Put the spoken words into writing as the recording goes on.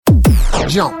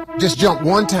Jump. Just jump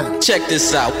one time. Check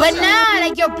this out. But nah,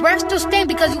 like your breath still stink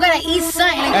because you gotta eat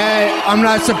something. Hey, I'm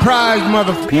not surprised,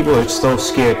 motherfucker. People are so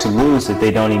scared to lose that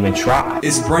they don't even try.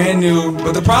 It's brand new,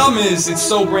 but the problem is it's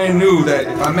so brand new that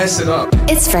if I mess it up.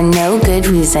 It's for no good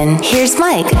reason. Here's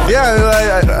Mike.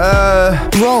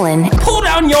 Roland. Pull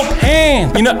down your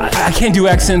pants. You know, I can't do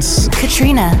accents.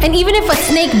 Katrina. And even if a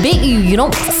snake bit you, you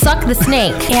don't suck the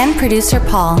snake. And producer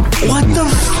Paul. What the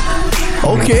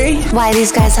Okay. Why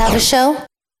these guys have a show?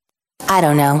 I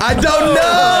don't know. I don't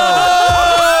know!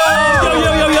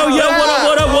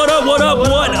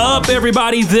 What up,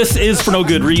 everybody? This is For No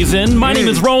Good Reason. My name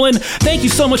is Roland. Thank you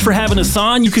so much for having us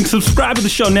on. You can subscribe to the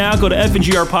show now. Go to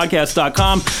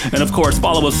fngrpodcast.com. And, of course,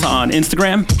 follow us on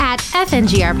Instagram. At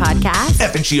FNGR Podcast.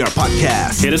 FNGR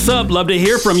Podcast. Hit us up. Love to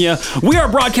hear from you. We are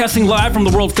broadcasting live from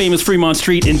the world-famous Fremont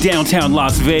Street in downtown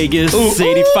Las Vegas.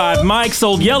 85 Mike,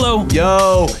 Sold Yellow.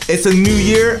 Yo, it's a new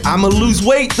year. I'ma lose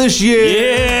weight this year.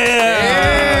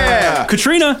 Yeah.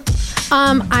 Katrina.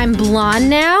 I'm blonde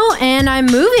now, and I'm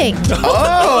moving.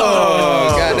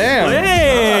 Oh, goddamn.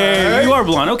 Hey, you are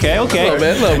blonde. Okay. A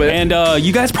little bit. And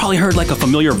you guys probably heard like a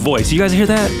familiar voice. You guys hear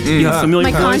that? You have a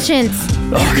familiar My voice? conscience.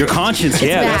 Oh, your conscience.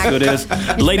 Yeah, back. that's what it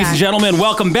is. Ladies back. and gentlemen,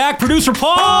 welcome back, Producer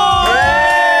Paul.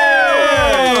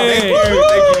 Hey.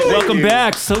 Welcome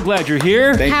back. So glad you're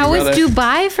here. How was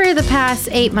Dubai for the past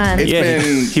 8 months?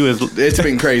 It's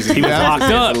been crazy. He was locked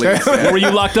up. What were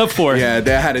you locked up for? Yeah,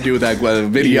 that had to do with that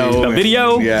video. A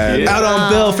video? Yeah. Out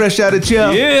on bail, fresh out of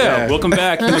jail. Yeah. Welcome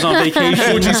back. He was on vacation.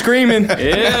 Fuji screaming.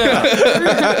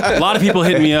 Yeah. A lot of people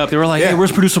hit me up. They were like, hey,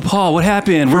 where's Producer Paul? What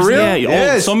happened? Where's real? Oh,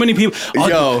 Yes. so many people. Oh,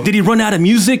 Yo. Did he run out of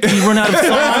music? Did he run out of songs?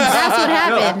 That's what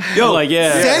happened. Yo, Like,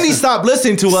 yeah. Sandy stopped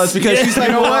listening to us because she's like,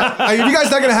 you know what? Are you guys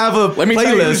not going to have a Let me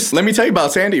playlist? tell you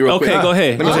about Sandy real quick. Okay, go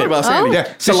ahead. Let me tell you about Sandy.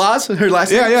 Yeah. Salaz, her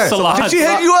last name. Yeah. Salaz. Did she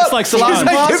hit you up? It's like She's Salaz.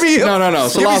 like, give me No. Give me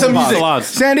Salaz some Salaz. music. Salaz.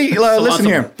 Sandy, listen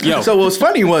here. Yo. So what's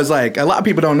funny was like a lot of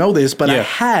people don't know this, but I Yeah.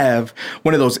 have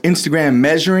one of those Instagram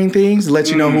measuring things that lets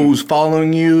you know who's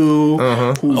following you,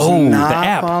 who's Oh, not the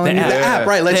app. following The you. The app. app,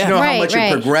 right? Lets The you know app. how much Right.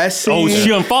 you're progressing. Oh,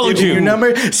 she unfollowed Give you. Your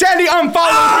number. Sandy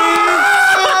unfollowed me.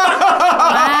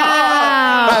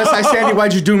 I was like, Sandy,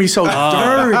 why'd you do me so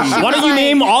dirty? Why don't you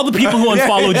name all the people who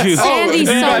unfollowed you? Sandy's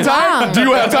so wrong. Do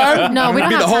you have time? No, we don't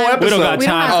Be have the whole time. We don't got We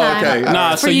don't time. have time. Oh, okay.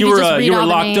 Nah, For so you you to were just read all the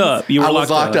locked names. up. You were I was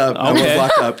locked up. I was Okay.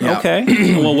 locked up. Yeah. Okay.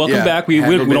 Well, welcome Yeah. back. We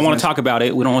Handle don't want business. to talk about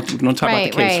it. We don't talk about the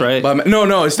Right, case, right. right? But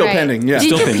no, it's still Right. pending. Yeah. Did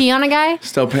Still you pending. pee on a guy?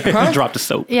 Still pending. You dropped the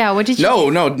soap. Yeah, what did you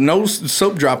No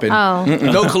soap dropping. Oh.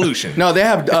 No collusion. No, they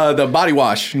have the body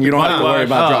wash. You don't have to worry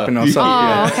about dropping no soap.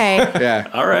 Oh, okay. Yeah.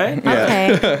 All right.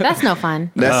 Okay. That's no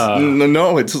fun. That's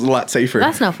no, it's a lot safer.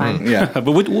 That's no fun. Yeah.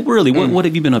 But what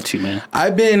have you been up to, man?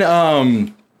 I've been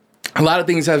a lot of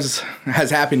things has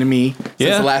happened to me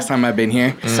since the last time I've been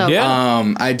here. So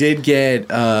Yeah. I did get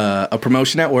a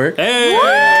promotion at work. Hey!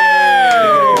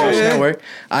 Promotion at work.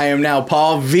 I am now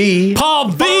Paul V. Paul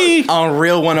V! On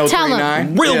Real 103.9. Tell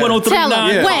him. Real Yeah. 103.9. Tell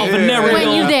him. Paul When? Venerio.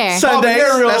 When you there? Sundays.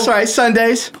 That's right.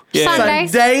 Sundays. Yeah.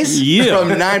 Sundays? Yeah.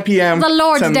 From 9 p.m. The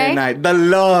Lord's to Day. midnight. The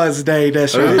Lord's Day.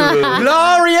 That's right.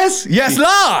 Glorious. Yes,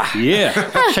 Lord. Yeah.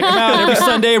 Check him out every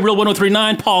Sunday, Real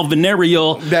 103.9, Paul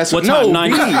Venerio. That's what no, time?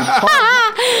 9 V.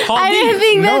 Paul I V. didn't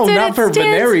think that's No, what not it for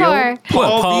stands venereal. for.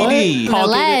 What, Paul VD. Paul gave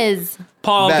it, Les.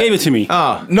 Paul That- gave it to me.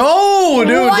 No, dude.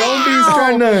 Wow. Don't be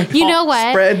trying to You know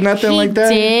what? spread nothing He like that.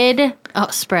 did. Oh,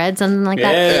 spread something like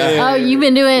that. Yeah. Oh, you've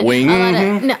been doing Wing. a lot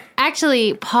of. No,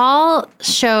 actually, Paul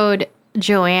showed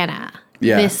Joanna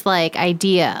this like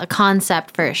idea, a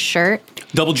concept for a shirt.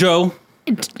 Double Joe.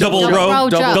 Double Double row. row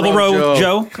Joe. Double row Joe.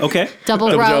 Joe. Okay.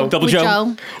 Double row. Double with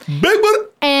Joe. Big one.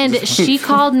 And she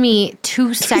called me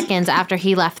 2 seconds after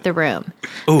he left the room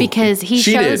because he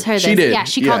She shows did. her this. She did. Yeah,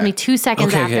 she called Yeah. me 2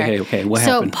 seconds Okay, after. okay. What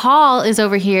so happened? Paul is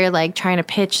over here like trying to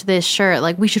pitch this shirt.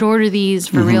 Like we should order these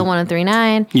for Real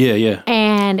 103.9. Yeah.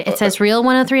 And it says Real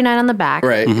 103.9 on the back.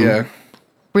 Right. Yeah.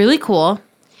 Really cool.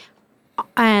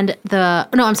 And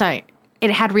I'm sorry. It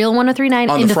had Real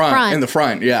 103.9 On in the the front. In the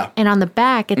front. Yeah. And on the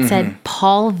back, it said,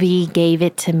 Paul V gave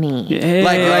it to me.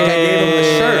 Like I gave him the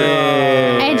shirt.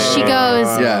 And she goes,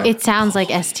 Yeah. it sounds like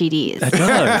STDs. It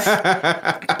does.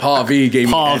 Paul V gave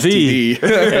me Paul V.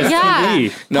 STD. Yeah.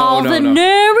 No, Paul no, no.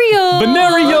 Venerio.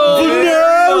 Venerio.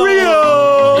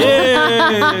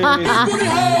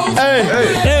 Hey.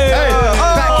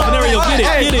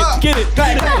 Venerio, get it.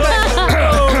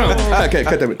 Okay,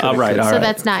 cut that. All right. So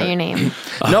that's not your name.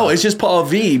 No, it's just Paul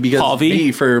V because Paul V?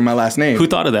 V for my last name. Who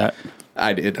thought of that?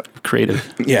 I did.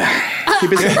 Creative. Yeah.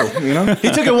 Keep it simple, you know?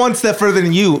 He took it one step further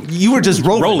than you. You were just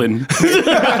rolling.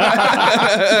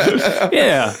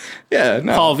 Yeah. Yeah,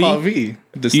 no. Paul V? Paul V.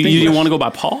 You didn't want to go by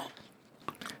Paul?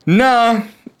 No.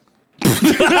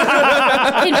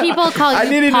 Can people call you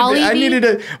Pauly? I needed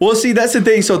to. Well, see, that's the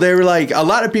thing. So they were like, a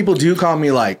lot of people do call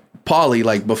me like Pauly,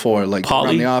 like before, like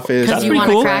around the office. That's pretty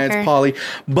cool. Pauly,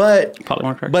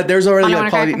 but there's already a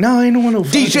Pauly. No, I don't want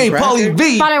to. DJ Pauly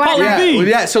V. Pauly V.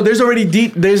 Yeah, so there's already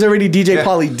DJ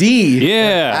Pauly D.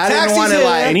 Yeah, I didn't want to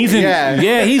like. And he's in.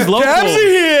 Yeah, he's local. Taxi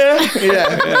here.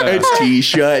 Yeah, it's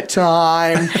T-shirt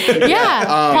time. Yeah,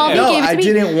 Paul V. No, gave it to I me.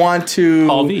 didn't want to.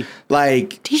 Paul V.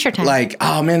 Like T-shirt time. Like,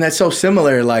 oh man, that's so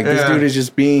similar. Like this dude is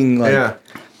just being like.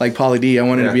 Like Pauly D, I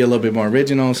wanted to be a little bit more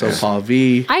original, so Paul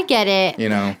V. I get it. You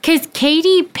know. Because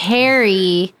Katy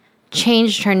Perry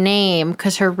changed her name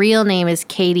because her real name is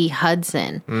Katie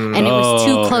Hudson. And it was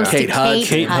too close to Kate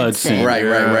Hudson.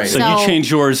 Right. So you changed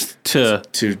yours to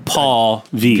Paul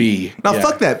V. Now,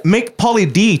 fuck that. Make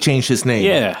Pauly D change his name.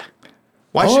 Yeah.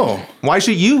 Why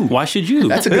should you? Why should you?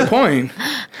 That's a good point.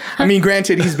 I mean,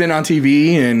 granted, he's been on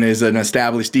TV and is an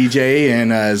established DJ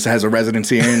and has a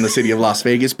residency in the city of Las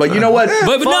Vegas. But you know what?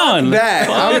 But none. That.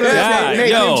 I'm going to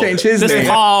make him change his name. This is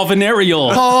Paul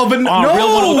Venerial. Paul Venerial. On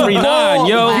Real 1039,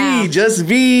 yo. V, just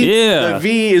V. Yeah. The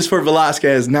V is for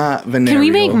Velasquez, not Venerial. Can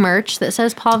we make merch that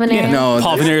says Paul Venerial? Yeah. No.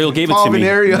 Paul Venerial gave it to me.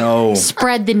 No.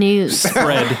 Spread the news.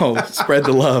 Spread the love. Spread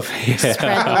the love.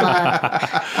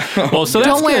 Well, so that's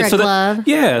Don't wear good. a So glove.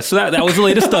 So that was the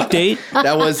latest update.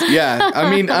 That was, I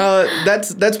mean,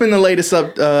 that's been the latest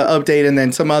update, and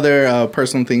then some other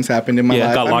personal things happened in my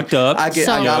life. Got locked up. I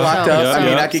got locked up. I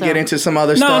mean, I could get into some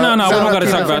other stuff. No, we don't got to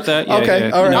talk about that.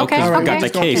 Okay, all right. Okay. Got the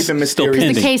case still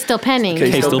pending. The case still pending.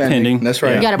 Case still pending. That's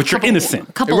right. But you're innocent.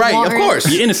 Right, of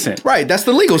course. You're innocent. Right, that's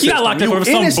the legal system. You got locked up for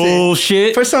some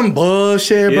bullshit. For some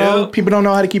bullshit, bro. People don't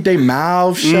know how to keep their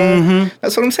mouths shut.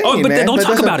 That's what I'm saying, Oh, but man. don't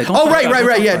talk about it.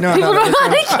 Right. Yeah, no. People don't know how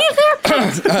to keep their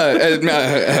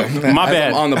My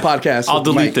bad. On the podcast. I'll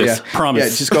delete this. Yeah. Promise. Yeah,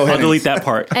 just go ahead. I'll delete that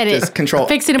part. Edit. Just control.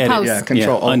 Fix it in post. Yeah,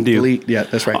 control. Undo. Delete. Yeah,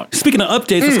 that's right. Speaking of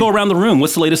updates, let's go around the room.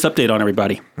 What's the latest update on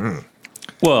everybody?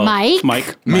 Well,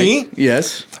 Mike. Me?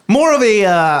 Yes. More of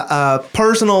a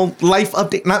personal life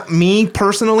update. Not me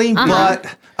personally, but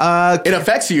it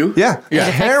affects you. Yeah.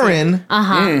 Karen.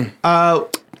 Shout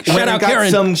out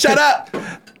Karen. Shut up.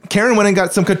 Karen went and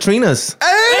got some Katrinas.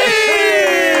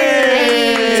 Hey!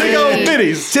 Tig old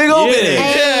bitties.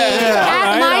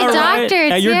 At my doctor,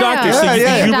 At your too. doctor. So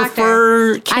did you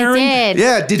refer Karen? I did.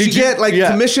 Yeah. Did you get like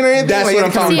commission or anything? That's like, what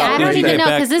I'm talking See, about. I don't even know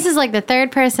Back. because this is like the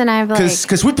third person I've like.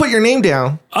 Because we put your name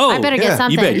down. Oh, I better get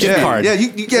something. You bet. Gift card. Yeah,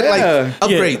 you get like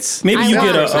upgrades. Maybe you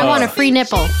get a. I want a free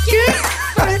nipple.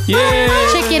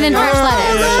 Chicken and horse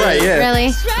lettuce. That's right, yeah.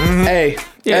 Really? Hey.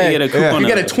 Yeah, you get a coupon. You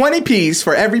get a 20 piece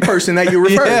for every person that you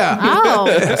refer. Oh,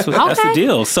 That's the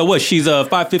deal. So what? She's a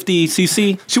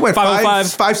 550cc. She went 505.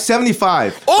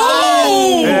 575.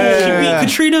 Oh! She beat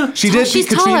Katrina. She did she's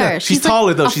beat Katrina. taller. She's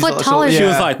taller though. a foot taller. She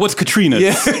was like, "What's Katrina?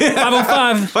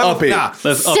 505. Up it. Let's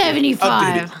up it.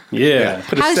 75. Yeah.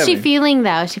 How's she feeling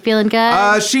though? She feeling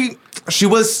good? She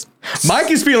was. Mike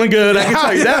is feeling good. I can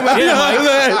tell you that.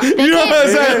 Yeah, You know what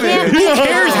I'm saying? Who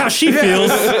cares how she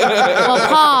feels? Well,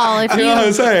 Paul, if You know what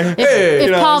I'm saying?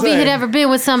 if Paul V had ever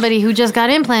been with somebody who just got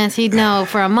implants, he'd know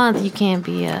for a month you can't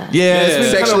be It's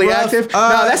been Sexually kinda rough. active?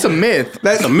 No, that's a myth.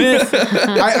 That's A myth.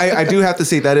 I do have to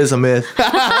say that is a myth. What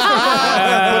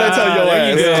I tell your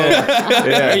There you ass. go.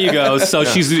 There you go. So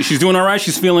she's doing all right.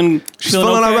 She's feeling Feeling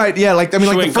okay? all right. Yeah, like I mean,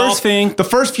 She like went golfing. the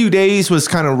first few days was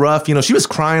kind of rough. You know, she was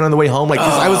crying on the way home. Like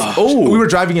 'cause we were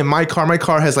driving in my car. My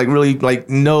car has like really like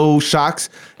no shocks,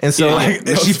 and so like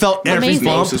she felt every amazing.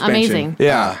 bump. Amazing.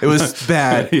 Yeah, it was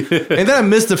bad. And then I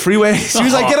missed the freeway. She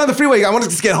was like, "Get on the freeway. I want to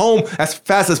just get home as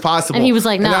fast as possible." And he was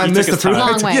like, "No, And then I he missed took the his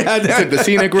freeway. time. Long way. Yeah, Took the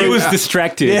scenic route. He was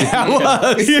distracted. yeah,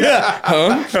 I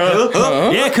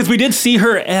was. Yeah, because we did see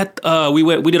her at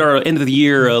we did our end of the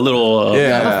year little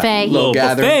Buffet. little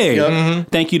gathering. buffet. Yep.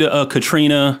 Thank you to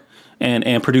Katrina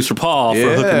and producer Paul for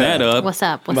hooking that up. What's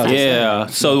up? What's up? Yeah,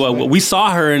 so we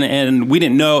saw her and we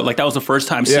didn't know, like that was the first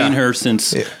time seeing her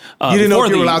since. You didn't know if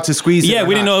you were allowed to squeeze it Yeah, or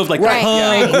we didn't not. know if like Right, the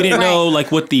hug. yeah. We didn't know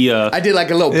like what the I did like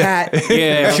a little pat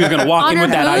if she was gonna walk On in her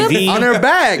with that boob? IV. on her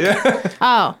back.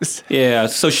 Oh, Yeah,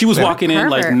 so she was walking in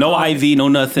like pervert. no IV, no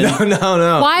nothing.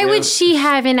 No. why would she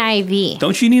have an IV?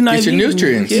 Don't you need an Get IV? your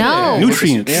nutrients. No.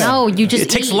 Nutrients. No, you just It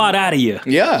takes eat. a lot out of you.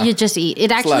 Yeah. You just eat.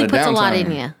 It lot actually of puts a lot downtime.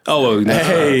 in you. Oh,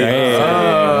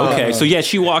 okay. So yeah,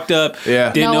 she walked up.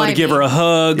 Yeah. Didn't No know to IV. give her a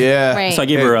hug. Yeah. Right. So I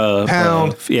gave her a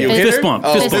Pound. Yeah, hit fist her? bump.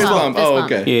 Oh, Fist fist bump. bump. Oh,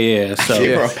 bump. okay. Yeah. So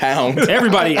Give her a pound.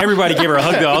 everybody gave her a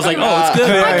hug. Though I was like, oh, it's good.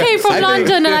 I came from I think-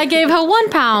 London and I gave her 1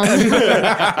 pound.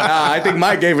 I think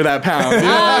Mike gave her that pound. You know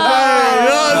what I'm saying? You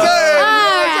know what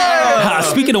I'm saying?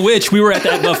 speaking of which, we were at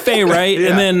that buffet, right?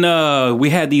 And then we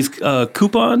had these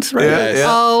coupons, right? Yeah.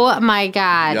 Oh my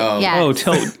God. Yes.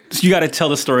 Oh, you got to tell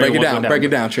the story. Break it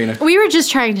down, Trina. We were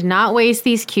just trying to not waste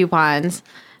these coupons.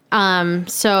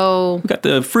 So We got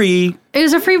the free it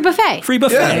was a free buffet.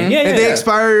 buffet. And they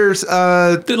expires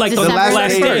like the December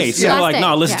last day. 1st. So Last we're like, day,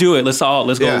 no, let's yeah. do it. Let's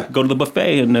go to the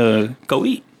buffet and go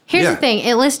eat. Here's the thing.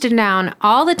 It listed down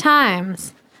all the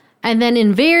times. And then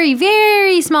in very,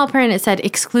 very small print, it said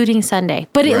excluding Sunday.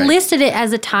 But it listed it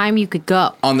as a time you could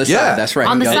go. On the side, that's right.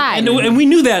 On the side. And we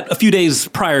knew that a few days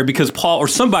prior because Paul or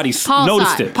somebody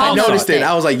noticed it. Paul I noticed it.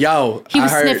 I was like, yo. He was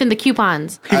sniffing the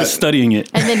coupons. He was studying it.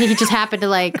 And then he just happened to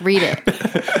like read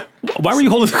it. Why were you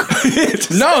holding?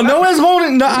 No one's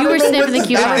holding. No, I You don't were know sniffing the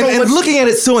coupons. And looking at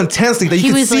it so intensely that you He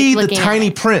could was, like, see the looking at tiny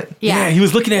it. print. Yeah. He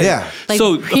was looking at Yeah. it. Like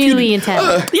So really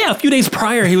intense. a few days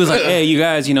prior, he was like, "Hey, you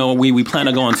guys, we plan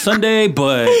to go on Sunday,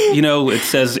 but it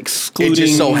says excluding." It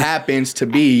just so happens to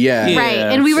be, Yeah. Right.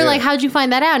 And we were like, how'd you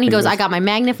find that out? And he goes, I got my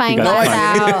magnifying glass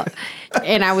out.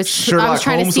 And I was Sherlock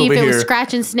trying to Holmes see if over it was here.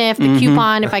 scratch and sniff, the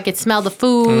coupon, if I could smell the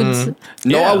foods.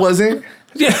 No, Yeah. I wasn't.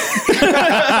 Yeah.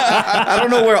 I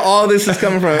don't know where all this is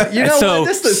coming from. You know So- what?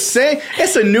 This the same.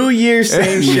 It's a New Year's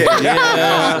same shit.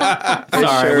 Yeah.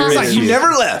 Sorry. It's like you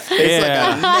never left. It's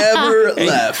like I never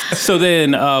left. So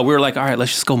then we were like, all right,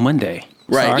 let's just go Monday.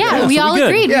 Right. So, Yeah, so we all good.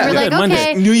 agreed. Yeah, we were like, good, Monday.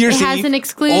 okay, New Year's it has Eve. an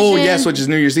exclusion. Oh, yes, which is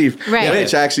New Year's Eve. Right.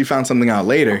 Bitch, I actually found something out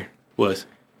later. What's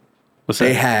They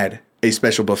that? had a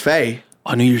special buffet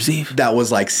On New Year's Eve. that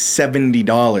was like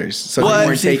 $70. So What? they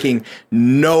weren't taking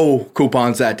no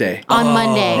coupons that day. On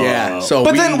Monday. Yeah. So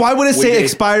But then why would it say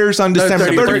expires on December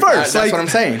 31st? That's what I'm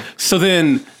saying. So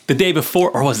then the day before,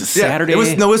 or was it Saturday? It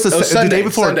was the Sunday, day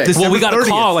before. Sunday. December Well, we got 30th. a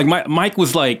call. Like Mike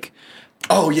was like,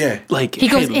 Oh, yeah. He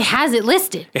goes, hey, it has it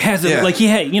listed. it has Yeah. like he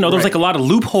had, there's like a lot of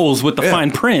loopholes with the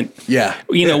fine print. Yeah.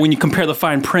 When you compare the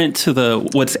fine print to the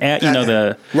what's at,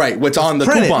 the Right. What's on the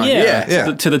Printed. coupon. yeah,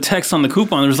 Yeah. To the text on the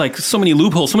coupon, there's like so many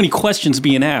loopholes, so many questions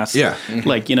being asked. Yeah.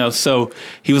 Like, so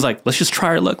he was like, let's just try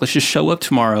our luck. Let's just show up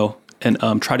tomorrow and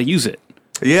try to use it.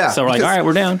 Yeah. So we're like, all right,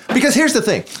 we're down. Because here's the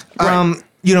thing.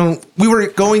 We were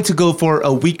going to go for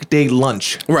a weekday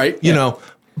lunch. Right. You know,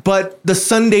 but the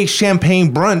Sunday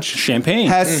champagne brunch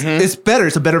Champagne. it's better.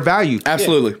 It's a better value.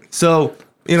 Absolutely. So,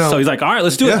 So he's like, all right,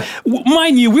 let's do Yeah. it.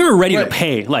 Mind you, we were ready to Right.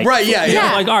 pay. Like, Right, yeah,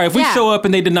 yeah. Like, all right, if we Yeah. show up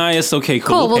and they deny us, okay,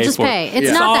 cool. We'll pay just for pay. it.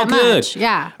 It's not all that good. much.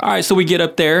 Yeah. All right, so we get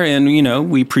up there and,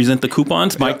 we present the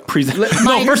coupons. Mike present. No,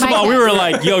 Mike- first of Mike- all, we were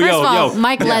like, yo, First of all, yo.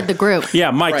 Mike led the group. Yeah,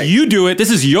 Mike, Right. you do it.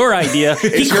 This is your idea.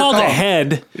 He your called call.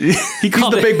 ahead. He He's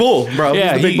called the big bull, bro.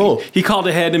 Yeah, He's the big bull. He called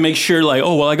ahead to make sure, like,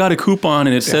 oh, well, I got a coupon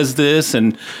and it says this,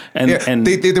 and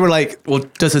they were like, well,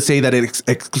 does it say that it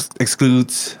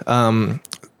excludes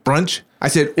brunch? I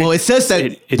said, well, it says that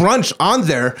it- brunch on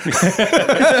there.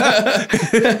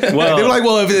 well, They were like,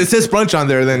 well, if it says brunch on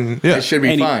there, then yeah. It should be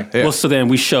and he- fine. Well, so then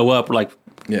we show up, we're like,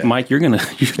 Yeah. Mike, you're gonna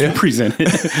present it.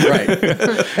 Right.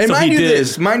 And So mind he you did.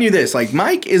 this, like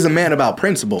Mike is a man about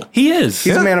principle. He is.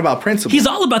 He's a man about principle. He's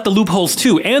all about the loopholes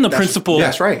too, and the principle.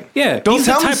 that's right. Yeah. Don't he's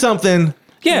the tell me type- something.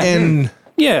 Yeah. And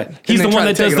Yeah, he's then the try one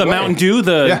to that take does it the away. Mountain Dew,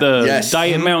 the Yes.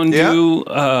 Diet Mountain Yeah. Dew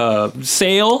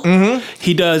sale.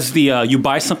 He does the you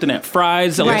buy something at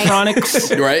Fry's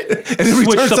Electronics, Right? and then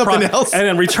switch return the something else. and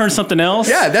then return something else.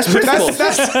 Yeah, that's principle.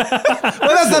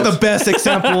 That's not the best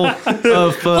example of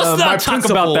Let's my not talk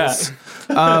about principles.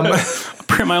 that.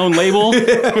 Print my own label,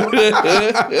 Print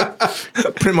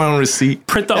my own receipt.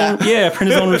 print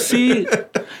his own receipt,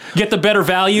 get the better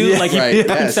value. Like he Right,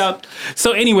 prints yes. out.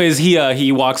 So, anyways,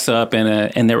 he walks up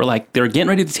and they were like they're getting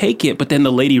ready to take it, but then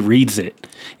the lady reads it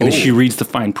and then she reads the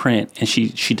fine print and she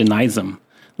denies them.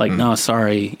 Like, no,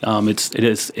 sorry,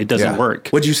 it doesn't Yeah. work.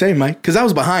 What'd you say, Mike? Because I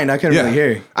was behind. I couldn't really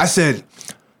hear. I said,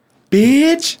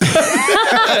 Bitch.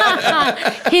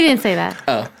 He didn't say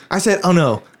that. I said, oh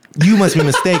no, you must be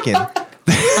mistaken.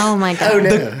 Oh my God. Oh,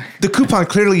 no. The coupon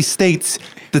clearly states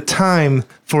the time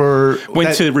for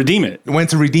When to redeem it. when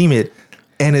to redeem it,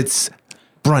 and it's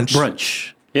brunch.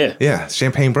 Brunch. Yeah. Yeah,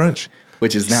 champagne brunch.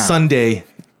 Which is now. Sunday,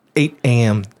 8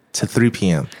 a.m. to 3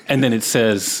 p.m. And then it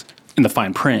says in the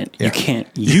fine print, you can't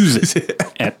use it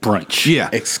at brunch. Yeah.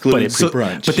 Excluding But it-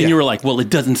 brunch. But then you were like, well, it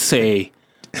doesn't say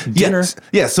dinner. Yes.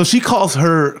 Yeah, so she calls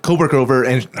her coworker over,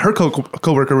 and her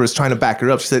coworker was trying to back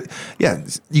her up. She said, "Yeah,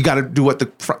 you got to do what the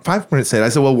fine print said." I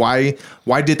said, "Well, why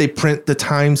did they print the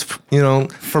times, for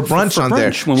brunch For on brunch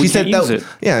there?" when we She said, can't use it.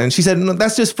 "Yeah," and she said, "No,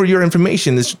 that's just for your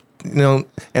information."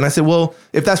 And I said, "Well,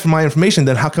 if that's for my information,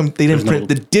 then how come they didn't print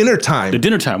the dinner time?" The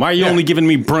dinner time. Why are you Yeah. only giving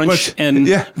me brunch and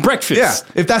breakfast? Yeah,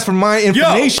 if that's for my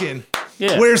information,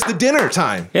 Yeah. where's the dinner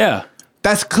time? Yeah.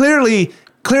 That's clearly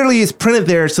clearly it's printed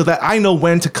there so that I know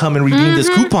when to come and redeem this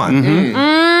coupon.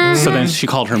 So then she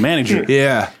called her manager.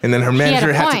 Yeah, and then her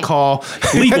manager had to point. call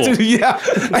Legal. Yeah,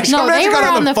 actually, No, her they manager were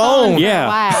got on the phone. Yeah,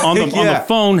 Wow. on the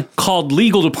phone, called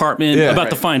legal department Yeah. about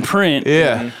the fine print.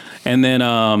 Yeah. And then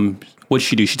what did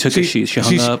she do? She took it. She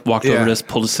hung up, walked over to us,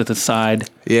 pulled us to the side.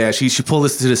 Yeah, she pulled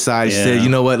us to the side. She Yeah. said, "You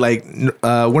know what? Like,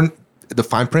 when the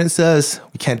fine print says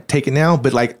we can't take it now,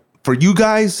 but like for you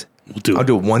guys, I'll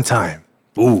do it one time."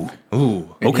 Ooh.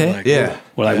 Okay. Like, Yeah.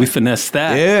 Well, like we finessed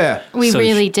that. Yeah. We So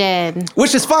really did.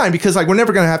 Which is fine because like we're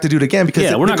never gonna have to do it again because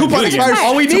Yeah, the, we're the not gonna coupon do it again. expires.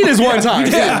 All we need is one time.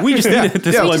 Yeah, we just needed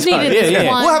this Yeah. We one just time. needed Yeah, this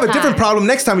yeah. one. We'll have a different time. problem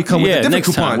next time we come with a Yeah, different next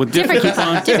coupon. time with Different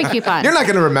coupon. Different coupon. You're not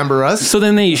gonna remember us. So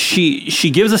then she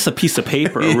gives us a piece of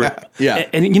paper. Yeah.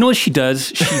 And you know what she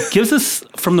does? She gives us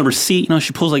from the receipt,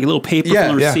 she pulls like a little paper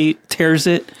from the Yeah. receipt, tears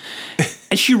it,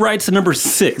 and she writes the number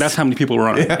 6. That's how many people were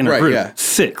on it in her Right, group. yeah.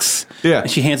 6. Yeah.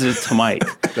 And she hands it to Mike.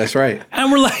 That's right.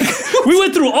 And we're like, we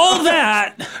went through all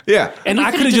that. Yeah. And I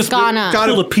could've could have just gone up.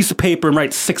 pulled a piece of paper and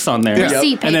write 6 on there.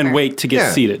 Receipt And then paper. wait to get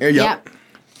Yeah. seated. Yep.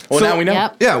 Well, So- now we know.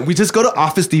 Yep. Yeah, we just go to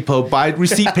Office Depot, buy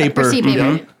receipt paper. Receipt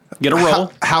paper. Get a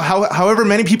roll. However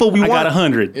many people we I want. got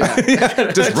 100.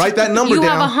 Just write that number You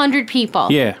down. have 100 people.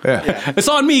 Yeah. It's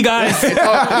on me, guys. It's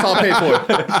all paid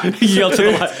for. He yelled to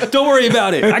the light. Don't worry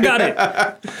about it. I got it.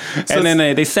 And then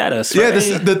they sat us. Yeah, Right?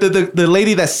 the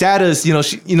lady that sat us, she she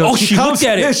comes, looked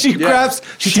at it. Yeah, she grabs,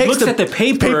 she takes looks at the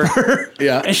paper,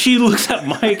 Yeah. and she looks at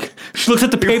Mike. She looks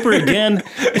at the paper again,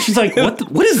 and she's like,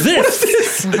 what is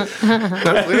this?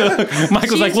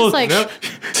 Michael's like,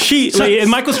 She's well, just like, and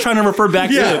Michael's trying to refer back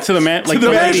to the man. Like the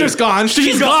lady. manager's gone.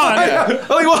 She's gone. I'm like,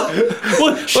 well,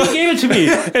 Well, she gave it to me,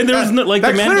 and there was no, like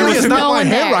that the manager clearly was is not no my one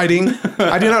there. handwriting.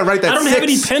 I did not write that. I don't have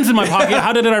any pens in my pocket.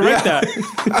 How did I write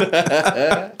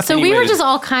that? so we were Anyways. just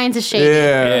all kinds of shady.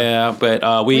 Yeah,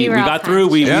 but we were all got through.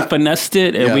 We finessed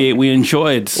it, and we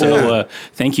enjoyed. So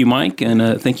thank you, Mike,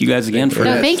 and thank you guys again for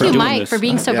No, thank for you, doing Mike, this. for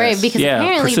being so brave. Because Yeah,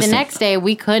 apparently the persistent. next day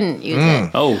we couldn't use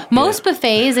it. Oh, Most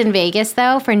buffets in Vegas,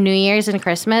 though, for New Year's and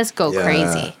Christmas, go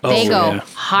crazy. They go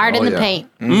hard in the paint,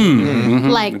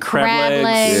 like crab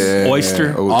legs,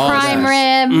 oyster. prime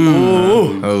rib.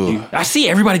 I see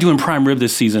everybody doing prime rib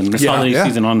this season, this holiday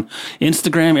season on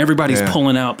Instagram. Everybody's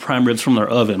pulling out prime ribs from their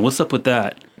oven. What's up with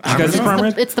that? Did you guys do prime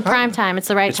rib? It's the prime time. It's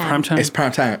the right It's time. prime time. It's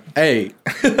prime time. Hey.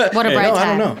 What a bright I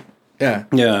time. don't know. Yeah.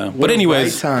 Yeah, What but a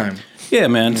anyways, bright time. yeah,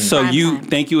 man. So Prime time.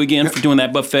 thank you again for doing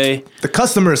that buffet. The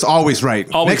customer is always right.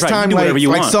 Always Next right. You time, do whatever you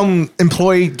want. some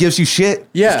employee gives you shit,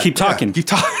 Yeah. Keep talking. keep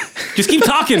talking. Just keep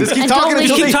talking. Just keep And talking. don't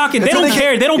until leave. Keep talking. They until don't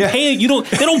care. They don't Yeah. pay you.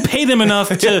 They don't pay them enough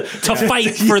to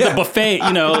fight for the buffet.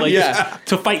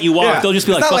 To fight you off. Yeah. They'll just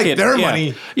be It's like, not fuck like it. their yeah.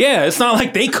 money. Yeah, it's not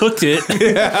like they cooked it.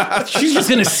 She's just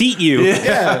gonna seat you.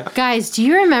 Guys, do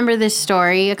you remember this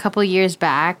story a couple years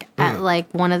back at like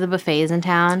one of the buffets in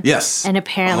town? Yes. And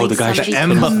apparently Oh, the guy- somebody the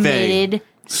M buffet. committed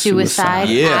suicide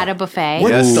Yeah. at a buffet.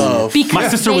 What Yes. the f- Because My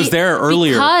sister was there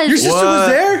earlier. Because Your sister was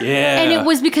there? Yeah. and it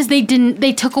was because they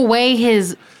took away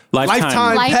his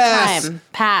Lifetime. lifetime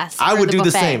pass. I for would the do the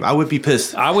buffet. same. I would be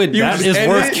pissed. I would. You That just is end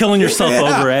worth it? killing yourself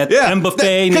over at M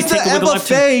buffet. And they Because take the away M the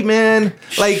lifetime. buffet, man,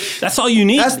 like That's all you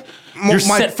need. that's You're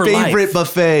my set for favorite life.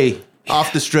 buffet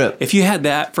off the strip. If you had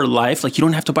that for life, like you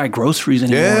don't have to buy groceries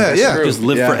anymore. Yeah, yeah. You just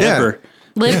live Yeah. forever.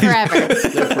 Live forever. You would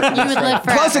live forever.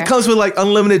 Plus, it comes with like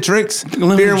unlimited drinks,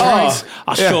 beer and wine.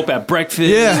 I'll Yeah. show up at breakfast.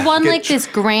 Yeah. He won Get like this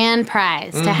grand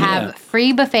prize to have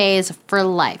free buffets for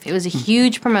life. It was a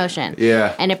huge promotion.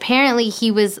 Yeah. And apparently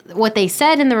what they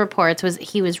said in the reports was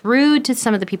he was rude to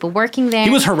some of the people working there. He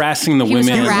was harassing the He was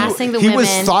women. harassing the He women. was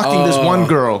stalking this one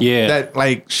girl. Yeah. That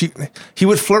like he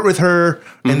would flirt with her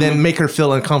and then make her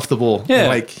feel uncomfortable. Yeah. And,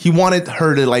 like he wanted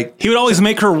her to like. He would always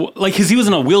make her like, cause he was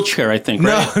in a wheelchair, I think,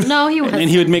 right? No, he was. And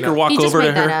he would make her walk He just over to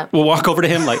made that her. up. Well, walk over to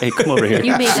him, like, hey, come over here.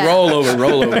 You made that. Roll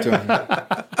over to him.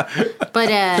 But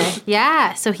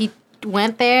yeah, so he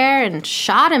went there and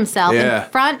shot himself Yeah. in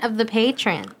front of the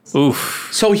patrons. Oof.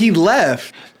 So he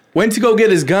left, went to go get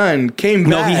his gun, came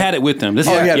No, back. he had it with him. This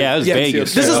Oh, is he had it. it was Yeah,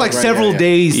 Vegas. This is like Right, several yeah.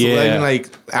 days. Yeah. Like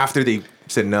after they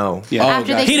said no. Yeah.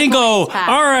 After they He didn't took go, away his pass.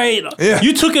 all right, Yeah.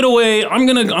 you took it away.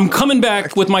 I'm coming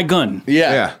back with my gun.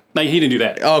 Yeah. Yeah. Like, he didn't do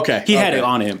that. Okay, He had okay. it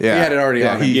on him. Yeah. He had it already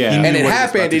on him. He Yeah. knew And it what was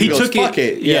happened, about and to he goes, took fuck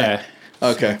it. Yeah.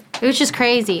 Okay. It was just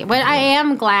crazy. But I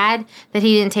am glad that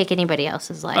he didn't take anybody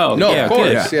else's life. Oh, No, yeah, of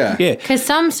course. good. Yeah. Yeah. Because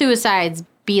some suicides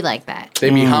be like that. They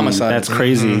be homicide. That's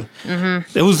crazy.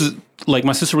 Mm-hmm. It was like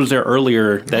my sister was there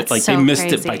earlier. That That's like so they missed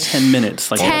crazy. it by 10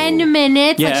 minutes. Like 10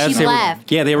 minutes, Yeah, like as she they were-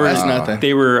 left. yeah, they were. That's nothing.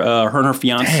 They were her and her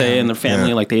fiance and their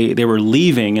family. Like they were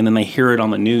leaving, and then they hear it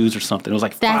on the news or something. It was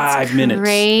like That's 5 minutes.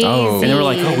 crazy. And they were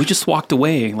like, "Oh, we just walked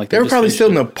away." Like They were just probably finished still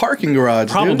in it. the parking garage.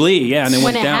 dude. Probably, yeah. And they When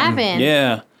went it down. happened.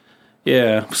 Yeah,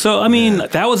 yeah. So I mean,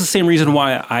 that was the same reason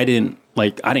why I didn't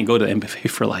go to MFA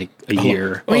for like a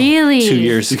year, Really? 2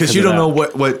 years, Because you of don't know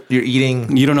that. what you're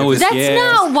eating. You don't know. That's yeah.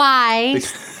 not why.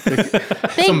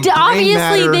 Some brain Obviously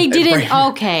matter. they didn't.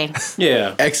 Okay.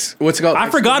 Yeah. What's it called? I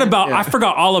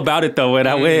forgot all about it though when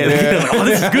I went. Like, oh,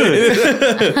 this is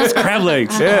good. It's crab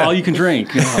legs. All you can drink.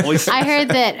 I heard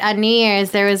that on New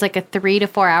Year's there was like a 3 to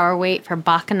 4 hour wait for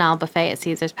Bacchanal buffet at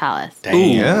Caesar's Palace. Ooh.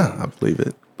 Yeah, I believe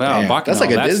it. Wow, Damn. Bacchanal, That's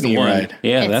like a the Disney one. ride.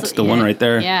 Yeah, It's- that's the one right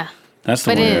there. Yeah. That's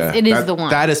the But one. it is That- the one.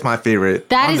 That is my favorite.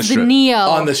 That on is the the strip. Neo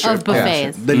On the strip. of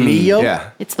buffets. The Neo? Yeah.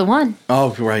 It's the one.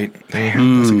 Oh, right.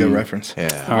 Damn, that's a good reference.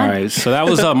 Yeah. All right, so that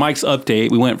was Mike's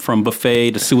update. We went from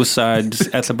buffet to suicide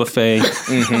at the buffet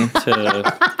to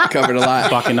Covered a lot.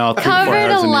 Bacchanal 3 to 4 Covered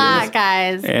hours a in New lot, Year's.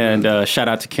 guys. And shout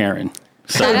out to Karen.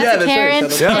 Shout out yeah, to that's right. Karen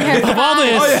Shout and her Of all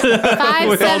this,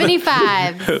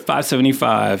 575.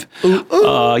 575.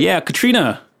 Yeah,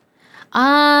 Katrina.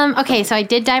 Okay, so I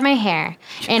did dye my hair,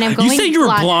 and I'm going. You said you were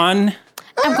blonde.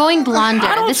 I'm going blonder.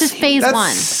 This is phase that's- one.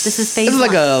 This is phase This is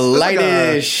like one. a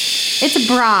lightish. It's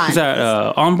bronze. Is that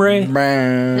ombre?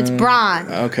 brown. It's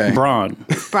bronze. Okay. Brawn.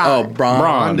 Bronze. Oh,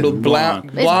 blonde. Blonde.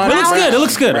 Blonde. It's It looks brown- good. It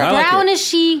looks good. I like it.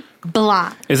 Brownishy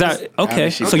blonde. Is that okay?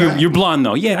 So you're blonde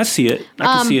though. Yeah, I see it.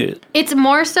 I can see it. It's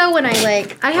more so when I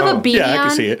have a beanie Yeah, I on.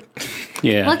 can see it.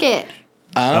 Yeah. Look it.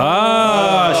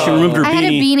 Ah, she removed her I had a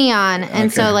beanie. beanie on,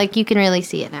 and so you can really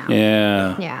see it now.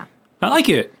 Yeah. Yeah. I like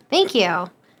it. Thank you.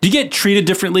 Do you get treated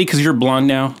differently because you're blonde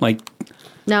now? Like,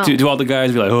 No. do all the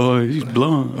guys be like, "Oh, he's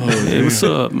blonde. Hey, what's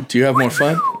up?" Do you have more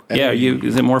fun? Yeah.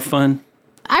 Is it more fun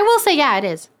I will say, yeah, it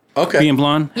is. Okay. being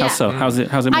blonde? Yeah. How so? How's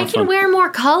it more I fun? can wear more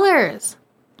colors.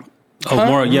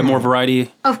 more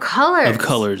variety Of colors. of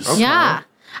colors. Yeah.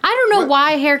 I don't know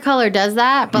why hair color does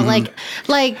that, but like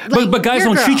But guys your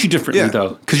don't girl. treat you differently Yeah. though,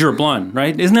 because you're a blonde,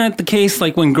 right? Isn't that the case?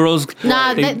 Like when girls,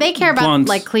 Nah, they care about blondes-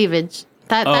 like cleavage.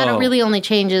 That Oh. really only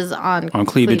changes on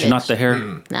cleavage, not the hair.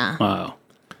 Nah, Wow.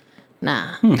 nah.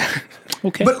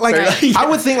 Okay. But like, I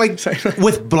would think like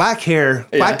with black hair,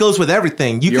 black goes with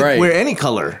everything. You You're can right. wear any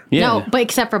color. yeah. No, but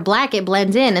except for black, it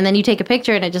blends in, and then you take a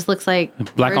picture, and it just looks like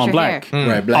black where's on your black. hair?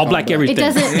 Right. All on black everything. It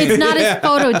doesn't. It's not as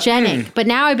photogenic. But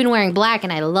now I've been wearing black,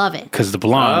 and I love it Because the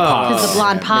blonde pops. because the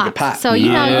blonde pop. pops. So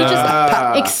you know, you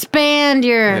just expand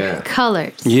your Yeah.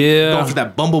 colors. Yeah. Going for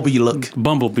that bumblebee look.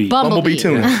 Bumblebee. Bumblebee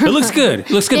tuna. It looks good. It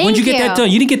looks good. When'd you Thank get that you.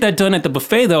 done? You didn't get that done at the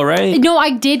buffet though, right? No,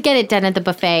 I did get it done at the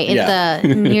buffet at Yeah. the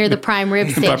near the prime rib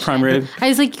station. Prime rib. I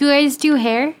was like, you guys do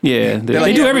hair? Yeah. They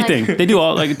like, do yeah, everything. They do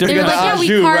all like. They were like, yeah, we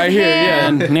Jus carve right here, hair. yeah.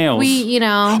 And nails. We, you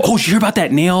know. Oh, did you hear about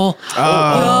that nail?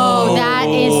 Oh, that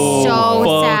is so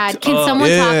fucked sad. Can someone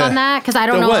talk Yeah. on that? Because I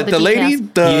don't The know all what? the The details. lady?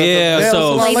 Yeah, nail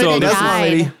so- salon Lady so that that's one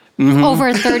died. lady.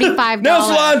 Over $35. Nail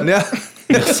salon. Yeah.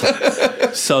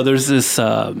 So there's this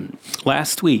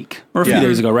last week or a few Yeah.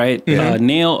 days ago, right?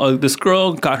 This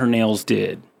girl got her nails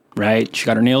did. Right, she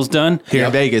got her nails done Here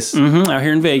in Vegas. out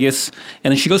here in Vegas,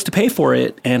 and then she goes to pay for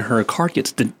it, and her card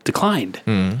gets declined.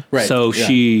 Right. So yeah.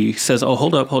 she says, "Oh,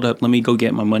 hold up, let me go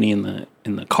get my money in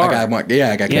the car." I got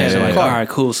Yeah, cash in they're my like, car. all right,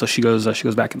 cool. So she goes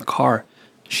back in the car.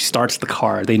 She starts the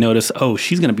car. They notice, oh,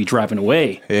 she's gonna be driving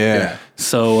away. Yeah.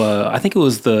 So I think it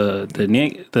was the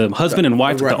husband and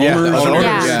wife, Right, the yeah, owners. the owners,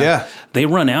 Yeah. Yeah. They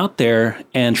run out there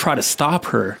and try to stop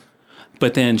her,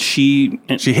 but then she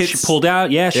hits. She pulled out.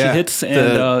 Yeah, she Yeah. hits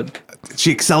and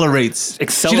She accelerates. She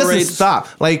doesn't Accelerates. stop.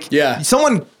 Like, Yeah.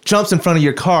 someone jumps in front of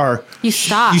your car. You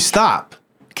stop. You stop.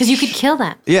 Because you could kill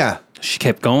them. Yeah. she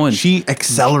kept going. She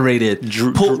accelerated.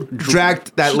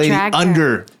 Dragged that She lady dragged her.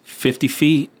 under. 50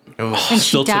 feet. And she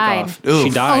Still took died. off. Oof. She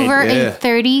died. Over Yeah. a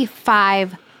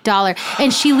 $35.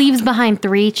 And she leaves behind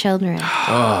 3 children.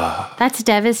 That's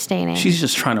devastating. She's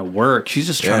just trying to work. She's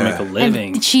just trying to Yeah. make a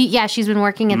living. And she's been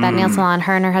working at that nail salon.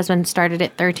 Her and her husband started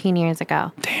it 13 years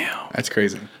ago. Damn. That's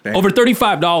crazy. Damn. Over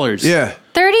 $35. Yeah.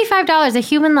 $35, a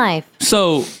human life.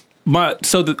 So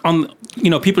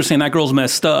people are saying that girl's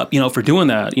messed up, for doing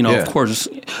that. Yeah. Of course.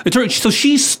 So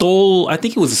she stole. I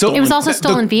think it was. It was also a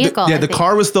stolen vehicle. Yeah, I the think.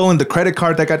 car was stolen. The credit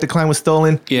card that got declined was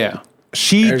stolen. Yeah.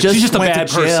 She She's just a went bad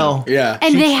to jail. Yeah.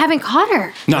 And they haven't caught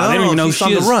her. No, they don't even know who she's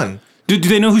she on is. the run. Do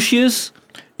they know who she is?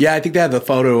 Yeah, I think they have the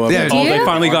photo of Yeah. it. Oh, they you?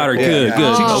 finally got her. Yeah. Good, Yeah.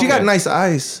 good. She got nice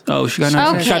eyes. Oh, she got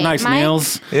nice. She got Okay, nice Mike?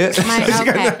 nails. Yeah.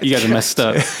 Okay. You guys are messed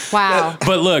up. Wow.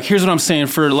 But look, here's what I'm saying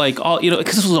for like all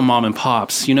because this was a mom and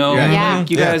pops. Yeah.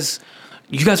 Like, you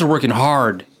guys are working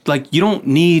hard. like, you don't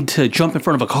need to jump in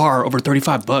front of a car over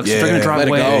 $35. If they're going to drive let it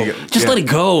away. go. Just let it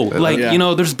go. Like, Yeah. you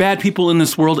know, there's bad people in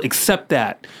this world. Accept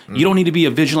that. You don't need to be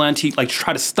a vigilante, like,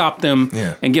 try to stop them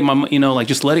and get my, you know, like,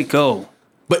 just let it go.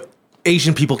 But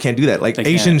Asian people can't do that. Like They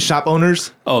Asian can't. shop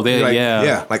owners. Oh, they, like, yeah.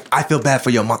 Yeah. Like, I feel bad for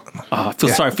your mom. I feel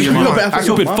sorry for your You feel mom. bad for your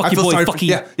Stupid mom? I fucky feel boy, sorry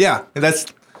fucky. Yeah. And that's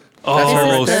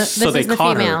Oh, This so is they the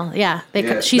caught female. her. Yeah,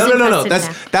 she's no. in custody That's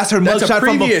now. her That's a mugshot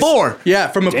from previous- before. Yeah,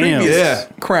 from a Damn. previous Yeah.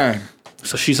 crime.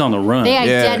 So she's on the run. They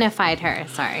identified her.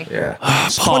 Sorry. Yeah.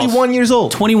 Paul, 21 years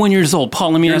old. 21 years old.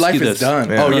 Paul, let me Your ask life you is this. done.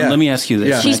 Yeah. Oh, yeah. Let me ask you this.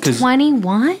 Yeah. man, She's 'cause-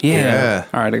 21. Yeah.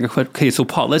 All right. Okay. So,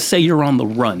 Paul, let's say you're on the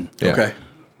run. Yeah. Okay.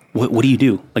 What do you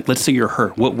do? Like, let's say you're her.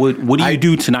 What do you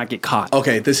do to not get caught?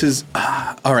 Okay, this is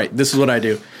all right. This is what I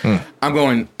do. I'm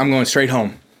going straight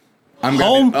home. I'm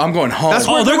Home? I'm going home. That's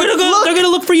Oh, they're gonna go. They're gonna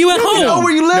look for you at home. know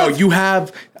where you live. No, you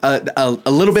have a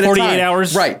little bit of 48 time.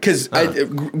 hours? Right? Because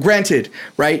granted,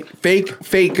 right?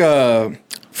 Fake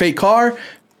car.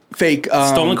 Fake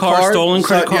Stolen car, stolen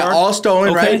credit Yeah, card. all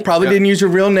stolen. Okay. Right? Probably didn't use your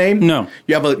real name. No.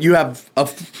 You have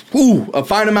a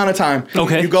fine amount of time.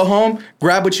 Okay. You go home,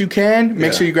 grab what you can.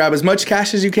 Make sure you grab as much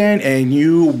cash as you can, and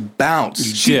you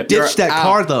bounce. She You're Ditch that out.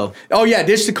 car though. Oh yeah,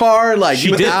 ditch the car. Like She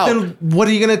you did. out. Then what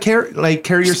are you gonna carry? Like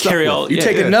carry your stuff? carry with? all- You Yeah,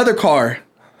 take yeah. another car.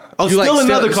 Oh, You, still like,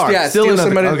 another steal- car. yeah, still steal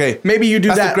another. somebody- Okay, maybe you do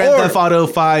That's that, the Grand or- Theft Auto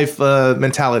 5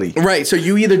 mentality. Right. So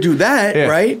you either do that, Yeah.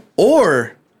 right,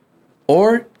 or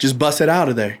just bust it out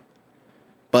of there.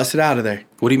 Bust it out of there.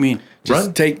 What do you mean?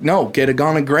 Just get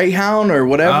on a Greyhound or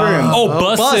whatever. and Oh,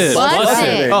 busted.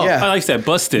 Busted. Oh, Yeah. I like that.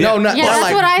 Busted. No, not, Yeah, not that's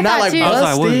like what I not thought, like too. I was like,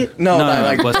 bust what? it. No, No, not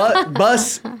no, like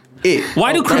bust it.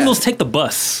 Why do Okay. criminals take the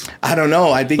bus? I don't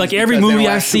know. I think Like it's every because they movie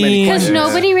don't I've ask too many seen- Because questions.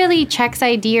 nobody really checks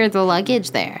ID or the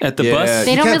luggage there. At the Yeah. bus?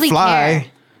 They You don't can't really fly. care.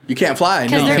 You can't fly.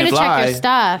 Because No. they're going to check fly. your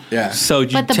stuff. Yeah. So you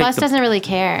But the take bus doesn't really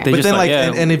care. They But just then, like,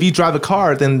 yeah. and if you drive a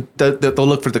car, then they'll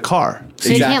look for the car. So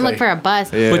you can't Exactly. look for a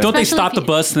bus. Yeah. But don't they Especially stop if the you-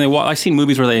 bus and they walk? I've seen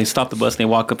movies where they stop the bus and they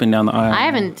walk up and down the aisle. I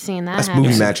haven't seen that. That's happen.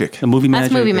 movie magic. The movie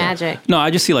magic. That's movie magic. No, I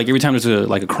just see like every time there's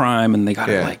a crime and they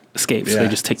gotta Yeah. like escape, so Yeah. they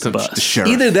just take the bus. Sure.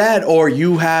 Either that, or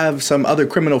you have some other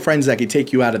criminal friends that could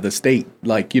take you out of the state.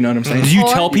 Like, you know what I'm saying? Do you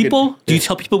Or- tell people? Do you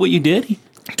tell people what you did?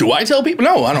 Do I tell people?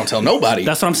 No, I don't tell nobody.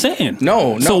 That's what I'm saying.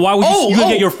 No. So why would you go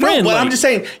get your friend? No, but like- I'm just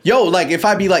saying, yo, like if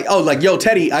I be like, oh, like, yo,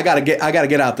 Teddy, I gotta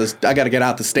get out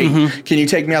the state. Can you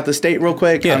take me out the state real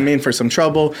quick? Yeah. I'm in for some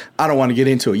trouble. I don't want to get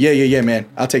into it. Yeah, man.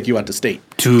 I'll take you out the state.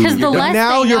 Dude, Because the less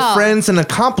Now they your know, friend's an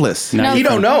accomplice. No, He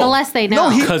don't know. the less they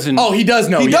know. cousin. Oh, he does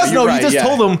know. He Yeah, does you're know. right, You just yeah.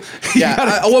 told him.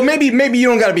 Yeah. Well, maybe you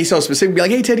don't gotta be so specific. Be like,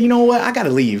 hey, Teddy, you know what? I gotta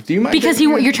leave. Do you mind? because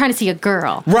taking me? you're trying to see a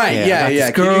girl. Right. Yeah, Yeah.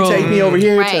 that's Can girl. you take me over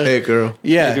here? Right. Hey, girl.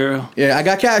 Yeah. Hey, girl. Yeah. I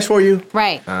got cash for you.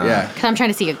 Right. Yeah. Because I'm trying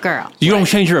to see a girl. You don't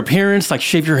change your appearance, like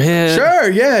shave your head. Sure,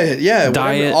 yeah, whatever,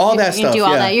 Diet. all that You stuff. do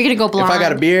all yeah. that. You're gonna go If I got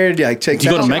a blonde. beard, yeah, check. Do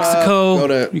you go to that Mexico? out,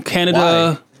 Go to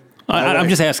Canada? I'm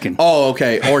just asking. Oh,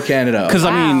 okay, or Canada. Because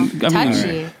Wow. I mean,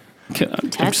 Touchy.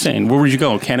 I'm just saying, where would you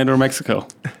go? Canada or Mexico?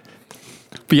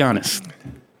 Be honest.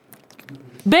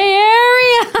 Bay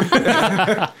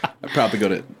Area. I'd probably go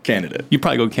to Canada. You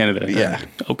probably go to Canada. Yeah.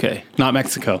 Okay. Not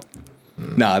Mexico.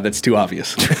 Nah, that's too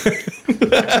obvious.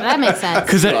 That makes sense.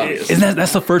 Because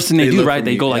that's the first thing they do, look right? for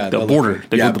They me. go like Yeah, the they'll border. look for-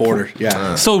 They yeah, go to the border.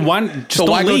 Yeah. So why? Just So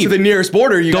don't why go leave. to the nearest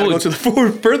border? You gotta Go- go to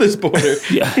the furthest border.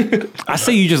 Yeah. I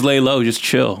say you just lay low, just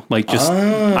chill. Like just.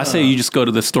 I say you just go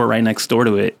to the store right next door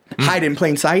to it. Hide in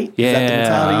plain sight. Yeah. Is that the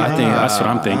mentality? I think that's what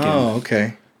I'm thinking. Oh,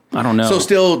 okay. I don't know. So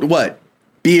still what?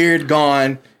 Beard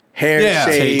gone, hair Yeah,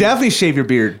 shaved, definitely shave your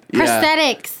beard. yeah,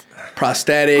 Prosthetics.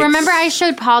 prosthetics. Remember, I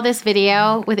showed Paul this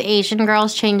video with Asian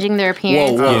girls changing their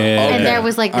appearance, Whoa. Yeah. and there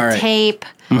was like the All right. tape.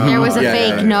 There was a Yeah,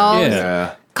 fake yeah, nose,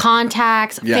 Yeah.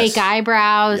 contacts, Yes. fake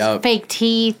eyebrows, Yup. fake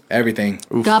teeth, everything.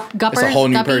 guppers. It's a whole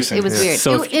new guppies. person. It was Yeah. weird.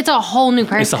 So It's a whole new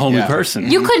person. it's a whole new Yeah. person.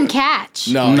 You couldn't catch.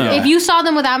 No, No. yeah. If you saw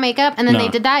them without makeup and then No. they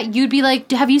did that, you'd be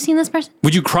like, "Have you seen this person?"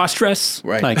 Would you cross dress?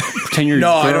 Right. Like pretend you're.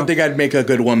 No, a I girl? don't think I'd make a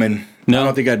good woman. No? I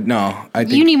don't think I'd. No, I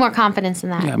think You need more confidence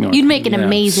in that. Yeah, I mean, You'd make an yeah.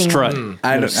 amazing strut. woman.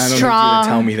 I don't need you Strong. to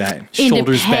tell me that.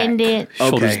 Shoulders back. Independent.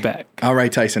 Shoulders Okay. back. All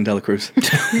right, Tyson Dela Cruz.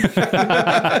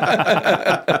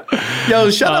 Yo,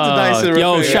 shout out to Tyson. real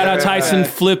Yo, quick. shout out Tyson.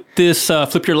 Flip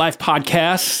Your Life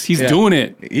podcast. He's Yeah. doing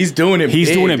it. He's doing it. He's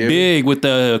big, doing it dude. big with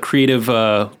the creative.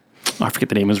 I forget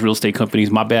the name of his real estate companies.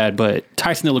 My bad, but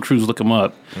Tyson Dela Cruz, look him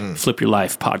up. Flip Your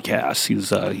Life podcast.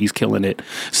 He's killing it.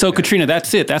 So Katrina,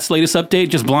 that's it. That's the latest update.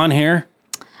 Just blonde hair.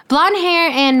 Blonde hair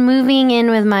and moving in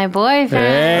with my boyfriend.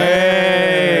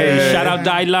 Hey, shout out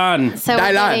Dylan. So we're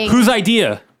Dylan. getting Whose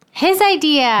idea? his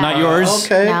idea. Not yours.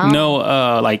 Okay.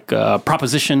 No.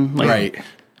 Proposition. Like, Right.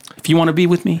 If you want to be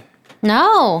with me.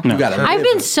 No. You gotta I've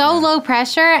been so low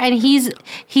pressure and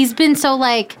he's been so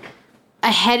like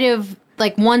ahead of,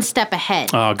 like, one step ahead.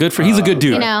 Oh, good for. He's a good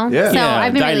dude. You know? Yeah. So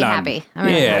I've been really Dylan. happy. I'm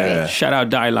really happy. Shout out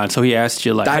Dylan. So he asked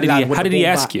you, like, how did he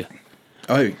ask you?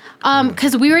 Oh,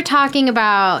 Because we were talking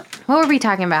about, what were we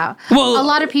talking about? Well- a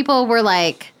lot of people were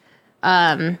like,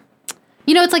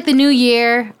 you know, it's like the new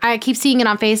year. I keep seeing it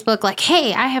on Facebook, like,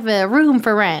 hey, I have a room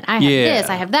for rent. I have this,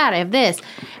 I have that, I have this.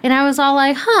 And I was all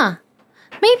like,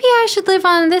 maybe I should live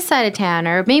on this side of town,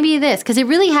 or maybe this. Because it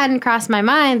really hadn't crossed my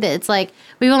mind that it's like,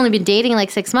 we've only been dating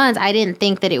like 6 months. I didn't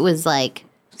think that it was like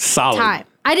Solid. time.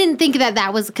 I didn't think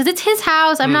that was, because it's his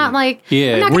house. I'm not like,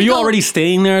 Yeah. I'm not Were gonna you go- already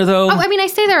staying there though? Oh, I mean, I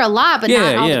stay there a lot, but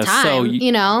not all the time. So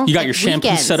you know, you got like your shampoo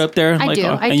weekends. set up there. I do.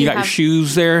 And you got your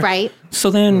shoes there. Right. So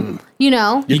then You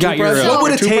know, you got your. toothbrush? What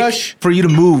would it Toothbrush? take for you to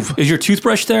move? Is your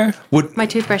toothbrush there? my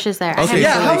toothbrush is there. I Okay, have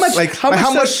Yeah, it.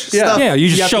 how much stuff? Yeah, you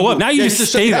just have to show up. move? Now you just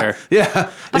stay there. Yeah,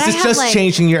 But this I is have, just like-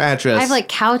 changing your address. I have like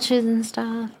couches and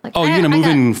stuff. Like, Oh, I- you're gonna I move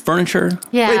got- in furniture?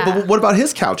 Yeah. Wait, but what about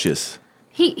his couches?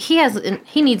 He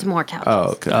needs more couches. Oh,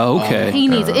 okay. Oh, okay. He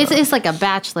needs it's like a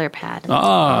bachelor pad.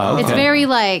 Oh, okay. It's very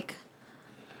like,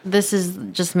 this is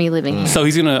just me living here. So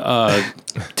he's gonna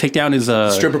take down his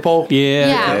stripper pole?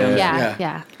 Yeah.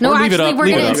 Yeah. No, Or leave it actually, up, we're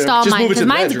leave gonna it up. install Just mine move it to because the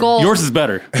mine's bedroom. gold. Yours is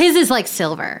better. His is like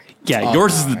silver. Yeah,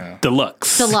 yours is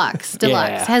deluxe. Deluxe.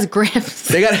 Yeah. Has grips.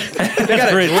 They got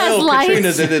a great. grill, Has lights.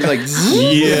 Katrina, that is like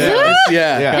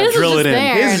Yeah. yeah. His Drill was it just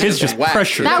in. there. His just Whack.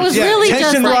 pressure. That was Yeah, really just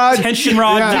tension like rod. tension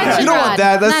rod. Yeah. Yeah. You don't want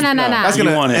that. That's, No. that's You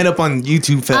gonna want it. end up on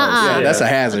YouTube films. Yeah, that's a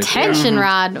hazard. tension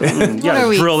rod. What gotta are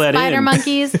we? drill that Spider in.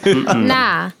 monkeys?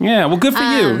 Nah. Yeah, well, good for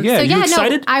you. Yeah, So you yeah,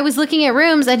 excited? no. I was looking at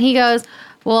rooms, and he goes,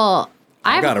 "Well,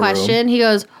 I have got a a room." question." He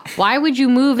goes, "Why would you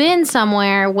move in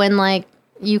somewhere when like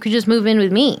you could just move in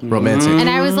with me?" Romantic. And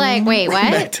I was like, "Wait, what?"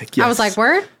 Romantic, I was yes. like,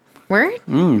 "Word,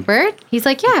 word." He's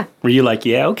like, "Yeah." Were you like,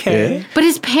 yeah, okay. But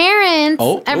his parents,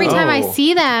 Oh. every time I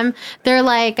see them, they're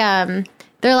like,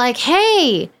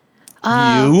 "Hey,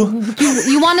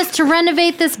 you want us to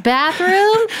renovate this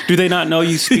bathroom?" Do they not know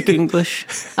you speak English?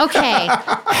 Okay.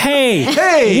 Hey,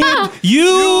 Hey,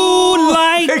 you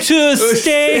like to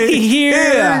stay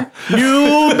here?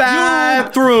 New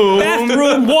bathroom.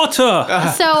 Bathroom water.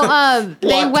 So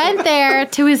they went there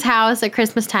to his house at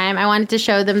Christmas time. I wanted to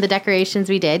show them the decorations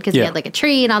we did because we Yeah. had like a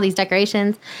tree and all these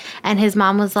decorations. And his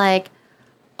mom was like,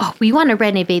 "Oh, we want to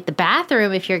renovate the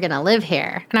bathroom if you're going to live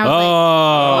here." And I was like,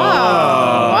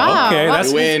 Oh, wow. okay.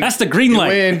 What? That's the green light.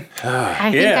 Win.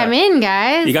 I think yeah. I'm in,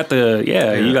 guys. You got the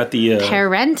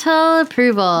Parental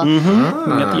approval. you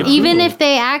got the Even if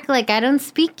they act like I don't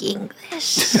speak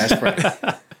English. That's right.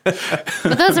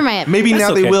 But those are my maybe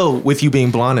now okay. they will with you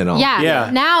being blonde and all. Yeah. Yeah.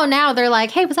 Now they're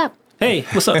like, "Hey, what's up?" Hey,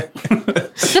 what's up?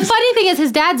 The funny thing is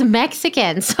his dad's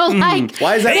Mexican. So like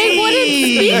Why is that? they wouldn't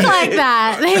speak like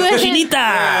that. They wouldn't.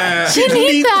 Chinita.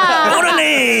 Chinita.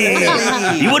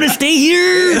 Orale. You want to stay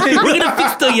here? We're gonna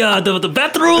fix the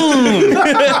bathroom.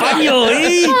 Baño,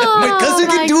 eh? My cousin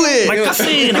can do it. My cousin,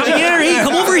 Javier, hey,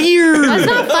 come over here. That's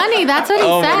not funny. That's what he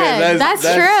Oh my said. God, that's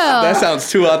true. That sounds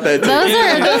too authentic.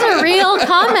 those are real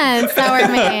comments that were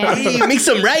made. Hey, make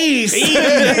some rice.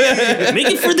 Make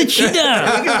it for the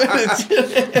cheetah.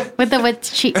 With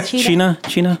China.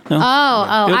 China? No. Oh,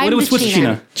 I'm what's the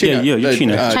China? China. Yeah, you're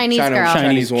China. Chinese girl.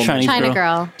 Chinese woman. China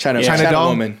girl. China doll?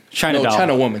 woman. China doll.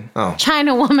 China woman.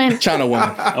 China woman. China woman.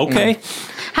 Okay.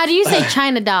 How do you say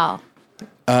China doll?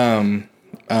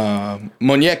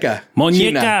 Muñeca.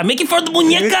 Muñeca. Make it for the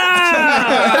muñeca.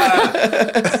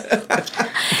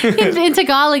 In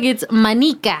Tagalog, it's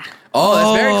manika. Oh,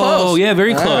 that's very close. Oh, yeah,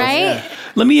 very close. Right?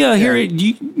 Let me hear it.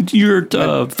 Your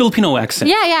Filipino accent.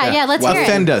 Yeah. Let's hear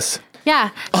Offend it. us. Yeah.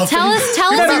 Tell us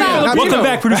about Welcome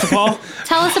back, producer Paul.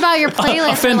 Tell us about your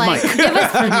playlist. Offend Like, Mike.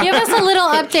 give us a little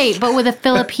update, but with a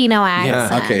Filipino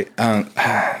accent. Okay.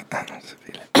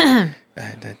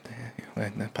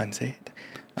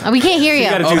 We can't hear you.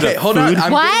 gotta do Okay, the hold on.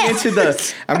 food.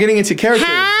 What? I'm getting into character.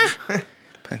 Huh?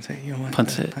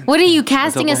 Pancit. What are you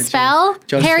casting a spell?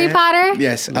 Harry Potter?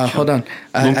 Yes. Hold on.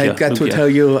 Lumpia, I've got to lumpia. tell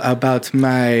you about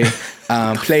my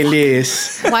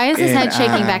playlist. Why is his head And,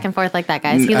 shaking back and forth like that,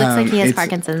 guys? He looks like he has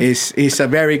Parkinson's. It's a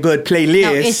very good playlist.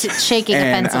 No, it's shaking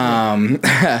offensively.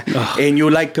 And you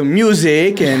like the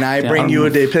music, and I bring you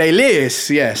the playlist.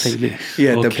 Yes. Playlist.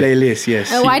 Yeah, the Okay. playlist. Yes.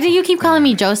 Why do you keep calling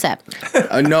me Joseph?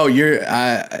 No, you're.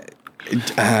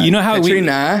 You know how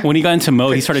Katrina. when he got into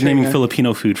mode, he started naming Katrina.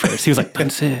 Filipino food first. He was like,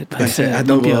 pancit,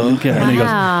 adobo. lumpia. And then he goes,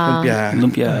 Wow. Yeah.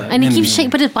 lumpia. And he keeps shaking,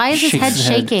 but why is his shakes head his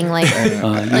head. shaking? Like he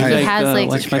has like.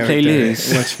 watch my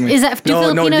playlist. Watch me. Is that do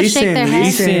Filipinos shake their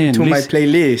heads? Listen to my Listen.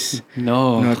 playlist.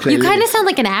 No. My You playlist. kind of sound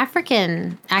like an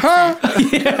African accent,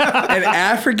 An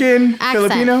African Accent.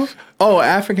 Filipino? Oh,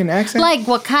 African accent? like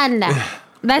Wakanda.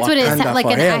 That's what it Wakanda sounds like.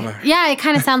 forever. Yeah, it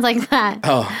kind of sounds like that.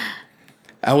 Oh,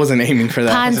 I wasn't aiming for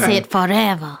that. Pancit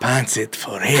forever. Pancit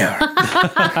forever.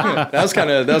 that was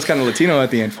kind of Latino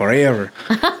at the end. Forever.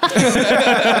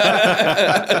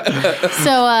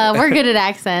 So we're good at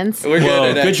accents. We're Well, at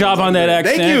good accents. job on that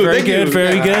accent. Thank you. Very thank good. you.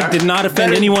 Very good. Did not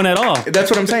offend anyone at all. That's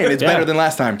what I'm saying. It's Yeah. better than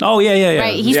last time. Oh yeah.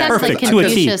 Right, he Yeah. sounds like Perfect. To a T.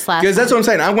 Confucius last Because that's time. what I'm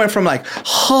saying. I went from like,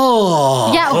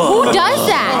 oh, Yeah, who does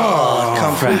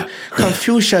that?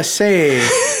 Confucius say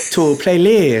to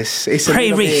playlist. It's a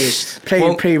little Prairies.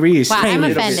 bit- Prairies. Wow, I'm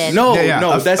Little bit. offended. No, Yeah,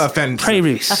 no, that's Prairies.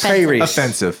 prairies.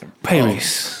 offensive.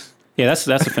 Prairies. Yeah, that's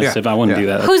offensive. I wouldn't do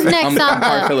that. Who's next I'm on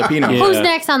part the? Filipino. Yeah. Who's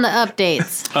next on the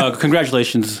updates?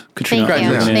 Congratulations, Katrina. Thank you.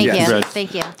 Congratulations. Thank Yes. you. Congrats.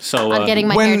 Thank you. So, I'm getting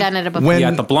my hair done at a buffet. You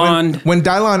got the blonde. When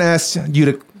Dylon asked you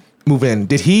to move in,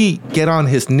 did he get on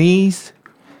his knees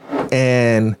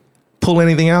and pull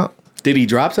anything out? Did he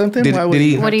drop something? Did- Why would did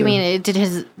he- What do you mean? Did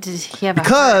he have a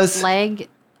Because- hurt leg?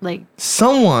 Like,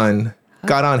 Someone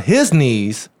got on his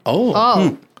knees.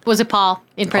 oh, was it Paul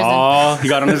in prison? Oh, he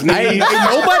got on his knees. Ain't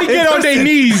nobody get on their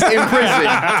knees in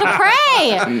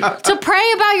prison. To pray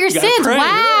about your gotta sins. pray.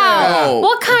 Wow. No.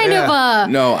 What kind of a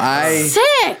No,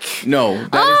 sick? No,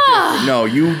 that is different. No,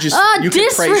 you just you can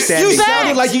pray disrespect. standing. You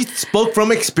sounded like you spoke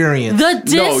from experience. The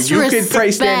No, disrespect. you can pray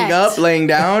standing up, laying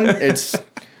down. It's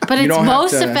But you it's don't have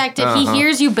most to- effective. He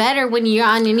hears you better when you're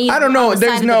on your knees. I don't know. on the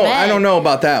There's side of no. the bed. I don't know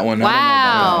about that one.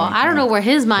 Wow. I don't know where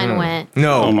his mind went.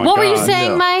 No. Oh my What were you God,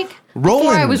 saying, no. Mike? Roland.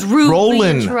 Before I was rudely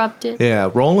interrupted. Yeah,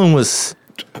 Roland was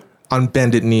on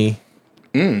bended knee.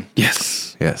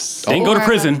 Yes. Yes. Didn't go to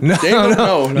prison.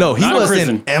 No, No, he Not in was prison.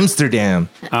 in Amsterdam.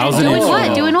 I was in Doing Israel.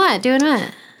 what? Doing what? Doing what?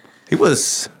 He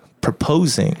was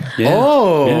proposing. Yeah.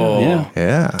 Oh. Yeah.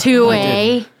 Yeah. To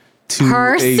a To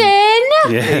person?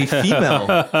 a female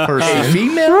person.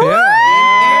 Female.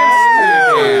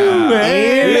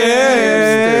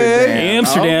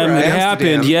 Amsterdam. All right. It happened.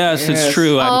 Amsterdam. Yes, it's Yes.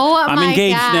 true. Oh I'm my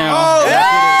engaged God. now.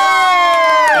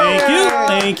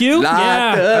 Thank you. Locked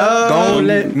Yeah. up, don't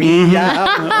let me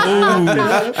out.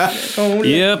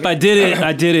 Yep, I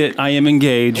did it. I am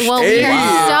engaged. Well, we Hey.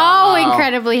 are so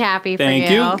incredibly happy for Thank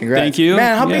you. you. Congrats. Thank you.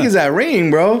 Man, how big Yeah. is that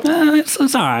ring, bro? It's all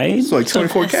right. It's like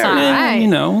 24 It's all carats. right.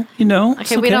 Yeah, you know.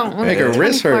 Okay, we don't. Make her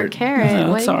wrist hurt. Carat. Yeah,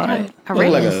 What that's are you all right. talking- Her Look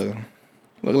like ring.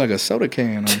 look like a soda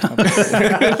can. On top of it.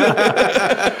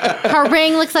 Her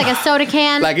ring looks like a soda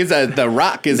can. Like the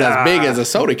rock is as big as a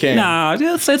soda can. Nah,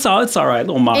 it's all right. A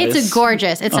little modest. It's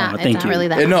gorgeous. It's Oh, not. It's thank not you. really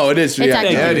that. No, it is. It's Yeah,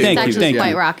 actually, yeah, it is. it's Thank you, actually thank quite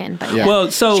you. rocking. But yeah. Yeah.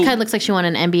 Well, so She kind of looks like she won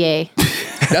an NBA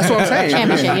That's what I'm saying.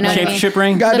 championship. You know what I mean? championship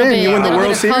ring. God Little damn, bit- you win the little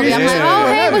World bit of Kobe. Series? I'm like, oh,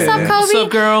 hey, what's up, Kobe? What's up,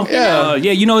 girl? Yeah.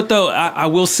 You know what though? I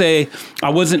will say I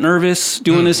wasn't nervous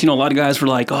doing this. You know, a lot of guys were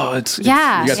like, "Oh, it's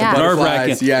Yeah, You got the yeah. nerve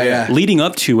wracking." butterflies. Yeah. Leading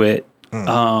up to it,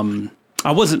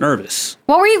 I wasn't nervous.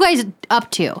 What were you guys up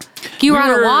to? You were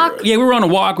on a walk? Yeah, we were on a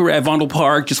walk. We were at Vondel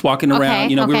Park, just walking around. Okay,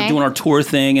 You know, we were okay. doing our tour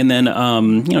thing, and then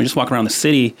just walking around the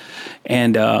city.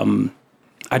 And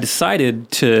I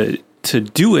decided to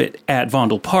do it at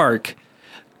Vondel Park,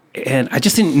 and I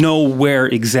just didn't know where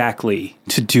exactly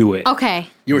to do it. Okay.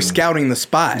 You were scouting the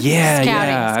spot. Yeah, Scouting,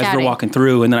 yeah. As we're scouting. walking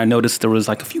through, and then I noticed there was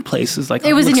like a few places. Like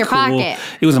It was in looks your cool. pocket.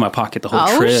 It was in my pocket the whole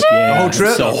Oh, trip. shit. Yeah. The whole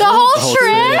trip? So- The whole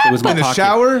trip? It was my In the pocket.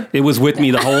 shower? It was with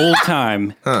me the whole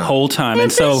time. Whole time.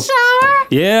 And so The shower?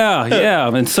 yeah.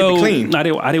 And so clean. I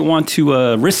didn't want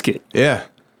to risk it. Yeah.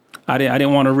 I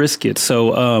didn't want to risk it.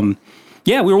 So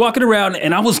we were walking around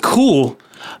and I was cool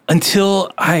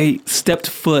until I stepped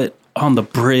foot on the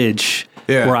bridge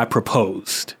where I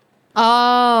proposed.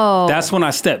 Oh. That's when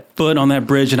I stepped foot on that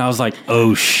bridge and I was like,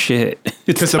 oh shit. It's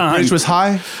Because the time. bridge was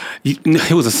high.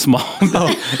 It was a small.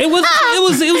 It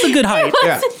was a good height.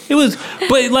 Yeah. It was,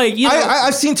 but like you know,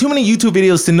 I've seen too many YouTube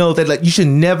videos to know that like you should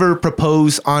never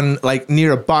propose on like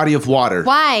near a body of water.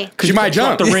 Why? Because you might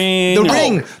jump. the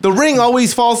ring. The ring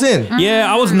always falls in.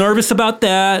 Yeah, I was nervous about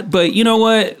that, but you know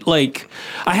what? Like,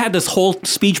 I had this whole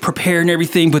speech prepared and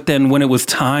everything, but then when it was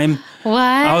time, What?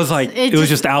 I was like, it was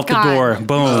just out the gone. door.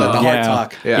 Boom. Like the hard yeah.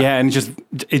 talk. Yeah. And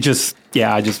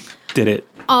I just did it.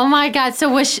 Oh my God. So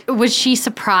was she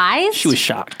surprised? She was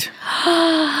shocked.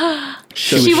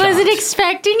 She wasn't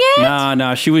expecting it?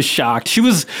 Nah, she was shocked. She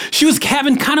was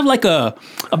having kind of like a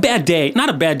bad day. Not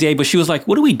a bad day, but she was like,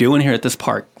 what are we doing here at this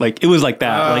park? Like, it was like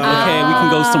that. Like, okay, we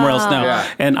can go somewhere else now. Yeah.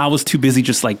 And I was too busy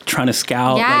just like trying to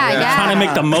scout, Yeah. trying to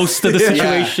make the most of the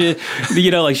situation.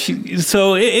 You know, like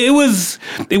so it was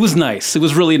nice. It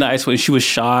was really nice when she was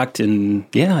shocked and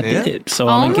I did it. So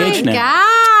I'm engaged my now.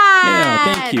 God.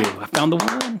 Yeah, thank you. I found the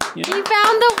one. Yeah. He found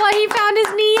the what? He found his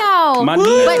Neo. My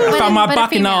Neo. I found my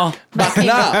Bacchanal.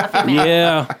 Bacchanal.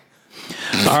 Yeah.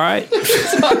 All right.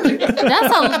 That's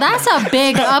a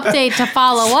big update to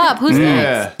follow up. Who's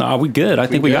next? Are we good? I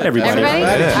think we got everybody.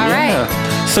 Everybody? Right? All right.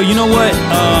 So you know what?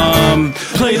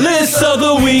 Playlist of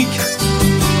the week.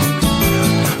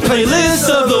 Playlist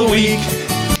of the week.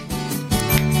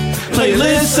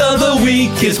 Playlist of the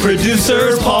week is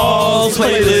producer Paul's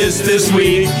playlist this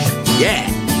week. Yeah.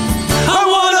 I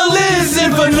wanna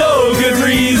listen for no good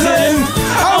reason.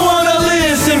 I wanna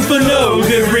listen for no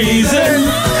good reason.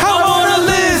 I wanna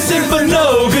listen for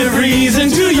no good reason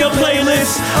to your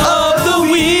playlist of the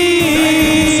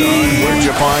week. Where'd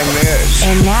you find this?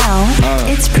 And now,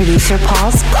 it's producer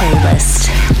Paul's playlist.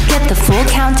 Get the full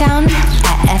countdown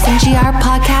at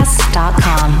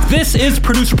fngrpodcast.com. This is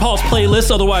producer Paul's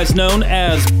playlist, otherwise known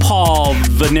as Paul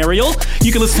Venereal.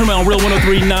 You can listen to him on Real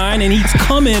 103.9, and he's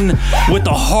coming with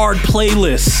a hard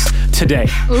playlist today.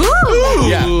 Ooh.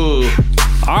 Yeah.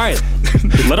 All right,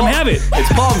 let him have it.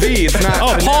 It's Paul V. It's not.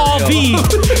 Oh, Paul V.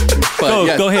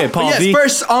 But Go ahead, Paul V.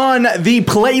 First on the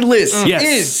playlist Yes.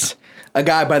 is a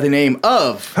guy by the name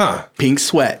of Pink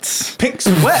Sweats. Pink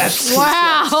Sweats.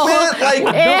 Wow. Man, like, Ew.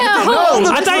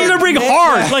 I thought you were gonna bring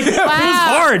hard. Like it was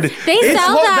hard. They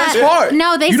sell that. That's hard.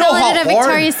 No, they You sell know it how at a hard-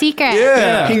 Victoria's Secret.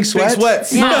 Yeah. Pink Sweats. Pink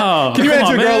Sweats. Yeah. No, Can you come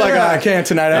answer a on, girl man. like, I can't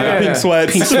tonight, I got pink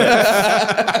sweats. Pink sweats.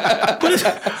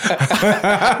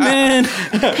 Man,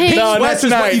 Pink. No, not Sweats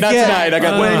is what tonight, you not get tonight. I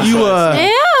got when pink you sweats.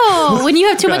 Ew. When you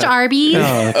have too much Arby's.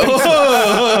 I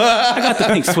got the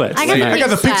pink sweats. I got the I got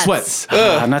the pink sweats. Not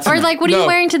Or tonight. like, what are you No.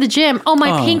 wearing to the gym? Oh,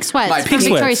 my pink sweats My from pink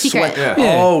Victoria's sweats. Secret.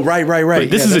 Yeah. Oh, right.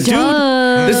 This is a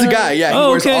dude. This is a guy, yeah. He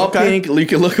Oh, wears okay. all pink. You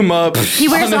can look him up. He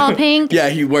wears all pink. Yeah,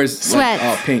 he wears Sweats. like,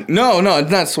 all pink. No,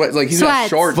 it's not sweats. Like he's got Sweats.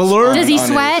 shorts. Velour? Does he on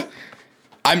sweat?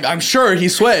 I'm sure he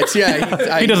sweats.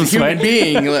 Yeah, He doesn't human sweat.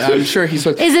 being. I'm sure he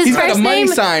sweats. Is his He's got first a money name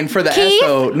sign for the Keith? S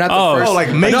though, not the Oh, first.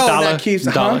 like Mace. no, Dollar. not Keith's.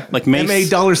 Dollar. Like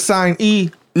Mace.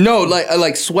 MA$E. No,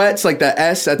 like sweats, like the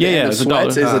S at the Yeah, end yeah, of it's a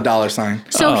sweats dollar. is a dollar sign.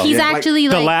 So he's actually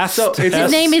the like. last. So it's His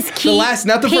name is Keith. The last,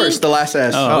 not the Pink. first, the last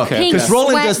S. Oh, okay. Pink Because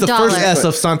Roland sweat does the dollar. first S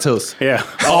of Santos. Yeah.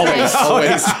 Always,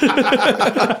 always.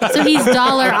 So he's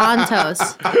Dollar Antos.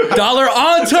 Dollar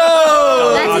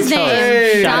Anto. That's his name.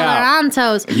 Hey. Shout Dollar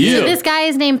Antos. Yeah. So this guy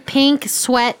is named Pink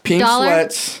Sweat Pink Dollar.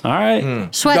 sweats. All right.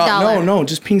 Sweat Dollar. No,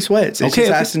 just pink sweats. It's Okay,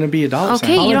 just okay. asking to be a dollar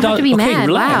Okay, sign. you don't have to be Okay, mad.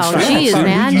 relax, Wow, relax. jeez,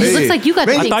 man. Hey. It looks like you got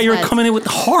the I pink thought you were sweats. coming in with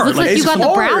hard. Looks like you got the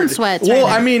hard. brown sweats. Well,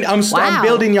 right I now. mean, I'm Wow.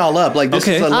 building y'all up. Like this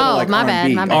Okay. is a little Oh, like my R&B.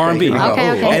 bad, my bad. R&B.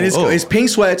 Okay, okay. And it's Pink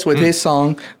Sweats with his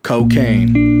song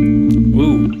 "Cocaine."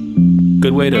 Ooh.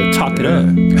 Good way to talk it up.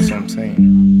 That's what I'm saying.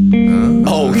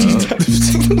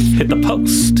 Hit the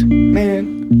post.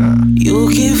 Man. You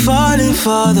keep falling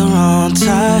for the wrong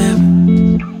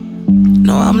time.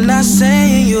 No, I'm not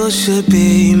saying you should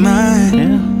be mine.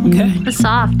 Yeah. Okay. It's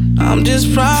soft. I'm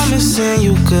just promising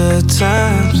you good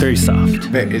times. Very soft.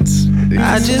 It's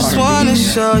I just wanna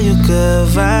show you good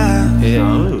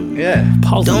vibes. yeah.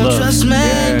 Paul's in Don't love. trust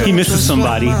men. He misses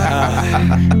somebody.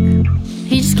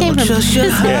 He just came from Trust your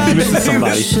prison. Yeah, he misses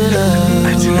somebody. I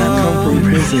did not come from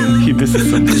prison. He misses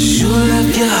somebody. You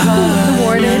left your heart.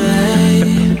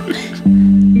 Warden.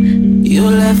 You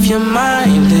left your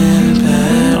mind in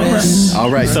Paris. All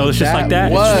right. So it's just like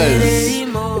that?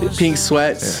 Was Pink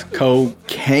Sweats,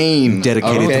 Cocaine.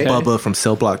 Dedicated Okay. to Bubba from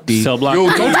Cell Block D. Cell block. Yo,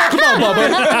 don't talk about Bubba.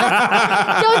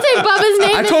 Don't say Bubba's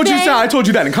name. I told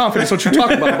you that in confidence. Don't you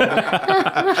talk about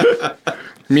Bubba.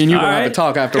 Me and you All gonna have right. to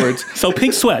talk afterwards. So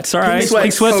Pink Sweats, all right. Pink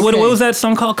Sweats, Sweats. What cocaine. was that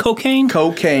song called? Cocaine?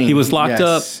 Cocaine. He was locked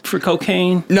up yes. for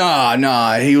cocaine.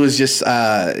 No, he was just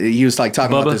he was like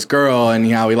talking Bubba? about this girl and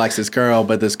how he likes this girl,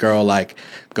 but this girl like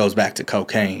goes back to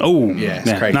cocaine. Oh, yeah, it's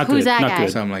man, crazy. Not good. Who's that not guy?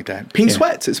 good. Something like that. Pink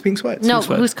Sweats. It's Pink Sweats. No,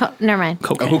 Pink Sweats. never mind.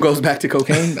 Cocaine. Who goes back to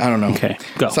cocaine? I don't know. Okay,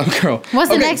 go. Some girl. What's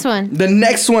the next one? The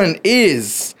next one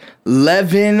is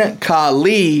Levin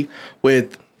Kali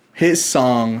with his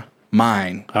song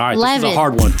 "Mine." All right, this is Levin. a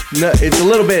hard one. No, it's a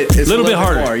little bit. It's Little bit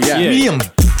harder. more, yeah. Yeah. Medium.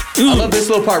 I love this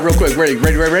little part real quick. Ready?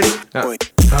 Okay.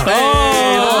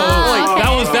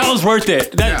 That was worth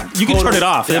it. That you can turn it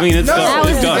off. I mean, it's That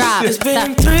was it's the done. drop. It's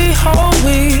been 3 whole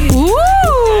weeks. Ooh.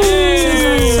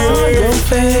 Saw your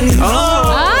face.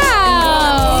 Oh.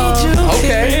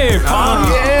 Okay. Hey, Paul.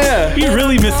 Yeah. He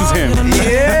really misses him.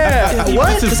 Yeah. He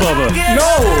What? misses Bubba.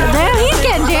 No. Man, he's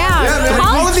getting down. all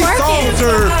Paul's of these twerking. songs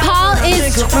are. Paul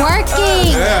is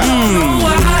twerking.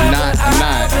 Not.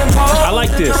 I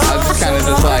like this. I was just kind of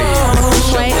just like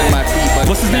shuffling my feet. But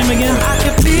What's his name again?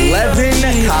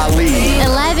 Levin Kali.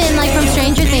 11, like from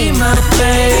Stranger Things. No.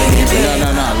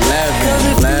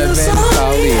 Levin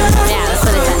Kali. Yeah, that's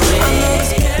what it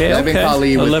says. Yeah, Levin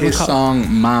Kali with 11 his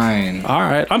song Mine. All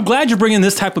right. I'm glad you're bringing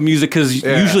this type of music because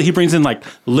usually he brings in like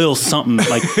Lil something,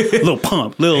 like Lil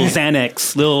Pump, Lil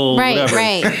Xanax, Lil whatever.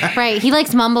 Right. He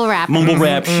likes mumble rap. Mumble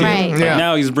rap shit. Right. Like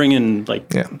now he's bringing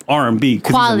like R&B because he's in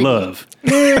Quality. love.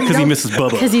 Because he misses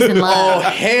Bubba. Because he's in love. Oh,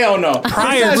 hell no.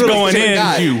 Prior to going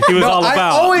in, he was all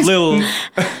about Lil...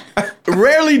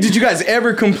 Rarely did you guys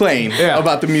ever complain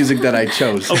about the music that I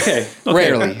chose. Okay.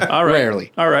 Rarely. All right.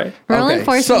 Rarely. All right. Roland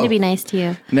forced me to be nice to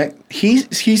you.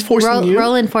 He's forcing you?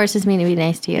 Roland forces me to be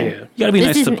nice to you. Yeah. You gotta be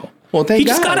nice to people. Well, thank He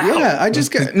God. just got out. Yeah, I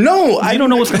just got... No, I don't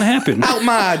know what's going to happen. Out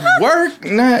my work?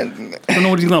 Nah. I don't know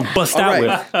what he's going to bust out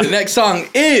with. The next song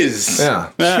is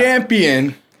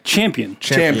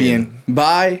Champion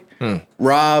by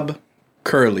Rob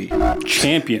Curly.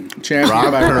 Champion.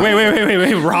 Rob Curly.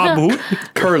 Wait. Rob who?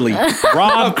 Curly.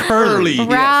 Rob Curly.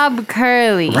 Rob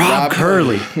Curly. Rob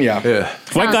Curly. Yeah.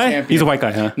 White guy? Champion. He's a white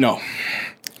guy, huh? No.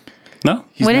 No?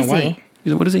 What not is white.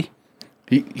 he? What is he?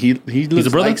 He looks a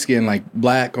brother? light skin, like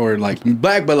black or like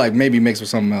black, but like maybe mixed with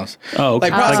something else. Oh, okay.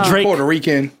 Like probably Like Drake? Puerto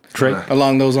Rican. Drake.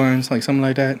 Along those lines, like something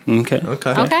like that. Okay.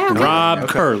 Rob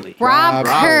Curly. Rob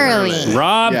Curly.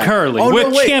 Rob Curly. Oh, with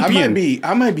no, wait. Champion.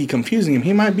 I might be confusing him.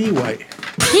 He might be white.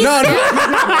 No, he's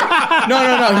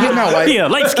not white. Yeah,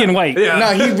 light skin white.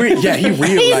 No, he real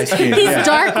light skin. He's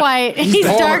dark white. He's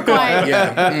dark white.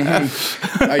 Yeah.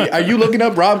 Are you looking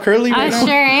up Rob Curly right I now?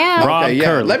 sure am. Rob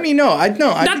Curly. Let me know.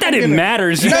 Not that it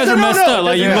matters. You guys are messed up.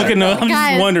 Like, you're looking up. I'm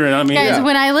just wondering. I mean, Guys,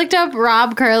 when I looked up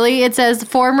Rob Curly, it says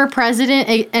former president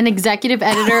and executive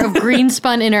editor of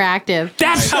Greenspun Interactive.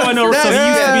 That's how I know. So he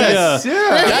used to be.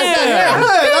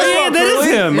 That is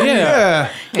him. Yeah.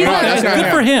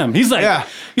 Good for him. He's like,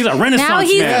 he's a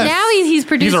renaissance man. Now he's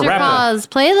producer Paul's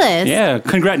playlist. Yeah,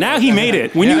 congrats. Now he made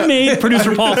it. When you made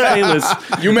producer Paul's playlist,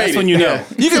 that's when you know.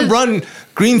 You can run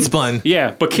Greenspun.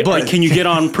 Yeah, but can you get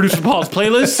on producer Paul's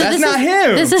playlist? That's not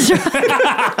him. This is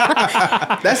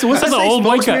That's an old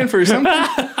white guy for something.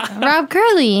 Rob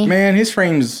Curly. Man, his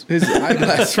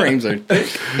eyeglass frames are thick.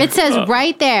 It says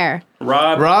right there.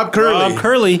 Rob Curly. Rob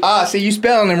Curly. See, you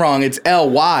spelling him wrong. It's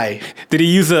L-Y. Did he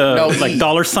use a E.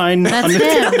 dollar sign? That's on him.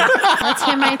 That's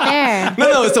him right there.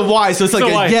 No, it's a Y, so it's like a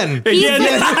yen. He's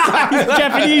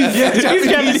Japanese. He's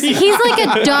Japanese. He's like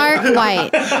a dark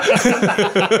white.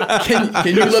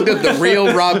 Can you look up the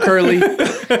real Rob Curly?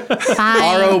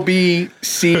 Fine.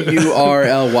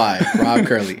 ROBCURLY. Rob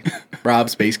Curly. Rob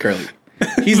space Curly.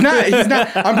 He's not.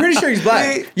 I'm pretty sure he's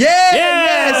black.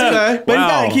 Yes.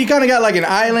 But he kind of got like an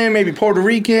island, maybe Puerto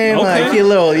Rican. Okay. Like he a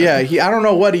little. I don't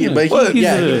know what he. But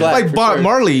he's black. Like Bob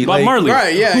Marley. Bob Marley.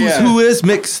 Right. Yeah. Who is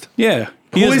mixed? Yeah.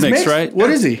 He Who is mixed, right? What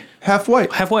is he? Half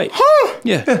white. Half white. Huh.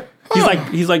 Yeah. He's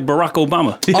like Barack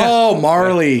Obama. Oh,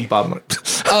 Marley. Bob Marley.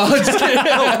 Oh, just kidding.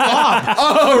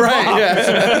 Oh, right.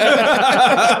 Yeah.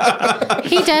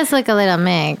 He does look a little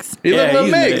mixed. He looked a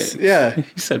he's mix. Yeah.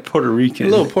 He said Puerto Rican. A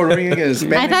little Puerto Rican and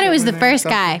Spanish. I thought it was the first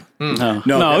guy. No, it's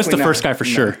the definitely first not. guy for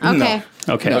sure. Okay.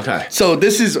 Okay. So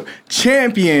this is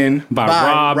Champion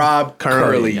By Rob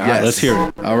Curly. All right, let's hear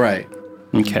it. All right.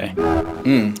 Okay.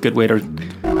 Good way to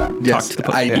talk to the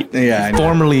public.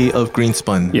 Formerly of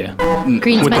Greenspun. Yeah.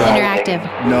 Greenspun Interactive.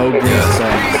 No green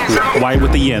songs. White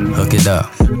with the yen. Hook it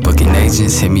up. Booking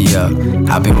agents, hit me up.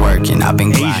 I've been working, I've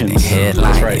been grinding. Agents.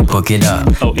 Headlining, right. book it up.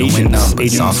 Oh, Doing agents,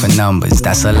 numbers, agents. on for numbers.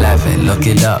 That's 11. Look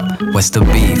it up. What's the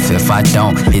beef? If I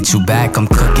don't hit you back, I'm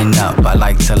cooking up. I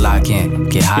like to lock in,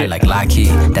 get high like Lockheed.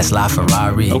 That's La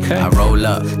Ferrari. Okay. I roll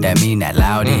up, that mean that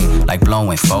loudy. Like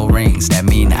blowing 4 rings, that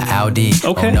mean that Audi.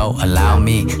 Okay. Oh no, allow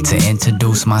me to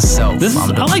introduce myself. This is- I'm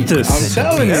the I like this. people to I'm the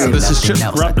telling piece, you. This is nothing just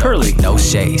else. Rob I don't Curly. like no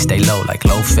shade, stay low like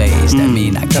low phase. That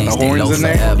mean I can't the stay horns low in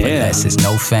there? forever. Yeah. Unless it's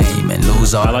no fame and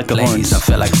lose all I like the plays. horns. I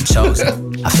feel like I'm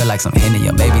chosen. I feel like some Henny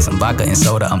or maybe some vodka and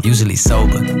soda. I'm usually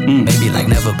sober. Maybe like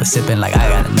never, but sipping like I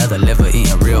got another liver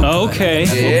eating real good. Okay.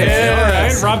 All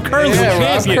right. Rob Curly Yeah, with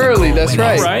Rob Champion. Curly. That's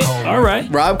right. All right.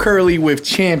 Rob Curly with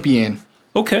Champion.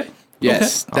 Okay.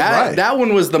 Yes, Okay. that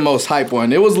one was the most hype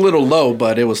one. It was a little low,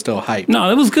 but it was still hype. No,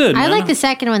 that was good. I man. like the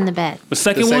second one the best. The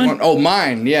second The second one. one, oh,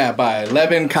 Mine, yeah, by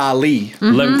Levin Kali.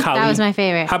 Levin That Kali. was my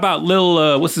favorite. How about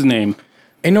Lil? What's his name?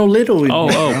 Ain't no little. in Oh,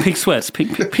 there. Pink Sweats.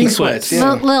 Pink Sweats, Sweats.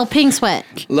 yeah. Little Pink Sweat.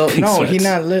 Pink No, he Sweats.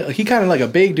 not little. He kind of like a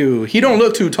big dude. He don't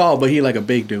look too tall, but he like a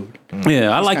big dude. Yeah,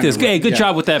 I like this. Hey, good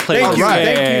job with that play. Thank you,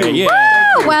 Yeah, thank you.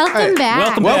 Yeah. Woo, welcome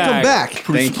back. Welcome back.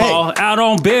 Thank you. Paul out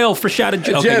on bail for shot of.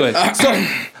 Okay, go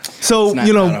ahead. So, not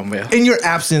you know, out on bail. in your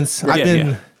absence, I've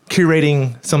been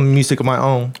curating some music of my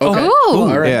own. Okay. Ooh.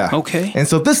 All right. Yeah. Okay. And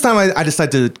so this time I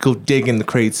decided to go dig in the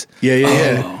crates.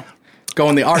 Yeah. Go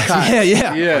in the archive.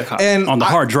 Yeah. And On the I-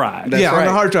 hard drive. That's on the right.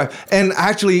 hard drive. And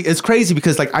actually, it's crazy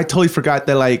because like I totally forgot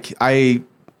that like I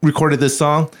recorded this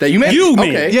song. That you made? You made.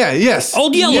 Okay. Yeah, yes.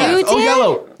 Old Yellow. Yeah, You Old did?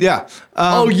 Yellow. Yeah.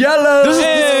 Yellow.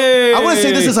 I want to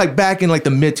say this is like back in like the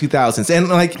mid 2000s, and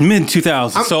like Mid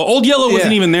 2000s. So Old Yellow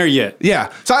wasn't Yeah. even there yet.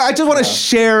 yeah. So I just want to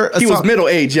share. A He song. was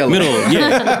middle-aged Yellow. Middle,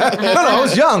 yeah. No, I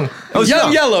was young. I was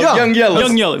Young Yellow. Young Yellow.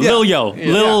 Young Yellow. Yeah. Lil Yellow.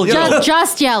 Lil Yeah. Yellow.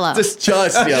 Just yellow. Just Yellow. He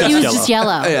was yellow. just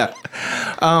yellow. Yeah.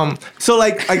 So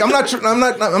like I'm not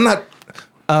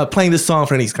playing this song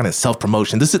for any kind of self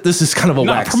promotion. This is kind of a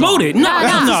No, wax promote song. it. No,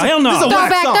 hell no. Hell no. This is a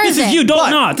Throwback wax song. Thursday. This is you, don't But-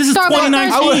 not. This is Throwback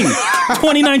 2019.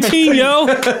 2019, yo.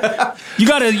 You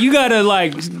gotta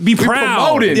like be proud.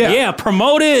 promote it. Yeah,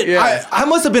 promote it. Yeah. I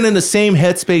must have been in the same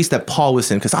headspace that Paul was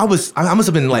in because I must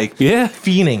have been like Yeah.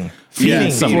 fiending Yeah,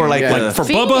 for like yeah. the, For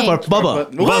Feeding. Bubba. for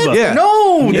Bubba. Bubba. Yeah.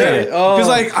 No. Yeah. Oh. Because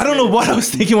like I don't know what I was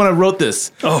thinking when I wrote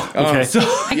this. Oh, okay. So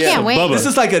I can't wait. Bubba. this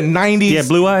is like a 90s Yeah,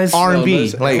 blue eyes.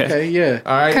 R&B. Like Okay, yeah.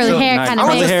 all right. Curly so hair, nice. kind I of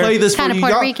want to Curly hair. play this for Kind of you.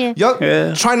 Puerto Y'all- Rican. Y'all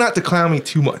Yeah. try not to clown me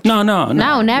too much. No. No,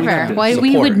 never. Why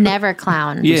we Support. would never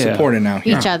clown Yeah. Supporting now.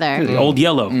 each other. Old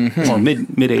Yellow or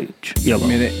mid-age Yellow.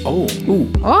 Oh.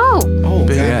 Oh, Oh,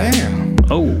 Yeah. goddamn.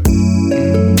 Oh.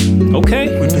 Okay.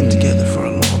 Been together for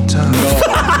a long time.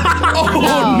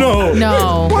 no.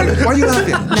 No. Why are you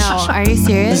laughing? No. Are you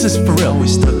serious? This is for real. We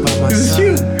stuck by my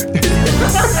side.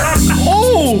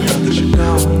 Oh. Cause you're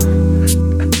gone.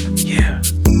 Yeah.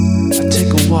 I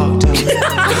take a walk down the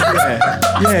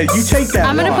Yeah, you take that.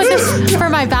 I'm gonna walk. put this for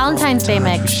my Valentine's Day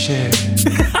mix. share.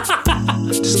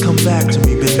 Just come back to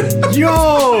me, baby.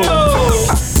 Yo.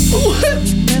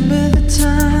 Remember the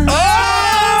time.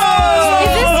 Is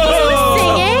this you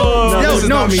singing? Yo, this is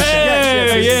no, not me.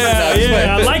 Misha.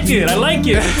 Yeah. I like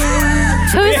it.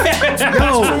 Who's,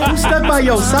 Yo, who stuck by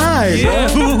your side? Yeah.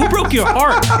 Who broke your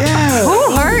heart?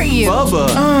 who hurt you? Bubba.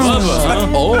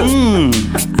 Bubba.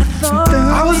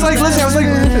 I was like, listen, I was like,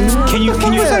 Can you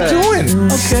what was I doing?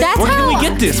 That's Where how. can we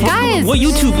get this? Guys, What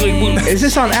YouTube? Like, Is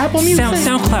this on Apple Music?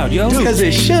 SoundCloud, yo. Because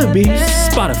it should be.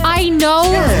 Spotify. I know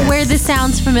where this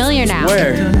sounds familiar now.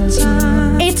 Where?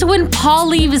 It's when Paul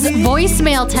leaves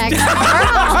voicemail text.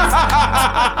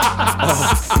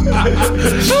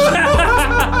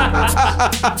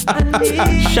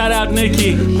 Shout out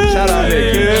Nikki. Shout out,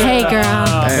 Nick. Hey,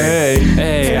 girl. Hey.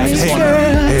 Hey, I just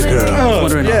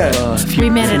wondering if We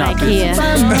met at IKEA.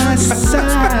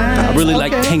 I really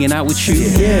like hanging out with you.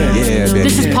 Yeah, baby.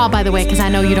 This is Paul, by the way, because I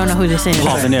know you don't know who this is.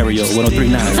 Paul Venerio,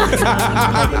 1039.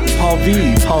 Paul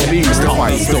V. Mr.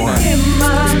 White Storm.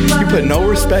 You put no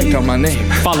respect on my name.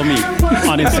 Follow me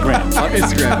on Instagram. On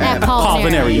Instagram. At Paul Paul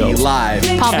Venerio. Venerio. Live.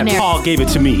 Paul And Venerio. Paul gave it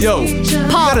to me. Yo,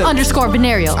 Paul gotta- _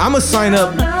 Venerio. I'm gonna sign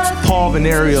up Paul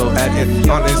Venerio on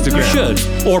Instagram. You should.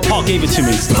 Or Paul gave it to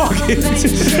me.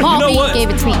 Paul You know V what? gave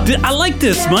it to me. I like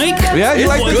this, Mike. Yeah, you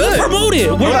like Let's this? promote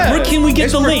it. Where can we get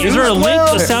It's the link? Is there a produced link?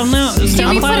 well. A SoundCloud? Can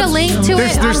we put a link to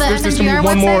There's it on the gonna FNGR be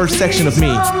one website? more section of me.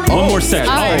 One more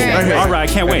section. All right, Oh, right here. all right.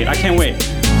 I can't wait. They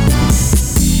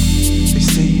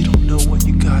say you don't know what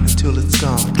you got until it's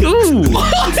gone. Ooh.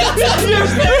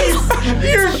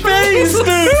 Your face,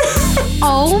 dude.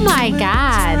 Oh my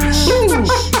God.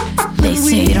 They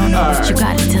say you don't know what you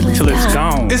got until it's Till it's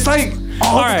gone. gone. It's like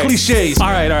all All right. cliches. All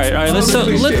right. Let's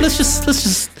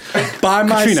just. By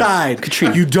my Katrina. side.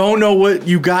 Katrina. You don't know what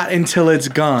you got until it's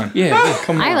gone. Yeah.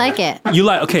 Come on. I like it. You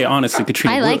like? Okay, honestly,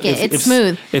 Katrina. I like it. It's if,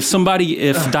 smooth. If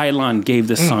Dylan gave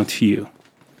this song to you,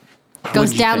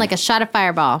 Goes you down think? like a shot of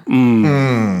fireball.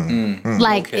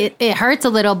 Like it hurts a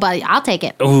little, but I'll take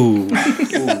it. ooh,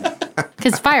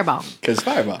 Because fireball. Because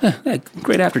Fireball.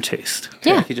 great aftertaste.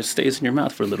 Yeah. It just stays in your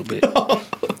mouth for a little bit.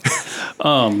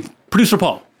 Producer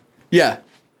Paul, Yeah.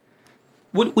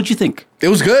 what'd you think? It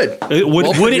was good. Would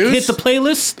Well it hit produced. the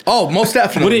playlist? Oh, most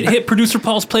definitely. Would it hit Producer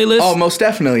Paul's playlist? Oh, most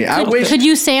definitely. I wish. Could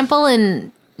you sample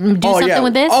and do something yeah.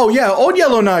 with this? Oh, yeah. Old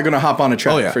Yellow and I are going to hop on a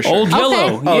track Oh, yeah. for sure. Old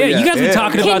Yellow. Oh, yeah, yeah. you guys been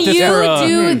talking Can about this you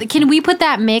for. do? Can we put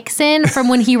that mix in from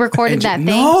when he recorded that thing?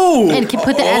 No. And can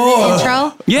put that as the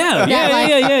intro? Yeah,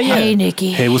 yeah. Hey,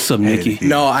 Nikki. Hey, what's up, Nikki?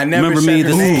 No, I never Remember said me? her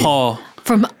This name. is Paul.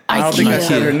 From I don't think I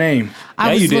said her IKEA. name. I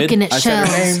Yeah, was you did. looking at I said her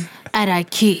shelves name. at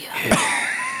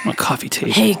IKEA. My coffee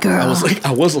table. Hey, girl.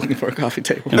 I was looking for a coffee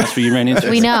table. And that's where you ran into.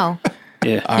 We know.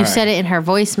 Yeah. You said it in her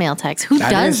voicemail text. Who I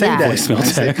didn't does say that?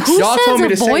 Voicemail text. Who Y'all says told me a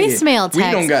to say it. voicemail text? We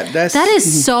don't got that's That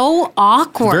is so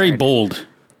awkward. Very bold.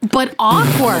 But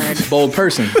awkward. bold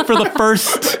person. For the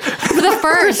first. For the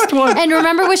first one. And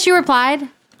remember what she replied?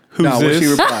 Who's No, what this? she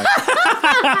replied.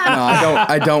 No,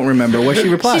 I don't remember what she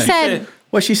replied. She said,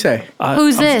 What'd she say?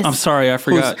 who's this? I'm sorry, I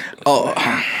forgot.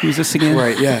 Who's this again?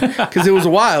 Right, yeah. Because it was a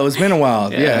while. It's been a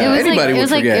while. Yeah. It was Anybody would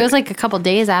forget. it was like a couple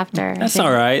days after. That's all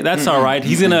right. That's all right.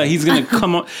 He's gonna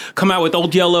come out with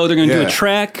Old Yellow. They're gonna do Yeah. a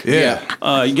track.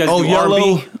 Yeah. You guys Old do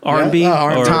Yellow. R&B,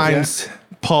 Yeah, or Times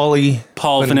Paul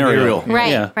Venereal.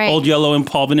 Right, Yeah. right. Old Yellow and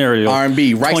Paul Venereal.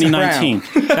 R&B, Rice and 2019.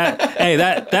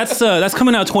 That's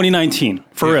coming out 2019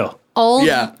 for real. Old,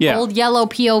 Yeah. Yeah. old yellow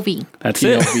POV. That's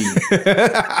it.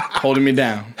 Holding me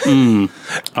down.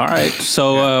 All right.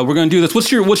 So we're gonna do this.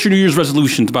 What's your New Year's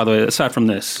resolutions, by the way, aside from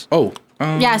this? Oh,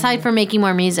 Yeah, aside from making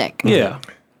more music. Yeah.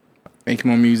 making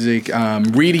more music,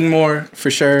 reading more for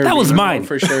sure. That was Reading mine. more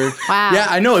for sure. Wow. Yeah,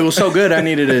 I know it was so good. I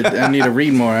need to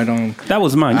read more. I don't. That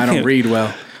was mine. I don't read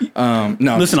well.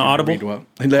 No. Listen to I don't Audible? Read well.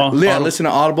 Audible? Listen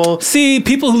to Audible. See,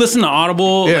 people who listen to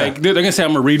Audible, Yeah. like they're gonna say I'm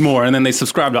gonna read more, and then they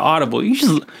subscribe to Audible.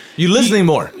 You listening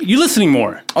more. You listening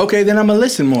more. Okay, then I'm gonna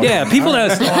listen more. Yeah, people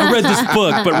that I read this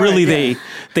book, but really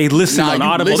they listen Nah, on you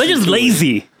Audible. They're listen just to it.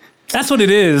 lazy. That's what it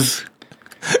is.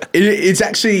 It's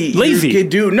actually Lazy.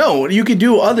 You could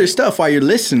do other stuff while you're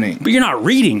listening. But you're not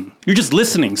reading. You're just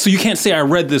listening. So you can't say I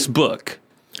read this book.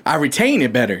 I retain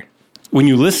it better. When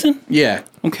you listen? Yeah.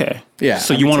 Okay. Yeah.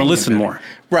 So I you want to retain it listen better. more.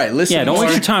 Right. Listen. Yeah, don't more.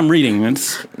 waste your time reading.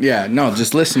 It's Yeah. No,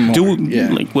 just listen more. do Yeah.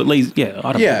 like what lazy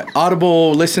Audible. Yeah,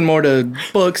 Audible. Listen more to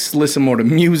books. Listen more to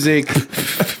music.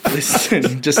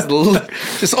 Listen, just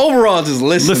overall, just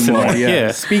listen more.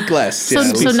 Yeah. Speak less. So, yeah,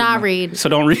 so listen not more. read. So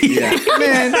don't read. Yeah,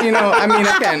 man. I mean,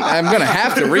 I can't. I'm gonna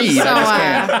have to read. So,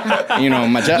 I just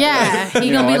can't. My job. Yeah, you're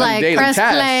you gonna know, be I do like, daily press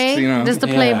tasks, play. This the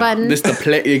play Yeah. button. This the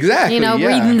play. Exactly. Yeah.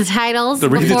 Reading the titles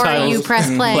Read the before titles, you press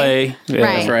play. Yeah.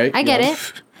 Right. That's right. I get Yeah.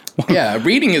 it. Yeah,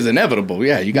 reading is inevitable.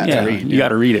 Yeah, you got Yeah, to read. you got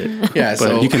to read it. Yeah, But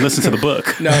so you can listen to the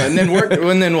book. No, and then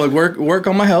work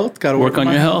on my health. Got to Work on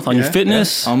my your health, on your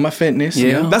fitness. on my fitness.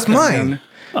 Yeah. That's mine.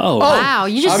 Oh, Wow,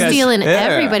 you're just Okay. stealing Yeah.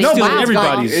 everybody's. No, Stealing wow,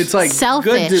 everybody's. It's like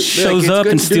Selfish. good shows up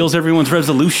and steals everyone's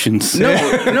resolutions. No,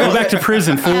 Go back to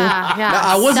prison, fool. Yeah,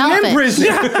 I wasn't in prison.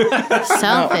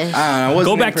 Selfish. I wasn't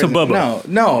Go in back to prison. Bubba.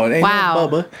 No, it ain't Wow.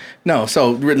 no Bubba. No, so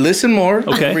listen more,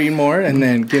 Okay. read more, and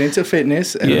then get into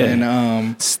fitness, and Yeah.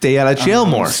 then Stay out of jail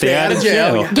more. Stay out of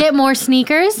jail. Get more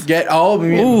sneakers. get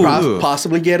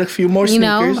possibly get a few more You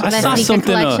know, sneakers. I that saw sneaker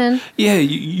something. collection. Yeah,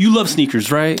 you love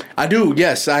sneakers, right? I do.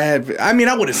 Yes, I have. I mean,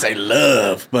 I wouldn't say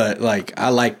love, but like I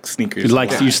like sneakers. You like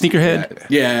a lot. your sneakerhead?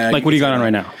 Yeah. Like, what do you got on right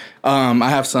now? I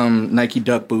have some Nike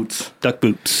Duck boots. Duck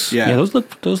boots. Yeah. those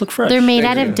look fresh. They're made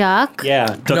out of duck. Yeah,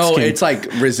 duck No, skin. it's like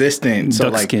resistant. So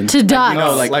duck like skin. To ducks.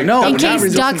 no, in not case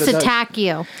resistant ducks to ducks. attack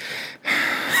you.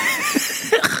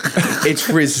 It's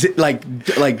like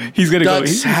He's gonna go-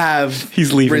 ducks have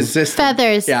he's leaving. resistance.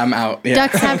 Feathers. Yeah, I'm out. Yeah.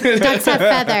 Ducks have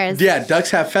feathers. Yeah, ducks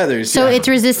have feathers. So yeah. it's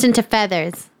resistant to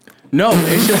feathers. No,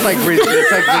 it's just like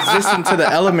it's like resistant to the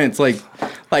elements.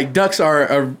 Like ducks are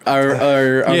a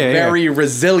Yeah. very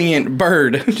resilient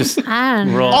bird. just I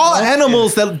don't know. roll. All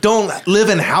animals that don't live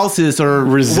in houses are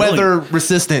Resilient. weather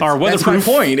resistant. Are That's my weatherproof.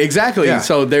 point. Exactly. Yeah.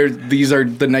 So these are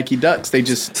the Nike ducks. They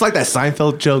just It's like that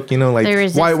Seinfeld joke, like They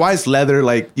resist. why is leather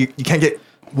like you can't get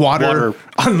water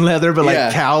on leather, but Yeah.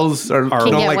 like cows don't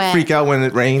get like wet. freak out when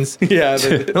it rains. yeah.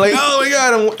 They're like, oh my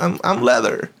god, I'm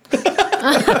leather.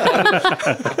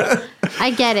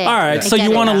 I get it. All right, I so get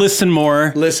you it want to now. listen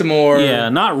more. listen more. Yeah,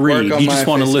 not read. work on You my just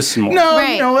want to physics. listen more. No,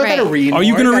 Right, I gotta right. read. Are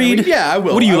you more. I gonna gotta read? Yeah, I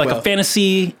will. What are you I like will. a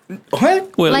fantasy?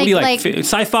 What? What do you Like- like?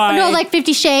 Sci-fi? No, like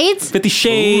 50 Shades. 50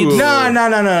 Shades. Ooh.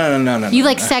 No. You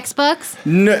like sex books?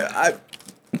 No,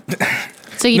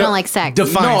 So you don't like sex.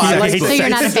 Define No, I sex. like So you're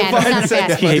not a fan. He's not a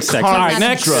fan. He hates sex. All right,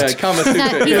 next. yeah, Kama He's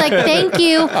Sutra. He's like, thank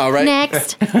you. All right.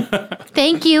 Next.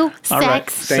 Thank you. Sex. All right.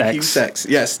 Thank you, sex.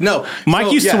 Yes. No. Mike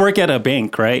So, used yeah. to work at a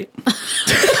bank, right?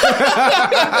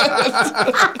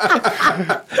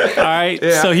 All right.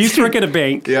 Yeah. So he used to work at a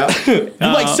bank. Yeah. You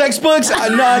like sex books? No,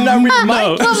 I'm not reading No.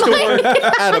 Mike used to work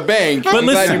at a bank. I'm glad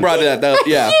listen. you brought it up.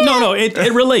 Yeah. No, it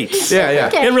relates. Yeah.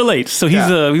 Okay. It relates. So he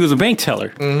was a bank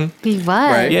teller. He was.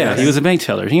 Right. Yeah, he was a bank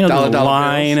teller. You know, Dollar the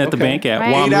line bills. at the Okay. bank at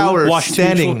Right. WAMU, 8 hours Washington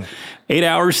standing. Mutual. 8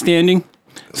 hours standing.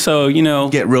 So,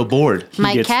 Get real bored.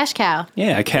 Mike gets- Cash Cow.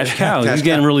 yeah, cash cow. Cash He's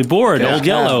getting cow. really bored. Cash Old cow.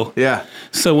 Yellow. Yeah.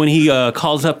 So when he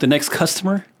calls up the next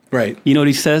customer, Right. you know what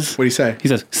he says? What do you say? He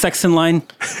says, sex in line.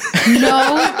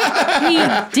 No, he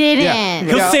didn't.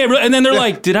 He'll say it, and then they're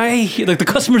like, "Did I?" Like the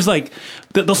customer's like,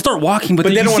 they'll start walking, but But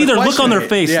then they you don't see wanna their look on question their it.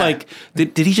 face, Yeah. like,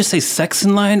 did he just say sex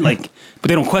in line? Like, but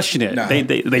they don't question it. No.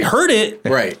 They heard it,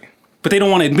 Right. but they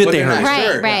don't want to admit But they they're heard not it.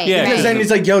 Right, sure. right, Yeah. Because right. then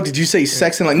he's like, "Yo, did you say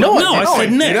sex and like?" No, No, I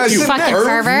said next. You Fucking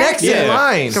pervert. Next in Yeah.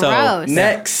 line. So- Gross.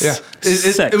 Next. Yeah.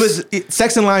 Sex. It was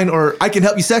sex in line or I can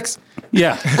help you sex.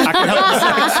 Yeah, I can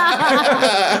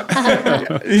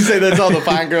help you. You say that's all the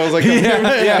fine girls like.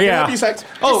 Yeah. Yeah. Sex.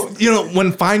 Oh,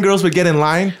 when fine girls would get in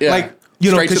line, Yeah. like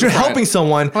Straight to because the you're front. helping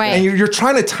someone Right. and you're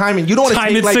trying to time it. You don't want to Time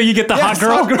take, it like, so you get the hot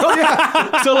girl?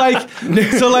 Yeah. So like, No,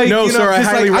 you know, sir, I 'cause,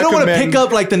 highly I don't want to recommend- pick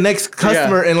up like the next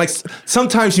customer and like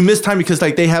sometimes you miss time because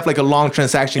like they have like a long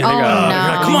transaction. Oh, They go,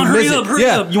 no. Come on, you hurry miss up, it. hurry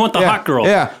up. You want the hot girl.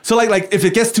 Yeah. So like if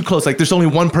it gets too close, like there's only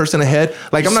one person ahead.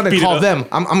 Like I'm not gonna Speed it call up. them.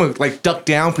 I'm gonna like duck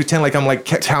down, pretend like I'm like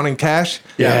counting cash.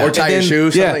 Yeah, or And tie your then-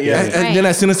 shoes. Yeah. something, yeah. And then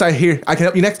as soon as I hear I can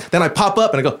help you next, then I pop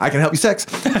up and I go, I can help you sex.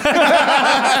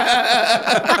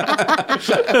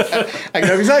 I can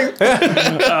help you say.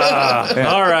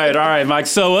 All right, Mike.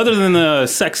 So other than the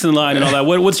sex in line and all that,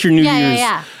 what's your New Year's?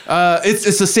 Yeah.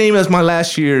 It's the same as my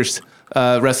last year's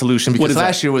resolution because is that?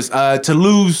 last year was to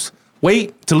lose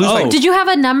weight, Oh. Did you have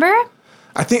a number?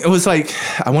 I think it was like,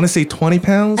 I want to say 20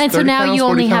 pounds. And so 30 now pounds, you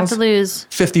 40 only have pounds, to lose.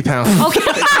 50 pounds. Okay.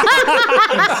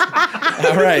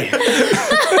 All right.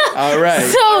 All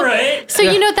right. So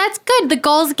you know that's good. The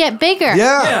goals get bigger.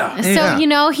 Yeah. So you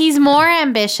know he's more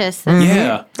ambitious. Than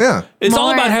Yeah. Yeah. It's all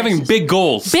More about having ambitious. big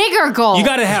goals. Bigger goals. You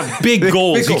got to have big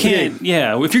goals. big You goals. can't.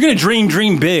 Yeah. If you're gonna dream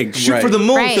big. Shoot Right. for the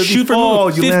moon. Right. So if you Shoot for the fall,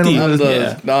 moon, you land 50. on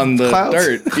the On the Clouds?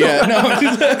 dirt. Yeah. No.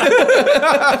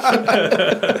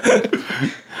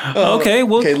 Okay.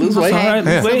 Well. Okay, lose weight. All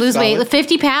right, So lose weight. Solid.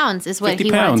 50 pounds is what 50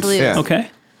 he wanted pounds. to lose. Yeah. Okay.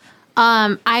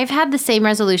 I've had the same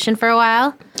resolution for a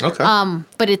while. Okay.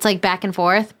 But it's like back and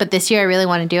forth. But this year I really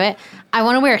want to do it. I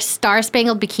want to wear a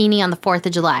star-spangled bikini on the 4th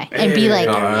of July and be like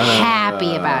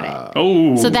happy about it.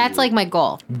 Oh. So that's like my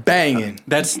goal. Banging.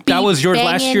 that was yours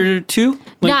last banging. year too.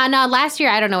 Like- No, last year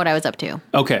I don't know what I was up to.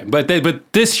 Okay, but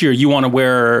this year you want to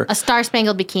wear A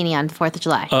star-spangled bikini on the 4th of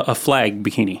July. a flag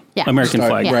bikini. Yeah. American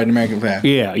Start flag. Yeah. riding American flag.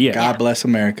 Yeah. Yeah. God bless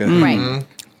America. Right.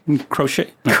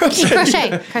 Crochet. No.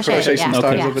 Crochet. Crochet some Yeah.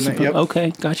 stars yeah. up in there. Yep.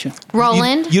 Okay. Gotcha.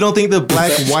 Roland. You don't think the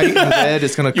black, white, and red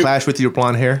is going to clash with your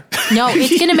blonde hair? No,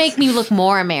 it's going to make me look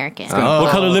more American.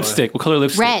 What color lipstick? What color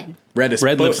lipstick? Red. Red is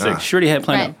Red book. lipstick. She already had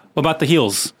planned Red. out. What about the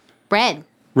heels? Red.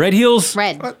 Red heels?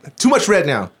 Red. Too much red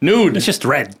now. Nude. It's just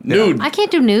red. Nude. I can't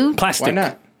do nude. Plastic. Why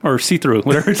not? Or see-through,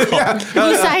 whatever it's called.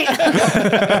 Blue side.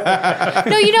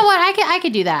 No, you know what? I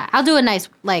could do that. I'll do a nice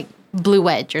like blue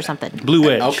wedge or something. Blue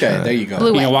wedge. Okay, there you go. Blue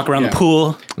You're wedge. gonna walk around Yeah. the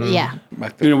pool. Yeah.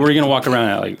 You know, we're gonna walk around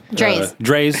at like Drays.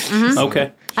 Drays.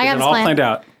 Okay. I got It this all plan. planned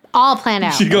out. All planned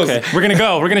out. Okay. We're gonna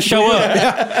go. We're gonna show up.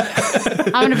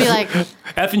 I'm gonna be like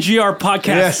FNGR podcast.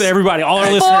 Yes. Everybody, all our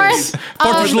 4th listeners.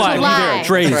 of July. Be July. there.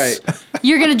 Drays. Right.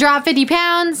 You're gonna drop 50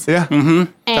 pounds. Yeah. And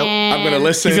I'm gonna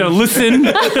listen. He's gonna listen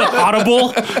to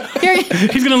Audible. You're,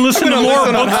 He's gonna listen to more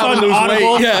Listen on books how to on lose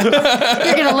Audible. weight. Yeah.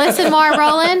 you're gonna listen more,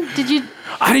 Roland. Did you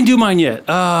I didn't do mine yet.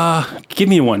 Give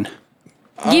me one.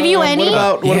 give you any?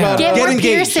 What about Get more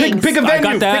engaged. piercings. pick a I venue.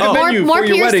 got that. Pick a Oh. venue more for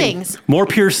your wedding. piercings. More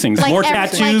piercings. More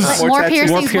tattoos. More tattoos.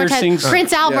 piercings. More More piercings.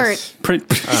 Prince Albert. Yes. Print.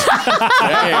 Oh,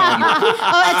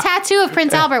 a tattoo of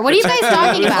Prince Albert. What are you guys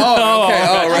talking about? Oh, okay.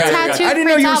 Oh, right. tattoo I didn't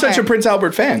know Prince you were such a Albert. Prince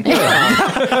Albert fan.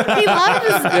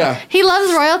 He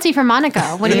loves royalty from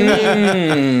Monaco. What do you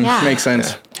mean? Yeah. Makes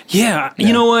sense. Yeah,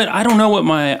 you know what? I don't know what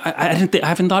my. I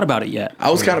haven't thought about it yet. I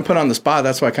was kind of put on the spot.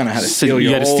 That's why I kind of had to So steal you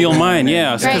your had to old steal one. mine.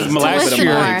 Yeah, Right. because To last listen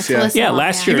year. more. yeah. To listen Yeah, more,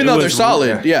 last year. Even it though they're was-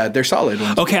 solid. Yeah, they're solid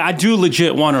ones. Okay, I do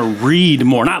legit want to read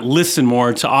more, not listen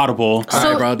more to Audible. So All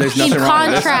right, bro, there's in nothing wrong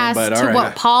with this one, contrast but to all right.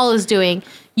 what Paul is doing,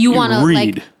 you want to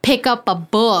read. like pick up a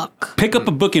book Pick up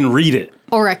a book and read it.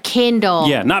 or a Kindle.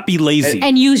 Yeah, not be lazy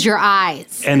And use your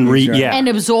eyes and read. Yeah, and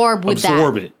absorb with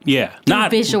absorb that. it. Yeah, not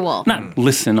visual. Not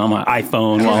listen on my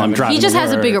iPhone while I'm driving. He just to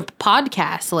has a work. bigger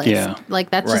podcast list. Yeah. Like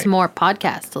that's just Right. more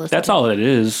podcasts to listen. That's to. all it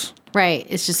is. Right.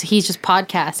 It's just he's just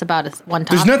podcasts about one topic.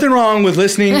 There's nothing wrong with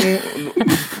listening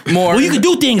more. Well, you can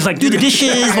do things like do the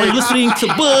dishes while you're listening to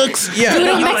books. Yeah. Do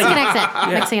it in Mexican accent.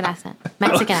 Mexican accent.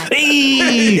 Mexican accent.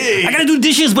 Hey, I gotta do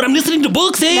dishes, but I'm listening to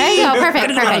books. Hey, There you go.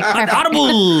 Perfect, I gotta go perfect, on perfect.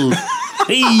 Audible.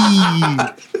 Hey,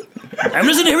 I'm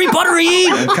listening to Harry Potter. Hey,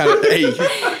 Kind of, hey,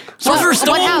 Sorcerer's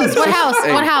Stone. What house? What house?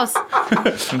 What house?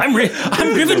 I'm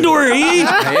Gryffindor. Hey,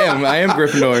 I am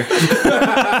Gryffindor.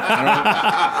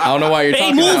 I don't know why you're Hey,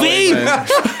 talking that move, way, eh? but-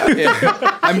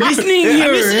 yeah. I'm listening here.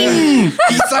 I'm listening.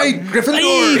 Eastside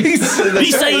Gryffindor. Hey,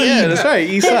 East side. Yeah, that's right.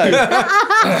 East side.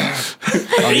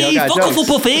 Hey, got fuck jokes. off,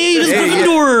 buffet. This is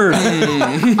Gryffindor.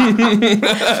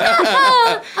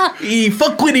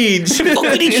 Fuck Quidditch. Fuck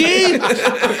with each other.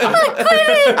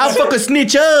 I'll fuck a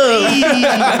snitch up.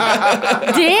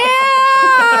 Damn.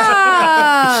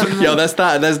 Yo, that's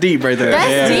deep right there.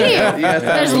 That's deep. Yeah,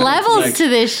 There's levels to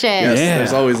this shit. Yes, Yeah.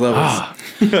 there's always levels.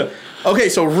 Okay,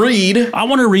 so read. I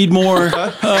want to read more.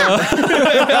 I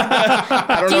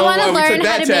don't Do you know want why to we learn took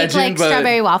how that to make like tangent, but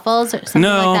strawberry waffles or something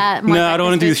No, like that? no, I don't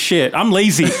want to do this. shit. I'm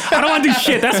lazy. I don't want to do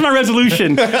shit. That's my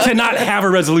resolution. To not have a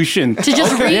resolution. To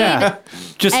just read Yeah.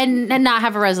 Just and not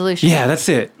have a resolution. yeah, that's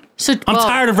it. So I'm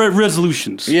tired of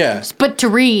resolutions. Yeah. But to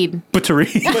read. But to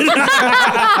read. And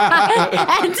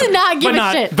to not give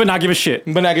a shit. But not give a shit.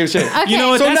 But not give a shit. Okay. You know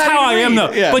what? So That's not how I even am, though.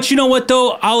 read. Yeah. But you know what,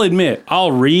 though? I'll admit,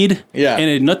 I'll read,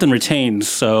 and nothing retains,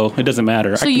 so it doesn't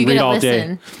matter. So I can you read gotta all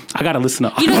listen. day. I gotta listen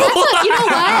to. You know what?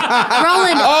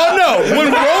 Roland. Oh no!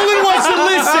 When Roland wants to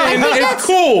listen, it's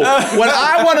cool. When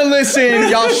I want to listen,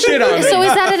 y'all shit on me. So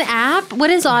is that an app? What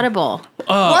is Audible?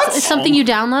 What? It's something you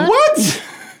download? What?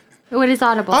 What is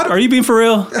Audible? Are you being for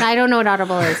real? I don't know what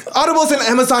Audible is. Audible's an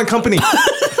Amazon company.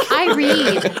 I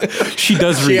read. She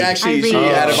does read. She actually, read.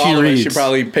 out of She all of us, reads. she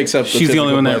probably picks up. She's the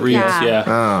only one that reads. Yeah.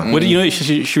 Yeah. What do you know?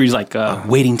 She reads like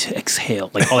 "Waiting to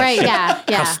Exhale," like all that Right, shit. yeah.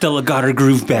 How Stella got her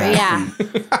groove back. Yeah.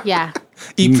 Yeah.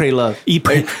 Eat, pray, love. Eat,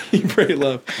 pray. You pray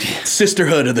love.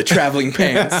 Sisterhood of the traveling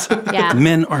pants. Yeah.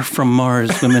 Men are from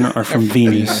Mars. Women are from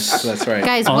Venus. That's right.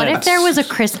 Guys, All what that. if there was a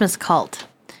Christmas cult?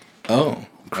 Oh,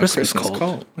 Christmas cult.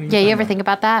 cult. Yeah, you ever think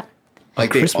about that? Like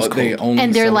Christmas they cult. only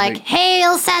And they're celebrate- like,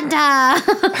 "Hail Santa!"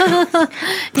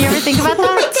 You ever think about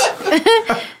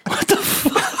that? What the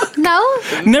fuck? No?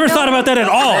 Never thought about that at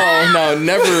all. Oh no,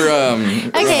 never.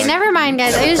 Okay, never mind,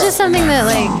 guys. It was just something that,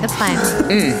 like, it's fine.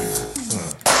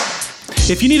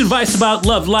 If you need advice about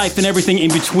love, life, and everything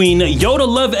in between, Yoda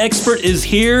Love Expert is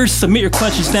here. Submit your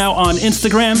questions now on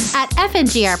Instagram. At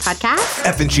FNGR Podcast.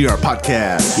 FNGR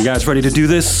Podcast. You guys ready to do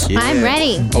this? I'm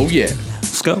ready. Oh yeah.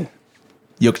 Let's go.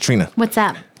 Yo, Katrina. What's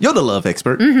up? You're the love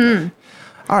expert. Mm-hmm.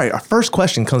 All right, our first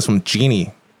question comes from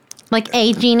Jeannie. Like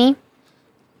a genie?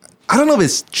 I don't know if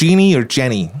it's Jeannie or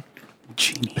Jenny.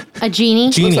 Genie. A genie?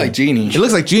 Jeannie. Looks like Jeannie. It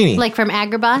looks like Jeannie. Like from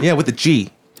Agrabah? Yeah, with the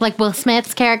G. Like Will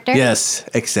Smith's character? Yes,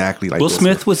 exactly. Like Will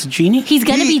Smith was a genie? He's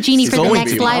gonna be genie for the going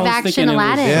next to. live I was action thinking it was,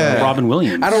 Aladdin. Yeah. Robin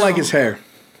Williams. I don't like his hair.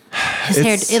 His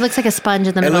hair, It's- it looks like a sponge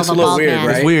in the It middle looks of a a little bald weird, man.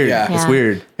 right? It's weird. Yeah. It's Yeah.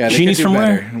 weird. Yeah, they Genie's could do from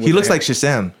where? better with He looks the like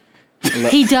Shazam.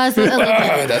 He does.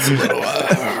 That's a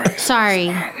little. Sorry.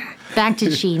 Back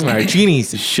to genie. All right,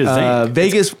 Genie's. Shazam.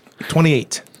 Vegas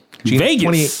 28. Genie Vegas?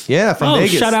 28. Yeah, from Oh,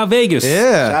 Vegas. shout out Vegas.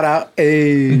 Yeah. Shout out.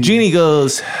 Hey. Jeannie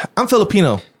goes, I'm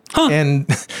Filipino. Huh. And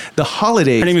the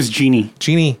holidays. Her name is Jeannie.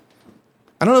 Jeannie.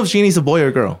 I don't know if Jeannie's a boy or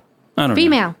a girl. I don't know.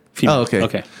 Female. Female. Oh, okay.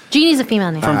 Okay. Genie's a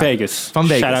female name. From Vegas. From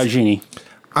Vegas. Shout out Jeannie.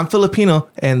 I'm Filipino,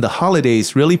 and the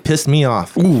holidays really pissed me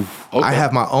off. Ooh. I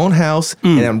have my own house,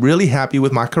 and I'm really happy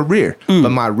with my career. But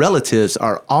my relatives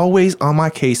are always on my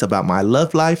case about my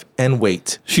love life and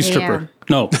weight. She's Yeah. stripper.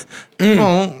 No.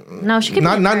 Oh, No, she could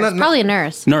Not- be a not- nurse. not- Probably a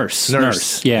nurse. Nurse.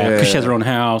 Nurse. Yeah, because she Yeah. has her own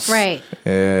house. Right.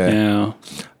 Yeah.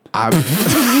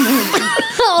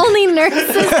 Only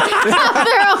nurses have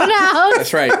their own house.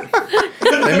 That's right.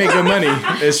 They make good money.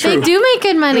 It's true. They do make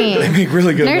good money. They make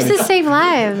really good Nurses money. save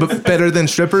lives. but better than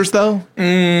strippers, though?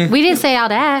 We didn't say all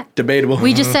that. Debatable.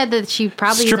 We just said that she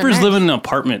probably Strippers is a nurse. live in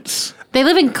apartments. They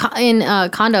live in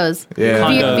condos. Yeah.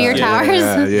 Beer Condos, towers.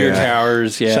 Yeah, Beer yeah.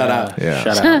 towers. Yeah. Shout out. Yeah.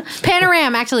 Shout out.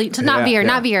 Panoram, actually. Not Yeah, beer, yeah.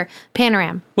 not beer.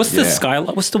 Panoram. What's the Yeah.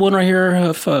 Skyline? What's the one right here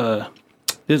of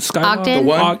is it Skyline? Ogden? The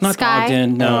one? Not Sky?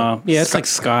 Ogden. No. Yeah, it's like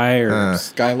Sky or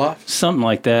Skyloft. something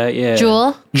like that. Yeah.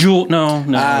 Jewel. Jewel. No.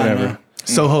 Whatever.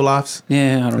 Soho Lofts?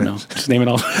 Yeah, I don't know. Just name it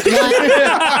all.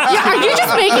 Yeah, are you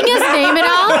just making us name it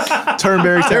all?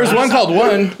 Turnberry There's Towers. one called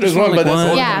One. There's one, but that's One.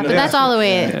 one. Yeah, but that's all the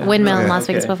way Windmill in Las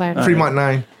Vegas Boulevard. Fremont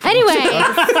 9. Anyway,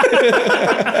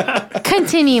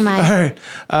 continue, Mike.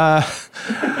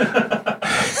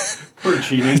 Poor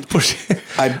Jeannie.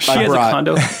 I She has a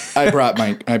condo. I brought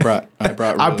I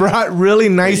brought really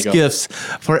nice There you go. gifts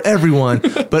for everyone,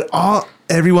 but all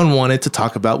everyone wanted to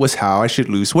talk about was how I should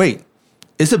lose weight.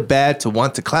 Is it bad to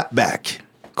want to clap back?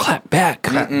 Clap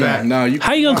back. No, you.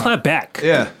 How you gonna clap back?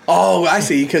 Yeah. Oh, I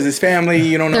see. Because it's family.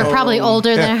 You don't know. They're probably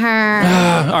older than her.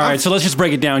 All right, so let's just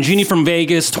break it down. Jeannie from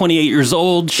Vegas, 28 years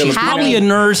old. She's Filipino. probably a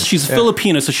nurse. She's a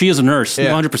Filipino, so she is a nurse, Yeah.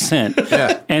 100%.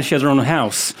 Yeah. And she has her own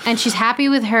house. And she's happy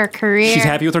with her career. She's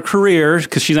happy with her career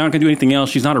because she's not going to do anything else.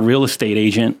 She's not a real estate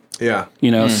agent, Yeah. you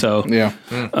know, so. Yeah.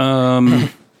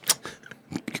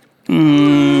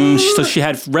 So she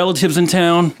had relatives in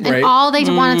town And Right. all they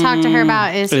want to talk to her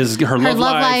about is her love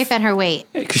life. life and her weight.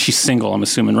 because she's single, I'm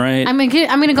assuming, right? I'm gonna go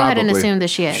ahead and Probably. assume that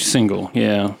she She's is. single,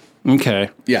 yeah. Okay.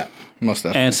 Yeah. Most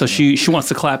of. And so she wants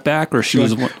to clap back, or she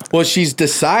was. Well, she's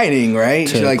deciding, right?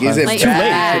 She's like, is it Like,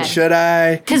 bad? too late. Should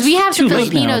I? Because we have some Too late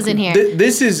Filipinos now. in here.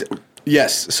 This is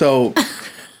yes. So,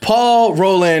 Paul,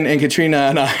 Roland, and Katrina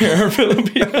and I are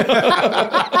Filipino.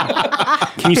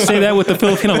 Can you say that with the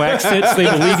Filipino accent so they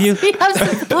believe you? We have some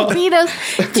Filipinos.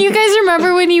 Do you guys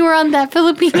remember when you were on that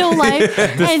Filipino life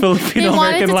and they Filipino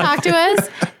wanted American to life. talk to us?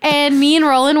 And me and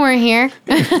Roland were here.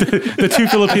 The two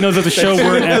Filipinos at the show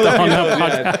weren't at the Hung Up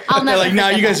podcast. I'll They're never like, nah,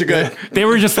 forget you guys that. are good. They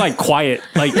were just like quiet.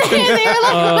 Like, And they were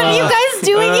like, what are you guys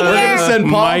doing We're gonna here? send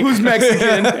Paul, Mike- who's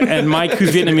Mexican. and Mike,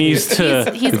 who's Vietnamese,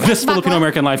 to He's this back Filipino one.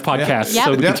 American Life podcast, Yep.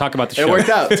 so we can Yep. talk about the show. It worked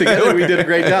out. Together, we did a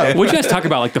great job. What'd you guys talk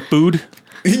about? Like the food?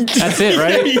 That's it,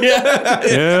 right? Yeah.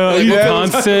 Yeah, I eat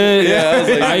pancit. Yeah, I was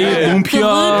like, I eat yeah.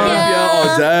 lumpia.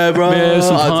 Yeah, zebra. Yeah,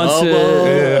 some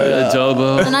pancit.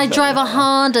 Adobo. And I drive a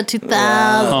Honda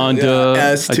 2000. Honda.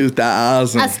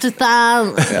 S2000. That's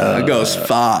 2000. Yeah, it goes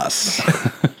fast.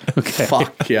 Okay.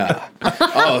 Fuck yeah.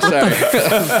 Oh, sorry.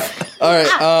 All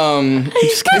right.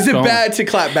 Is it going. bad to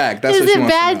clap back? That's Is what she it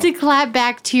wants bad to to clap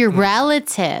back to your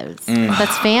relatives?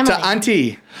 That's family. To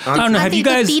auntie. I don't know. Have you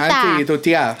guys? Tita. Auntie, tu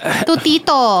tia, Tu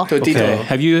tito. tu tito. Okay.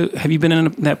 Have you been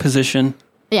in that position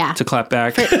Yeah. to clap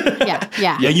back? Yeah.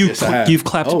 Yeah, Yeah. Yes, I have. you've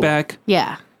clapped Oh. back.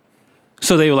 Yeah.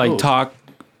 So they would like talk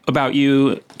about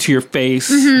you to your face.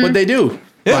 What'd they do?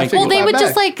 Like- Well, they clap would back.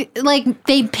 just like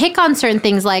they pick on certain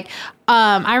things. Like,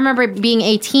 I remember being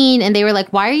 18 and they were like,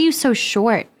 "Why are you so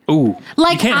short?" Ooh.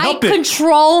 Like you can't I help it.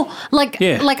 control, like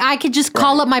Yeah. I could just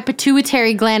call up my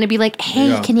pituitary gland and be like, "Hey,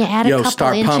 Yeah. can you add a Yo, couple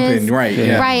start inches?" pumping, right,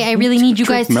 yeah. Right. I really need you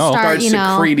guys to milk. start,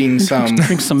 Start secreting some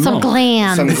Drink some some milk.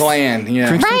 glands. some gland. Yeah.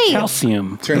 Drink Right. some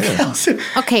calcium. Drink calcium.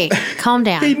 Okay, calm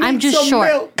down. They I'm need just some short.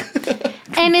 milk.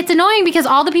 And it's annoying because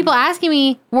all the people asking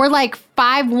me were like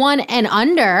 5'1" and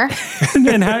under. and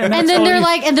And then they're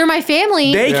like, and they're my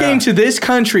family. They came to this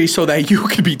country so that you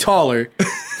could be taller.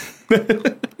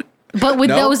 But with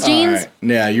No? those jeans, All right.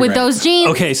 Yeah, you're with right. those jeans,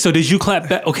 okay, so did you clap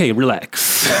back? Okay,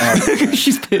 relax.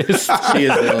 She's pissed. She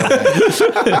is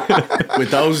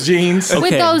with those jeans. with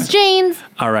Okay. those jeans,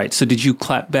 All right, so did you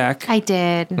clap back? I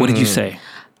did. What did you say?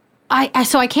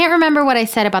 So I can't remember what I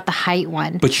said about the height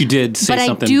one. But you did say But I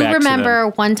something do back to remember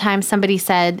one time somebody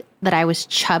said that I was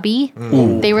chubby.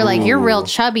 They were like, "You're real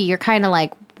chubby. You're kind of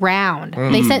like round."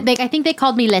 They said I think they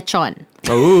called me lechon.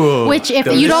 Ooh. Which, if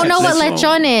you don't know what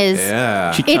lechon is,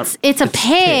 Yeah. it's a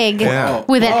pig Yeah.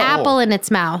 with an Oh. apple in its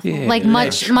mouth, like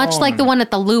much like the one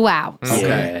at the luau's. them.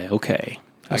 Yeah, okay.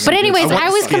 But anyways, I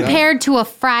was compared to a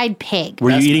fried pig.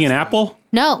 Were you eating an apple?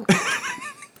 No.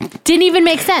 Didn't even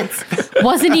make sense.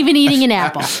 Wasn't even eating an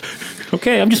apple.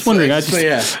 Okay, I'm just wondering. I So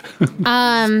just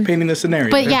yeah. Painting the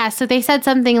scenario. But yeah, so they said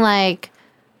something like,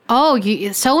 "Oh,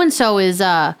 so and so is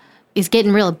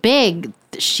getting real big.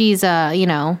 She's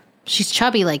she's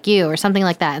chubby like you," or something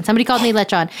like that. And somebody called me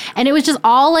lechon, and it was just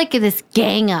all like this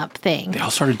gang up thing. they all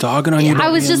started dogging on you. I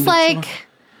was just like,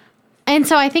 and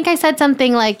so I think I said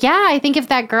something like, "Yeah, I think if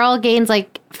that girl gains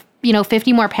like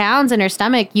 50 more pounds in her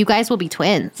stomach, you guys will be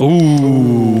twins."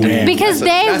 ooh, damn. Because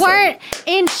they weren't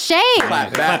in shape.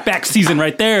 Clap back season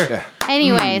right there.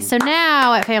 Anyway, so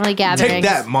now at family gatherings, Take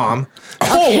that, mom.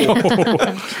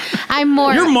 I'm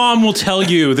more. Your mom will tell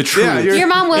you the truth. Yeah, you're- Your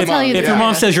mom will tell you if the your truth.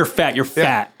 mom says you're fat, you're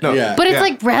fat. No. Yeah. But it's Yeah.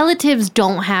 like relatives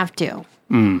don't have to.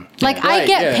 Like I Right,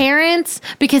 get yeah. parents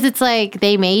because it's like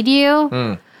they made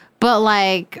you. But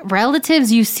like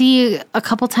relatives you see a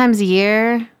couple times a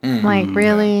year. Like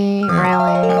really?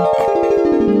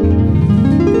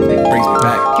 brings me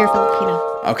back. You're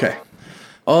Filipino. Okay.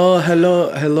 Oh,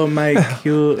 hello, Mike.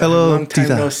 You Hello, long time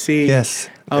Tita. no see. Yes.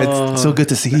 Oh, It's so good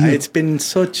to see you. It's been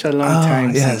such a long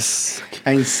time yes. since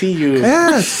I see you.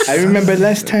 Yes. I remember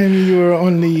last time you were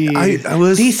only. I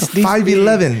was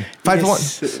 5'11",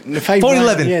 5'1".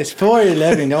 4'11". Yes,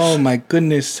 4'11". Oh my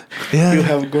goodness. Yeah. You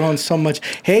have grown so much.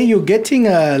 Hey, you're getting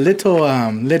a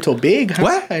little big, huh?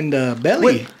 What? And the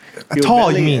belly. Your Tall,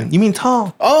 belly. you mean? You mean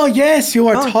tall? Oh yes, you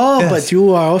are Oh, tall, yes. but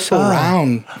you are also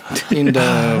round in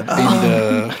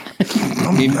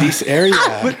this area.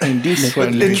 In this one,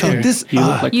 In this, You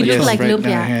look like You look like right lumpia.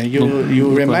 now, yeah.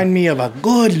 You remind me of a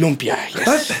good lumpia.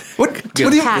 Yes. what do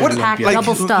you Pack, what pack, like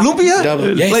double stuff. lumpia?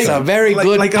 Double, yes, Like- a very like-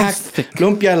 good like I'm packed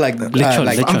lumpia like Lechon.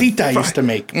 Andita used to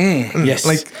make. Yes,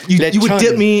 Like you would Lechon.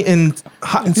 dip me in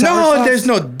hot and sour No, sauce? there's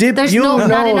no dip. There's you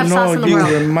not enough sauce in the you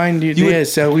world. remind you.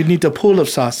 Yes, we need a pool of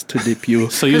sauce to dip you.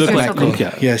 So you look That's like okay.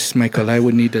 lumpia. Yes, Michael, I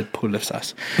would need a pool of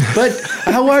sauce. But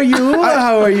how are you?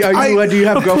 How are you? Do you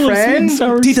have A pool of sweet and girlfriend?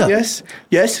 sour Tita, Yes,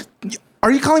 yes.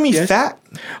 are you calling me Yes. fat?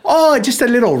 Oh, just a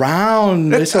little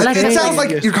round. It's It okay. sounds like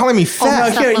Yes. you're calling me Oh, no,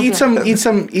 fat. here, eat some.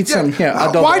 Here,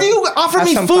 adobo. Why do you offer Have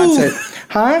me some food? pancit.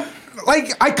 Huh?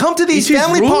 Like I come to these It is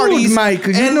family rude, parties, Mike.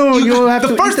 You and know you have the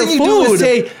to first eat thing the you do food. is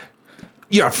say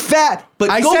you're fat. But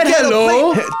I go said get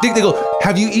hello. a plate. They go,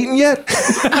 have you eaten yet?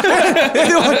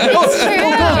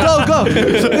 Go.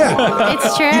 Yeah,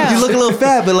 It's true. you look a little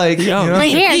fat, but like, you know. But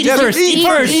here, Eat just first, eat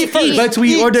first. eat first. But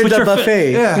we ordered Put the your foot-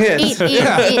 buffet. Yeah. Yes.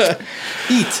 eat.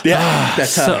 Eat. Yeah,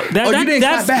 that's So tough. that, Oh, you didn't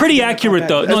clap that's back. pretty You didn't clap accurate back.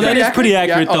 though. That's No, that is pretty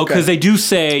accurate Yeah, though, because okay. they do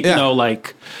say, Yeah. you know,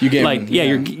 like You getting- like yeah.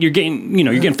 you're getting, you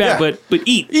know, you're getting fat, Yeah. but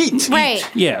eat. Right.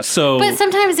 Yeah. So But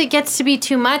sometimes it gets to be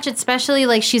too much, especially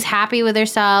like she's happy with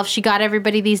herself. She got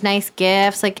everybody these nice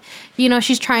gifts. Like, you know,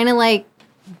 she's trying to like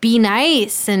be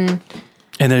nice and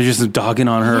they're just dogging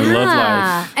on her love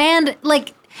life. And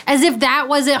like as if that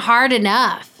wasn't hard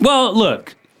enough. Well,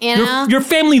 look. You know? Your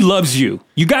family loves you.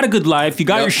 You got a good life. You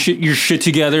got Yep. your shit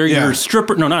together. Yeah. You're a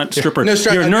stripper. No, not stripper. No,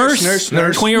 You're a nurse. nurse.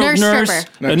 20-year-old Nurse nurse.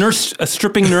 stripper. A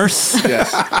stripping nurse. Yes.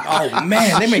 Oh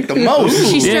man, they make the most.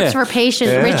 She strips Yeah. for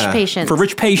patients, Yeah. rich patients. For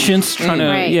rich patients trying to,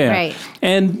 Right, yeah. right.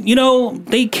 And, you know,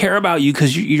 they care about you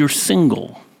because you're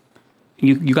single.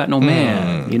 You got no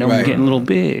man. You know, Right. you're getting a little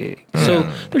big. So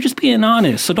they're just being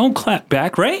honest. So don't clap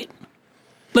back, right?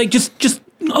 Like, just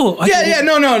no. Yeah,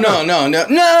 no. Yeah,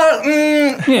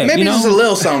 Maybe you know? just a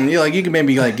little something. You like, you can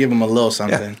maybe like give them a little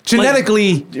something.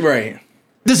 Genetically, Right.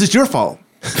 this is your fault.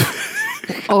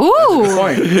 Ooh.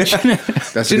 Point. That's a good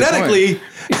point. Genetically,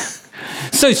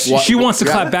 So she wants to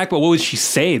yeah. clap back, but what would she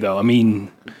say, though? I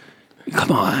mean,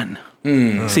 come on.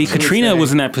 See, Katrina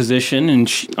was in that position,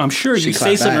 and I'm sure you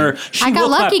say clapped something to her. back. She I got will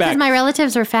clap lucky because back. my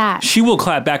relatives are fat. She will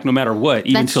clap back no matter what,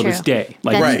 even That's till this true. day.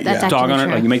 Like, That's, Right, that's yeah. dog on her,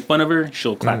 true. like you make fun of her,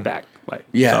 she'll clap back. Like,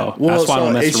 Yeah. so well, that's why I so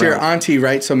don't mess it's around. your auntie,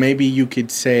 right? So maybe you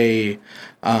could say,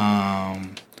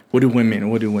 what do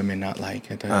women not like?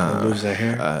 They lose their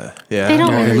hair. yeah. They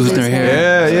don't They really lose their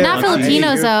hair. Yeah, yeah. Not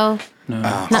Filipinos though.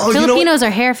 Not Oh, you know Filipinos are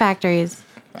hair factories.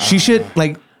 She should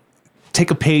like take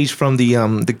a page from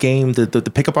the game,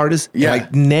 the pickup artist. and, Yeah.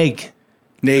 like neg.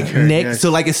 Neg. Yes. So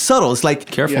like it's subtle. It's like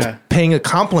Careful. Yeah. paying a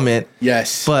compliment,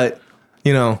 Yes. but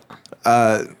you know,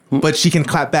 but she can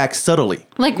clap back subtly.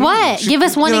 Like what? Give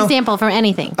us one you know, example from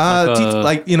anything.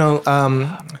 Like you know,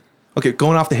 okay,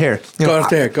 going off the hair. You know, Go off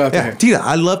the hair, go off the hair. Tita,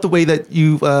 I love the way that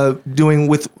you doing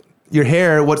with your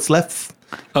hair. What's left?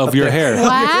 Of your hair.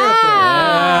 Wow.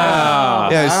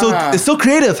 Yeah, it's so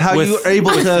creative how With you are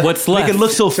able to what's make it left.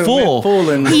 look so full. Full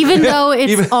and Even though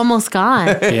it's almost gone.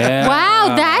 Yeah.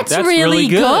 Wow, that's really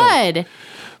good.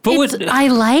 But I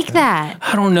like that.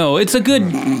 I don't know. It's a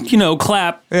good, you know,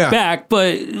 clap Yeah. back,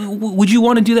 but would you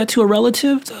want to do that to a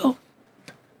relative, though?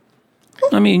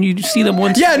 I mean, you see them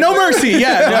once. yeah, no mercy.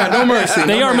 Yeah, no mercy.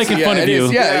 They no are mercy. making fun of it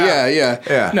is. you.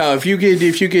 Yeah. No, if you could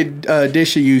dish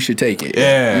it, you should take it.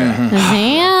 Yeah.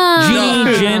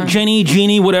 Damn.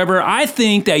 Jeannie, whatever. I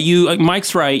think that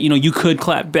Mike's right. You know, you could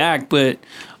clap back, but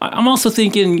I'm also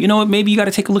thinking, you know what? Maybe you got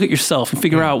to take a look at yourself and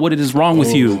figure out what it is wrong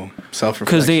with you.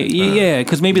 Self-reflection. Because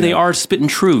because maybe they are spitting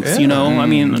truth. You know, I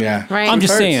mean, Yeah. Right. I'm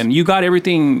just Hurts. saying, you got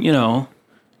everything. You know,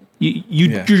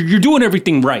 you're doing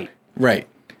everything right. Right.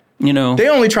 You know, They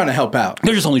only trying to help out.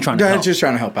 they're just only trying to They're help. just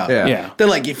trying to help out. Yeah. Yeah. They're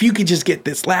like, if you could just get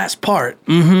this last part,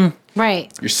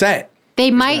 Right. you're set.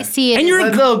 They might see it. And you're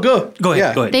as, a Go, go. Go ahead.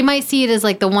 Yeah. Go ahead. they might see it as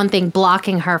like the one thing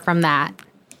blocking her from that.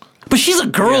 But she's a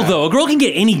girl, Yeah. though. A girl can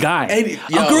get any guy.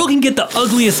 Yo. A girl can get the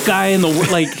ugliest guy in the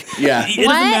world. Like, Yeah. it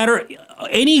What? doesn't matter.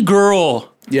 Any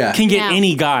girl Yeah. can get No.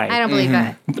 any guy. I don't believe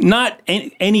that. Not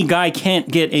any guy can't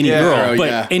get any Yeah. girl, Oh, but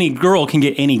yeah. any girl can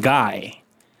get any guy.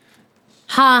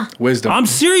 Huh. Wisdom. I'm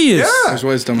serious. There's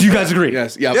wisdom. Do you guys agree?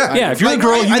 Yes. Yep. Yeah. Yeah, if you're a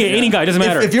girl, you get any guy. Doesn't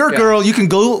matter. If you're a girl, you can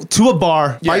go to a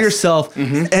bar by Yes. yourself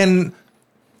and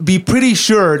be pretty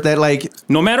sure that like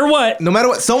no matter what, no matter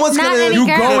what, someone's Not gonna any you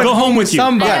girl. go home with you.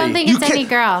 Somebody. I don't think You it's any can't-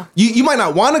 girl. You might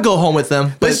not want to go home with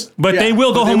them, but but they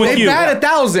will go home with They you. bat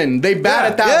 1,000. They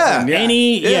bat 1,000.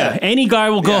 Yeah. Any guy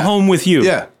will go Yeah. home with you.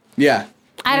 yeah. Yeah.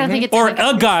 I don't think it's Or any girl.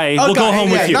 a guy will go guy,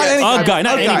 home yeah, with you. not any A guy. guy,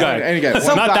 not A any guy. guy. Any guy.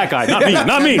 Some Not guy. that guy. Not me.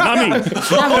 Not me. Not me.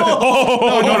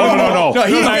 Oh, no. No,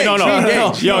 he's engaged. No. He's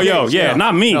engaged. Yo, He's yeah, engaged.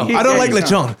 not me. I don't like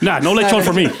lechon. Nah, no lechon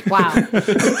for me.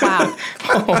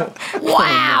 Wow.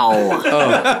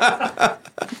 Wow.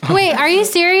 Wait, are you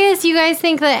serious? You guys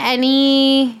think that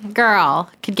any girl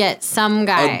could get some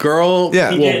guy? A girl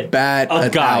Yeah. will Yeah. bat A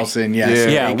guy. 1,000. Yes. Yeah.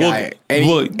 Yeah, Any we'll- guy.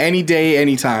 we'll- Any day,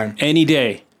 anytime. Any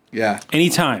day, Yeah.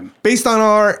 anytime. Based on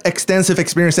our extensive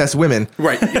experience as women,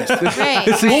 Right. Yes.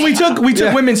 Right. Well, we took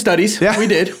Yeah. women's studies. Yeah. We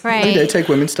did. Right. We did take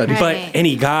women's studies. Right. But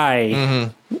any guy,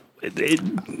 they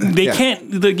Yeah.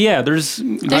 can't. There's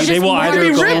they just will more either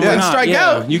to go rip home or and not. strike Yeah.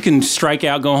 out. You can strike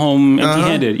out, go home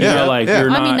empty-handed. You Yeah. know, like Yeah. you're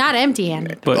I not. mean, not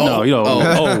empty-handed. But no, you know.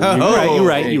 Oh. You're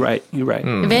right.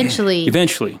 Eventually,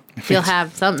 Eventually. you'll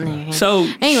have something in your hand. So,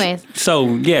 anyways,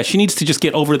 yeah, she needs to just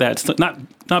get over that.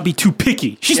 Not be too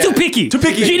picky. She's Yeah. too picky. Too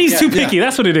picky. She needs Yeah. too picky.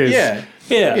 That's what it is. Yeah.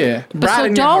 Yeah. Yeah. but so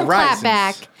Broaden your don't clap horizons.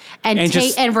 back and And take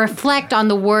just- and reflect on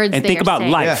the words And they think are about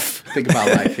saying. life. Think about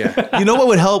life. Yeah. you know what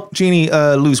would help Jeannie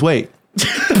lose weight?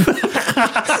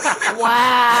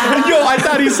 Wow. Yo, I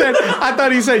thought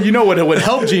he said, you know what would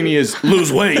help Jeannie is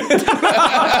lose weight.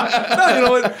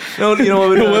 No, you know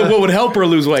what? What would help her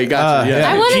lose weight? Gotcha.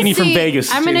 Yeah. I want to Jeannie see. from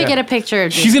Vegas. I'm gonna get a picture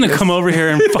of She's Jeannie. gonna come over here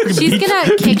and fucking She's beat, gonna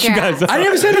kick beat you your guys ass. up. I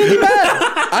never said anything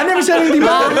bad. I never said anything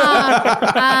bad.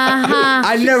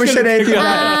 I never said anything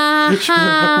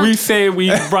bad. We say we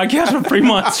broadcast for 3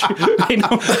 months. They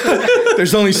know.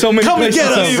 There's only so many Come and places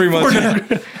get us. on 3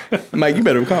 months. Mike, you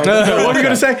better calm down. What were you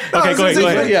gonna say? Okay, go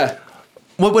ahead. Yeah.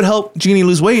 What would help Jeannie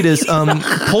lose weight is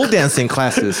pole dancing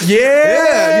classes.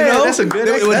 Yeah, you know, that's a good.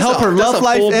 It would help her love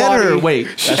life and her weight.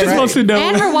 She just wants to know.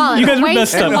 And her wallet. You guys Her are waist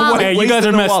messed and up. wallet. Hey, you Waist guys are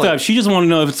and messed wallet. up. She just want to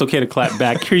know if it's okay to clap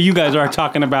back. Here you guys are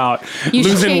talking about You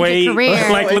should losing change your weight.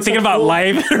 career. Like we're thinking about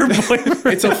life and her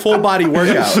boyfriend. It's a full body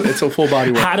workout. It's a full body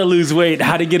workout. How to lose weight,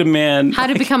 how to get a man, How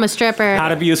to become a stripper. how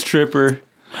to be a stripper.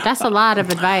 That's a lot of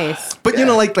advice. But you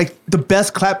know, like the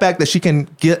best clapback that she can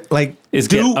get, like Is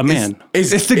do get a man.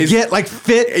 is to get like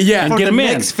fit, Yeah, for and get the a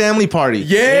man. next family party.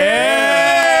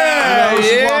 Yeah,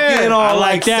 She's walking all I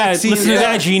like that. sexy. Listen to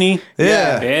that, Jeannie.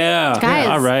 Yeah. Yeah. Guys,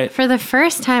 All right. for the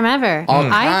first time ever, I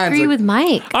kinds agree of- with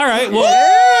Mike. All right. Well,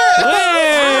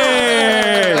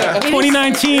 hey!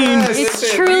 2019.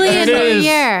 It's truly a It new is.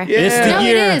 year. It's the No,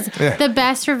 year. it is. The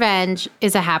best revenge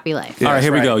is a happy life. All right,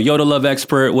 here we go. Yoda Love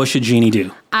Expert. What should Jeannie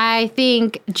do? I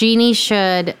think Jeannie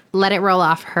should let it roll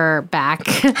off her back.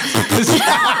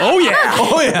 Oh, yeah.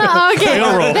 Oh yeah. Okay,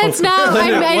 roll. that's not.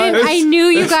 I knew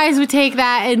you guys would take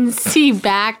that and see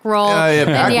back roll. Yeah,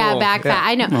 back roll. Back Yeah. fat.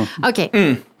 I know.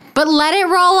 Okay, but let it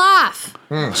roll off.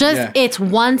 Just Yeah. it's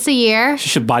once a year. She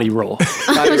should body roll. Turn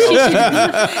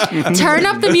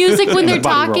up the music when they're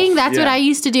Body roll. talking. That's what Yeah. I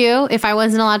used to do if I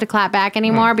wasn't allowed to clap back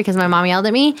anymore because my mom yelled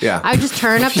at me. Yeah. I would just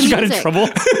turn up the She music. got in trouble.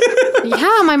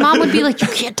 Yeah, my mom would be like, "You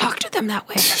can't talk to them that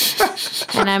way,"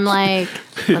 and I'm like,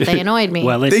 "But they annoyed me."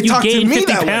 Well, if They you talk to gain me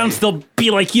 50 that way. pounds, they'll be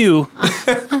like you.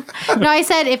 No, I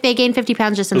said if they gain 50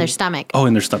 pounds just in their stomach, Oh,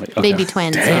 in their stomach. Okay. they'd be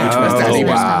twins. Damn, Yeah, that's just not in even-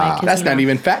 their stomach, 'cause, That's you not know,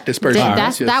 even fat dispersion.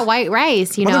 That's that white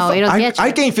rice. You know, it'll get you. I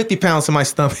gained 50 pounds in my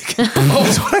stomach.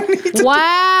 That's what I need to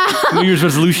Wow. New Year's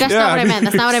resolution. That's not what I meant.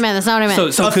 That's not what I meant. That's not what I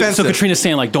meant. So Offensive. Katrina's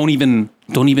saying like, don't let it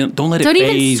Don't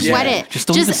even phase you. sweat it. Just Just,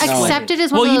 don't even sweat accept it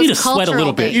as one Well, of you those need to sweat a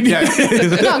little cultural bit.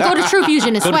 things. No, go to True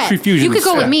Fusion and Go to sweat. True Fusion You and could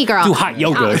go sweat. with me, girl. Do hot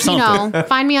yoga or something. You know,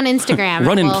 find me on Instagram.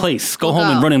 Run in We'll- place. Go we'll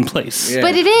home and go. run in place. Yeah.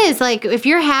 But it is like if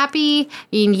you're happy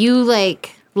and you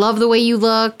like love the way you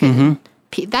look, Mm-hmm.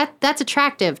 and that's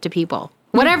attractive to people.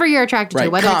 Whatever you're attracted to,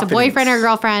 Right, whether it's a confidence. boyfriend or a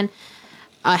girlfriend,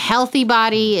 a healthy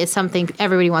body is something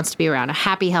everybody wants to be around. A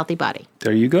happy, healthy body.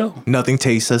 There you go. Nothing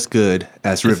tastes as good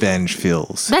as revenge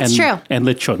feels. That's and, true. And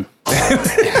lechon.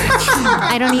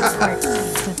 I don't eat pork.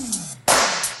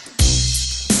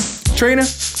 Trina,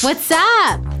 What's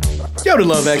up? Yoda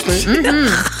Love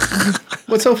Expert.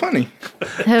 What's so funny?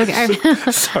 Okay.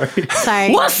 Sorry.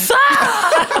 Sorry. What's up?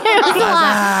 It was a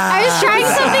lot. I was trying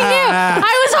something new.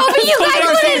 I was hoping you guys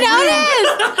wouldn't notice.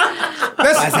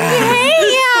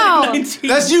 Hey, yo.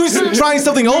 That's you trying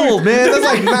something old, man. That's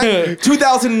like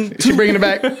 2002. She bringing it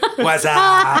back. What's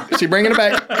up? She bringing it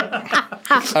back.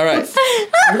 All right.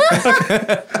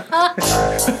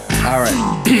 All right.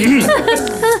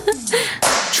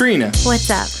 Trina, What's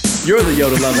up? you're the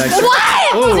Yoda Love Expert.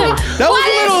 What? That was a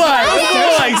little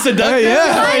like seductive.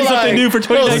 Yeah. Something new for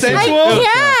 2019. Sensual.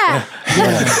 Yeah.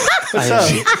 What's up?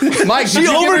 Mike, did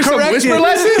you give her some overcorrected. whisper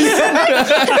lessons?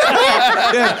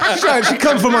 She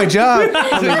comes for my job.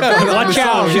 Watch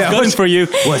out. She's gunning for you.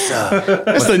 What's up?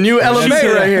 That's the new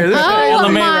LMA right here. This Oh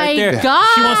LMA my right there. god.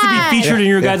 She wants to be featured in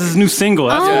your guys' new single.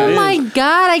 That's what Oh it is. my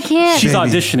god, I can't. She's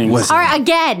auditioning. All right,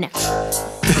 again.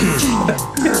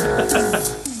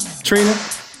 Trina.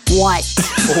 What?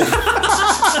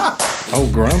 Oh,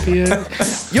 grumpy.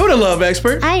 Yoda Love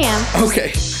Expert. I am.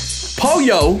 Okay.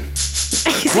 Pollo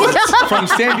from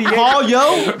San Diego. Paul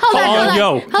Yo? Paul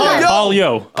Yo. Paul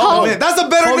Yo. Oh, man, that's a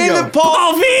better Paul name Yo. than Paul.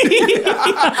 Paul V. Wait,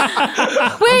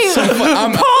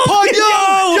 Paul Yo!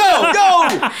 Yo!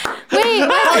 wait.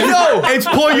 Paul Yo! It's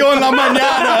Pollo en la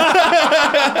mañana.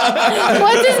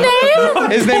 What's his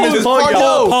name? His name is Paul Pollo.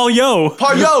 Yo. Paul Yo.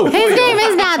 Paul Yo! His name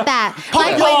is not that. Paul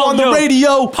Like, Yo on the Yo.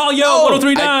 radio. Paul Yo.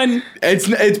 1039.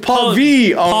 It's Paul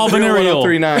V on Paul Venereal.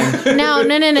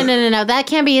 1039. no. That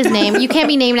can't be his name. You can't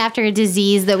be named after a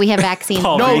disease that we have vaccines.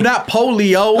 Paul No, V. not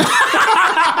polio.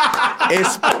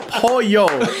 It's pollo.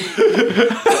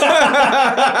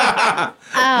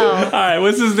 Oh. All right,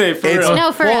 what's his name? For It's real?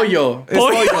 No, for real. pollo. It's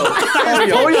Pollo. pollo.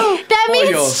 That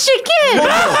Pollo. means chicken.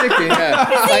 Chicken,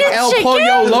 yeah. Like El chicken?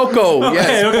 Pollo Loco. Okay,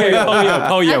 Yes. okay.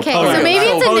 Paul Yo. Okay, Paul Yo. so maybe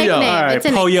it's a Pollo. nickname. All right, It's a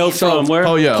Paul nickname. Yo from where?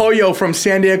 Paul Yo. Pollo from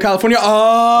San Diego, California.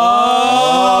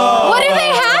 Oh. What do they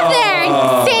have there in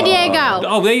San Diego?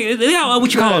 they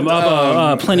what you call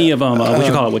them? Plenty of what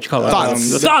you call it? Thoughts.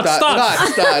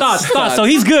 So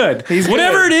he's good.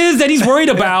 Whatever it is that he's worried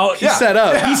about, he's set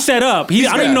up. I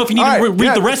don't even know if you need to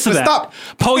read the rest of that. Stop.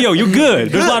 Pollo, you're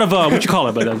good. There's a lot of what you call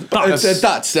it, but thoughts.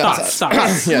 Thoughts. Yeah, thoughts.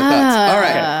 All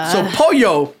right. So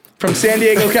Pollo from San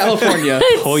Diego, California.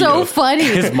 It's so funny.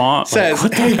 His mom says,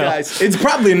 "Hey guys, it's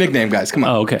probably a nickname, guys. Come on."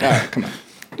 Oh, okay. All right, come on.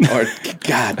 Or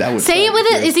God, that was. Say it with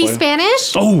it. Is he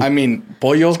Spanish? Oh, I mean,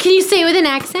 Pollo. Can you say it with an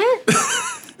accent?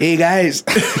 Hey guys.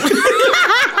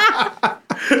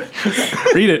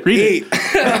 Read it.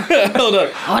 Hold up.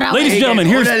 Ladies and gentlemen,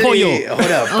 here's Pollo.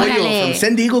 Hold up. Pollo from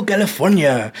San Diego,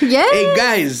 California. Yeah. Hey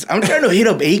guys, I'm trying to hit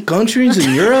up 8 countries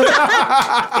in Europe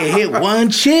and hit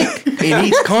 1 chick in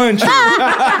each country.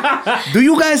 Do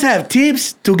you guys have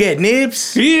tips to get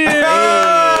nips? Yeah.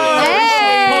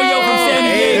 Pollo from San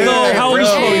Diego. How old is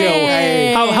Pollo?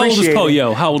 How old is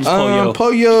Pollo? How old is Pollo?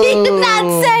 Pollo. He did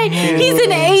not say he's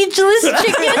an ageless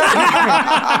chicken.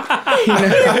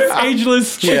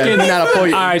 Ageless chicken. Yeah, not a Pollo.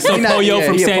 All right, so Pollo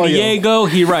from San Diego.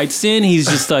 He writes in. He's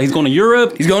just he's going to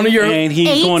Europe. He's going to Europe. And he's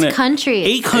 8 going to countries.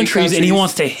 8 countries, and he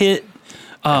wants to hit.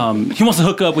 He wants to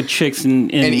hook up with chicks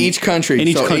in each country. In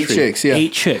each so country. 8 chicks. Yeah.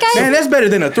 8 chicks. Man, that's better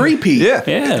than a 3-peat. Yeah.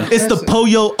 Yeah. It's the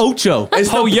Pollo Ocho. It's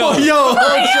Pollo. Pollo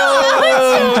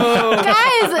Ocho.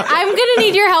 Guys, I'm gonna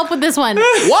need your help with this one.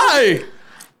 Why?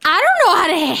 I don't know how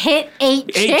to hit 8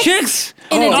 chicks. 8 chicks?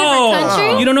 In a different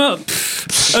country? You don't know?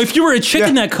 If you were a chick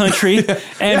in that country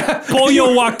and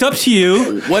Pollo walked up to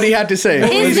you. What do you have to say?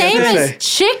 His name is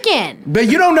Chicken. But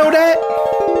you don't know that?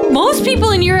 Most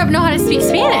people in Europe know how to speak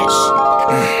Spanish.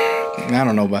 I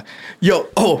don't know about. Yo,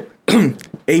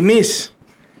 hey miss.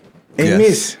 Hey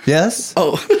miss. Yes.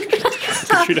 Oh.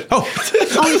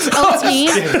 It's me?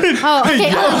 Oh,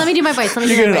 okay. Let me do my voice. You're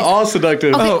getting all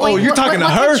seductive. Okay, wait, you're talking to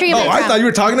what her? country am I I from? thought you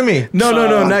were talking to me. No,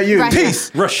 not you. Russia. Peace.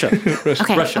 Russia.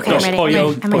 Okay, Russia. okay, I'm ready,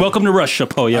 Pollo. I'm ready. Welcome to Russia,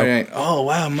 Pollo. All right. Oh,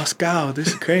 wow. Moscow. This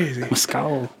is crazy.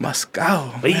 Moscow.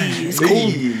 Man, it's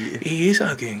cold. It's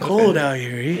getting cold out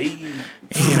here.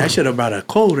 Man, I should have brought a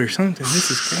coat or something.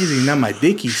 This is crazy. Not my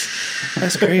dickies.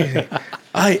 That's crazy.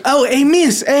 Hey,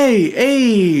 miss.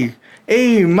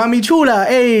 Hey, mami chula.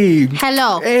 Hey.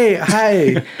 Hello. Hey,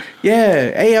 hi.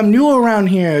 Yeah. Hey, I'm new around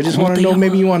here. I just want to know,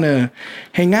 maybe you want to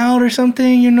hang out or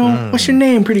something, you know? What's your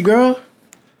name, pretty girl?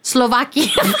 Slovakia.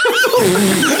 Guys,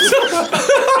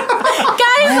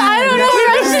 I don't know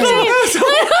Russian names.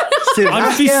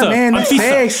 Anfisa. Man, that's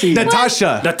sexy.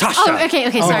 Natasha. Oh, okay.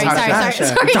 Sorry,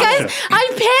 Natasha. guys.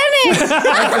 I'm panicked.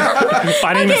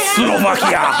 My name is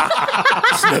Slovakia.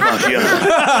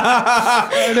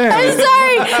 I'm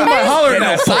sorry. Holler at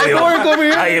that cyborg over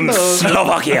here. I am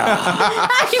Slovakia.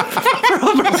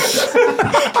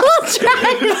 We'll try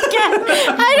it again.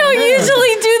 I don't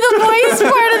usually do the voice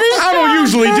part of the show. I don't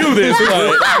usually do this,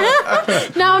 but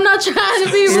No, I'm not trying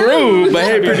to be rude. rude. But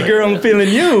hey, pretty girl, I'm feeling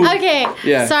you. Okay.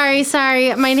 Yeah. Sorry.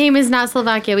 My name is not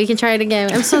Slovakia. We can try it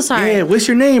again. I'm so sorry. Yeah, what's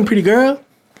your name, pretty girl?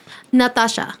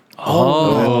 Natasha.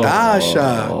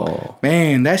 Natasha.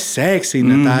 Man, that's sexy,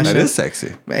 Natasha. That is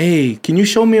sexy. Hey, can you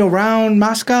show me around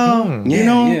Moscow? You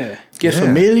know? yeah. Get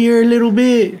familiar a little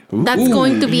bit. That's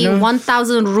going to be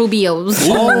 1,000 rubios.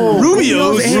 Oh,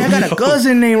 Rubios? Hey, I got a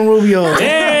cousin named Rubio.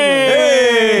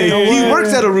 Hey, he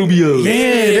works at a Rubio.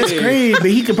 Yeah, that's great. But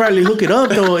he could probably hook it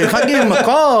up, though. If I give him a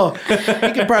call,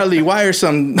 he could probably wire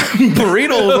some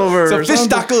burritos over. Some fish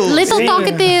tacos. Little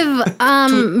talkative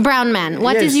brown man.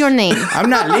 What is your name? I'm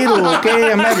not little,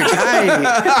 okay? I'm average height.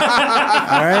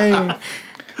 All right.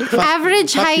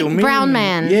 Average height you mean? brown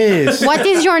man. Yes. What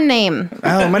is your name?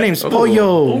 Oh, my name's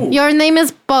Pollo. Your name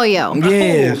is Pollo.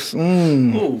 Yes.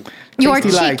 You're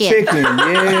Tasty chicken. like chicken.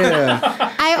 Yeah.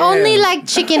 I only like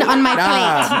chicken on my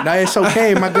plate. Nah, it's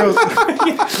okay. My girls,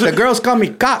 the girls call me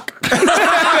cock.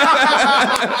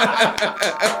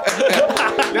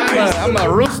 I'm a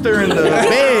rooster in the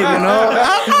bed, you know.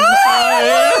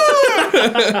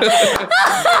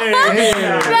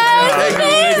 That was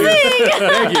amazing.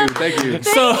 Thank you. Thank you.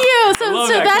 So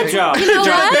that's, job. you know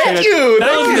what? Thank you.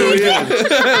 That was really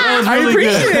good. I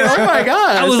appreciate it. Oh my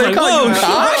god. I was like, whoa, she's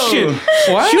Russian.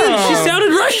 Wow. She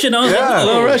sounded Russian. I was like, a oh.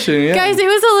 little Russian. Yeah. Guys, it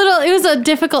was a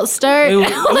difficult start. It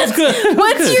was good.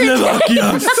 What's your name? I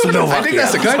think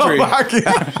that's a country.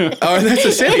 Oh, that's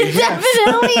a city. It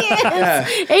definitely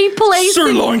is. A place.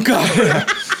 Sri Lanka.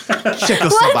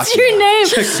 What's your name?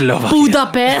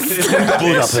 Budapest.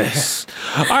 Budapest.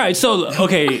 All right, so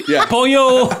okay,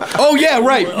 Pollo. Oh yeah,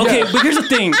 right. Okay, but here's the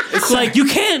thing: it's like you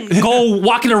can't go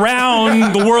walking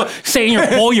around the world saying you're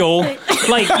Pollo.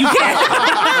 Like you can't.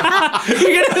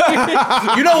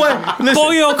 You know what? Listen,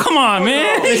 Pollo, come on,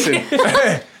 man. listen.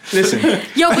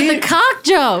 Yo, but the cock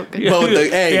joke.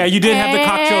 Yeah, you did have the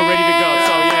cocktail ready to go.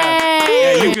 So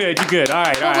yeah, you good. All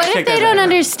right. What if take they that don't back.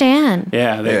 understand?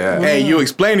 Yeah. Hey, you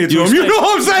explain it to him. You know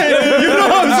what I'm saying? You know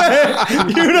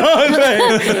what I'm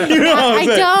saying? I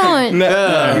don't.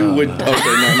 No, you would. Okay,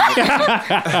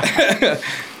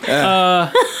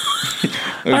 no.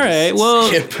 All right. Well,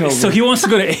 Skip over. so he wants to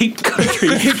go to 8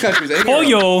 countries. 8 countries.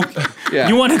 Pollo, Yeah.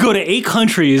 you want to go to 8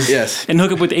 countries Yes. and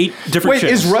hook up with 8 different Wait,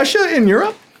 chicks. is Russia in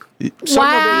Europe? Wow.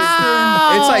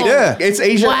 It's like it's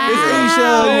Asia. Wow. It's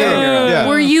Asia. Yeah.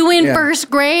 Were you in Yeah.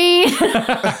 first grade?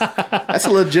 That's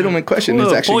a legitimate question. It's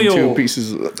Well, actually pollo. 2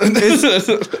 pieces.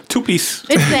 2-piece.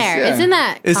 It's there. Yeah. It's in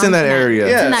that. It's in that continent. area.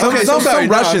 Yeah. that Okay, continent. some sorry,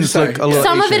 no, I'm Russians sorry. look a little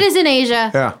Some of it Asian. is in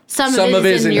Asia. Yeah. Some Some of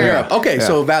it is in Europe. Okay, Yeah.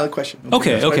 so valid question.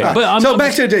 Okay. Alright. But I'm so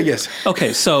back to the yes.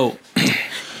 Okay, so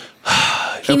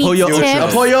He needs Pollo-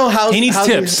 tips Pollo, how's He needs how's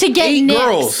tips. to get 8 nips.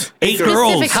 girls. 8 Specific-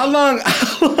 girls. How long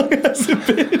has it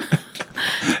been?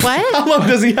 What? How long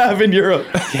does he have in Europe?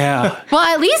 Yeah. Well,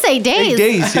 at least 8 days. 8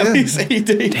 days, At yeah. least 8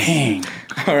 days. Dang.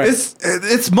 All right.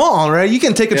 It's small, right? You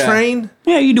can take a Yeah. train.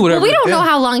 Yeah, you do whatever. Well, we don't know Yeah.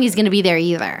 how long he's going to be there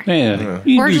either. Yeah.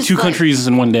 You We're can do just 2 like- countries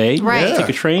in one day. Right. Take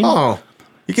a train. Oh,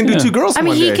 you can do Yeah. 2 girls I in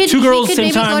mean, one he day. could, 2 girls, he could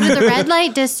same maybe time. go to the red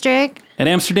light district. At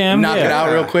Amsterdam. Knock yeah. it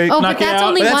out real quick. Oh, Knock but it that's out.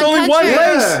 only But that's one only country. one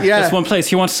place. Yeah. That's one place.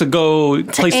 He wants to go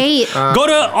places. 8. Go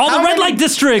to all the red light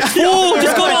districts. Fool,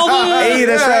 just go to all the. Hey,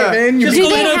 that's right, man. You Just Do go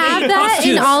they in have eight that in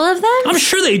prostitutes. all of them? I'm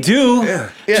sure they do.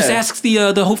 Just Yeah. ask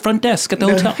the whole front desk at the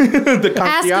hotel. the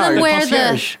Ask them concierge. where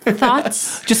concierge. the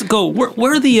thoughts. Just go.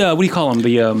 Where are the what do you call them?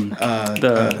 The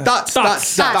Thoughts.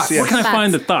 Thoughts. Yes. Where can I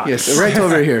find the thoughts? Yes, right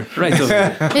over here. Right over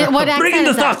there. What Bring in accent the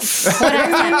is that? thoughts. What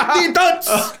accent? The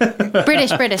thoughts.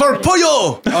 British. For Pollo!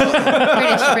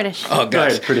 British. Oh,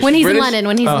 gosh. When he's in British? London.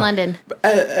 When he's in London.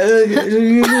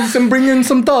 Bring in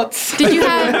some thoughts. Did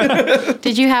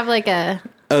you have like a?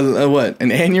 What? An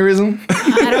aneurysm?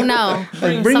 I don't know.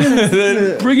 Bring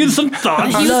in Bring in some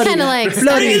thoughts. He was kind of like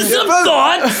Bring in some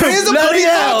thoughts.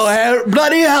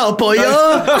 bloody hell, Pollo.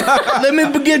 Let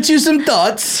me get you some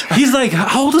thoughts. He's like,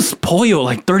 how old is Pollo?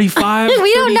 Like 35?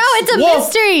 we don't know. It's a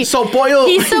mystery. So Pollo.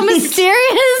 He's so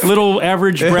mysterious. Little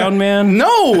average brown man.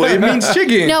 No, it means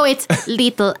chicken. No, it's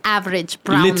little average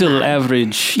brown Little man.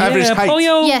 average. Average yeah, height.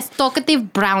 Pollo. Yes,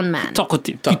 talkative brown man.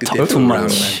 Talkative. He Talkative talked too brown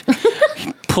much.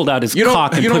 He pulled out his You don't-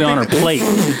 cock and you put it don't on her plate.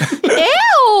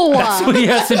 Ew! That's what he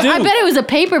has to do. I bet it was a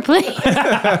paper plate.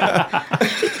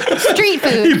 Street He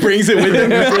food. brings it with him.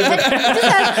 Just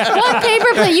has one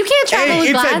paper plate. You can't travel Hey, with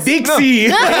it's glass. a Dixie.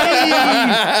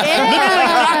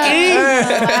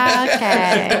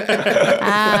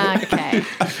 Okay.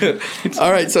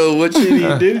 All right, so what should he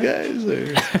do, guys?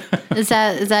 Or? Is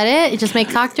that it? You just make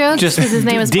cock jokes Just because his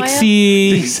name is Pollo?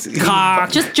 Dixie,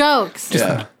 cock. Just jokes.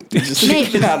 Yeah. Just,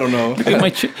 Nate. I don't know.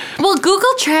 Well,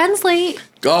 Google Translate.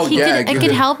 Oh, yeah. It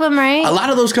could help him, right? A lot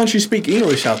of those countries speak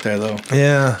English out there, though.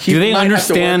 Yeah. Do they might have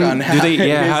to work understand? on Do they?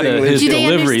 Yeah, his how to English. his Do they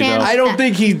delivery understand? though. I don't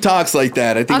think he talks like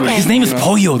that. I think Okay. His name is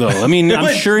Pollo though. I mean, I'm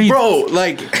But, sure he. Bro,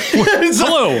 like,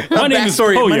 Hello, my name is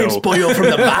backstory. Pollo. My name's Pollo from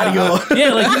the barrio.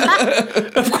 Yeah, like.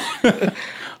 Of course.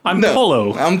 I'm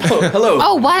Polo. Hello.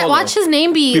 Oh, watch his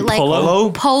name be like Polo?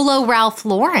 Polo Ralph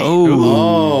Lauren.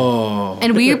 Oh.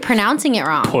 And we're pronouncing it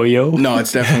wrong. Pollo. No,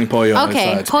 it's definitely Pollo.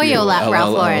 Okay, It's Pollo P-O-L-L-O.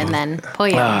 Ralph Lauren then.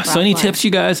 Pollo. Ralph So any Lauren. tips,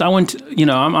 you guys? I want.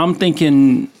 I'm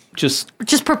thinking just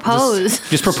Propose.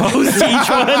 propose to each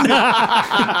one.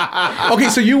 Okay,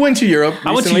 so you went to Europe.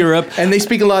 I went to recently, Europe. And they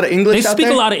speak a lot of English They out speak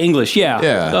there? a lot of English. Yeah.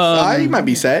 Yeah. You might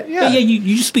be set. Yeah. Yeah,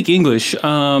 you just speak English.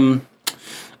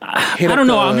 I don't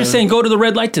know. I'm just saying, go to the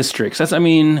red light districts. That's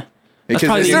probably Is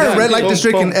there a red light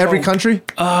district in every country?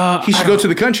 He should go to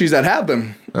the countries that have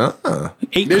them.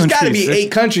 8 There's got to countries. be 8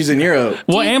 countries in Europe.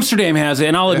 Well, Amsterdam has it,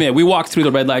 and I'll admit, we walked through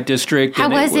the red light district. How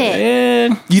and was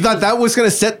it? You thought that was going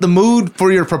to set the mood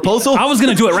for your proposal? I was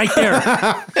gonna do it right there.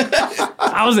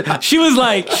 I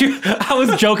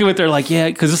was joking with her, like, yeah,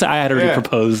 because I had already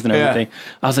proposed and everything.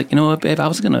 I was like, you know what, babe, I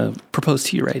was gonna propose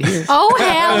to you right here. Oh,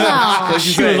 hell no.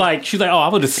 She was like, oh, I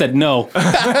would have said no.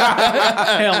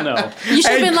 Hell no. You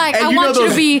should have been like, and I you know want you to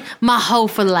those- be my hoe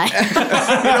for life. You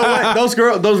know what?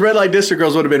 Those red light district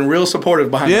girls would have been real supportive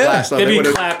behind the glass. So They'd they be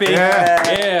would've- clapping.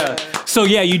 Yeah. So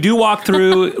yeah, you do walk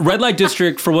through red light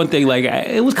district for one thing. Like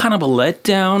it was kind of a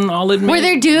letdown. I'll admit. Were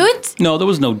there dudes No, there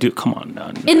was no dude. Come on,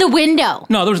 no. in the window?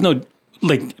 No, there was no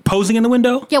like posing in the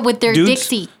window. Yeah, with their Dudes?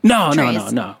 Dixie. No.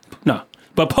 trays.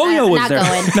 But Pollo was not there.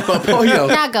 going. But Pollo.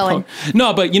 Not going.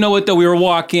 No, but you know what though? We were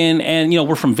walking, and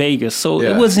we're from Vegas, so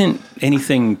Yeah. it wasn't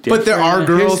anything different. But there are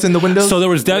girls in the windows. So there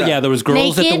was there was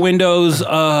girls at the Naked? windows.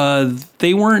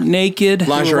 They weren't naked.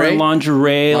 Lingerie? They were wearing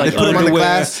lingerie, like put 'em on the underwear.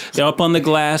 glass? They're up on the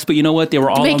glass, but you know what? They were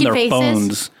all Making on their faces.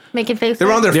 phones. Making faces. they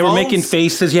were on their They phones. were making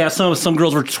faces. Yeah, some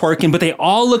girls were twerking, but they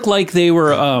all looked like they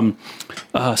were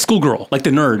schoolgirl, like the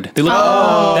nerd. They looked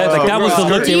that was the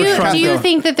look Do they were you trying do to you go.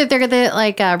 think that they're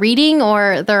like reading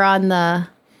or they're on the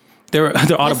They're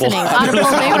audible. listening? Audible.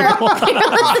 They were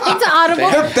listening to Audible.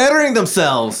 They're bettering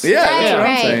themselves. Yeah, that's Right, what I'm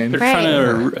right. saying. They're trying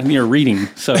to reading.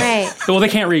 So Right. well, they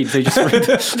can't read. They just read.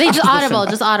 They just audible.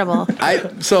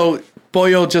 So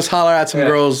Pollo, just holler at some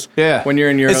girls. Yeah. When you're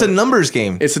in your. It's a numbers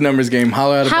game. It's a numbers game.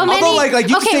 Holler at a How bunch. many? Although, like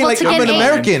you can say, like, to I'm get an in.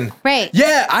 American. Right.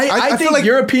 Yeah, I I think feel like-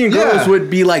 European yeah. girls would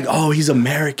be like, oh, he's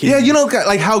American. Yeah, you know,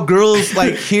 like how girls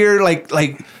like here, like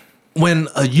when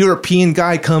a European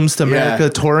guy comes to America Yeah.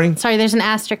 touring. Sorry, there's an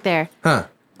asterisk there. Huh.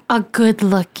 A good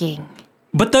looking.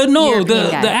 But the European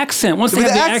guy. the accent. Once they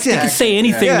With have the the accent, they can accent. say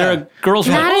anything. Yeah. There are girls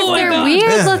who are Not like, if oh my they're God.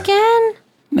 weird Yeah. looking.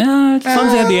 No, as long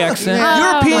as they have the accent.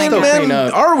 European Still clean men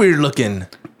up. are weird looking.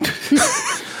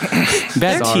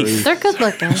 Bad teeth. They're good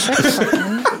looking.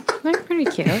 They're pretty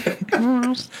cute.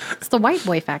 It's the white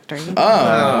boy factory.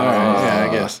 Yeah,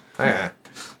 I guess.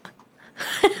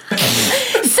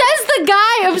 Says the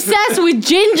guy obsessed with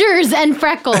gingers and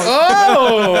freckles.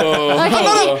 Oh! Like,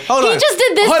 hold he on. just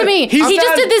did this Hold to on. me. He He just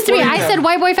said- did this to me. what I did he said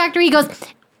white boy factory. He goes,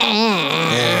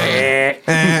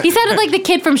 eh. He sounded like the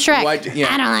kid from Shrek. White-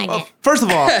 yeah. I don't like it. First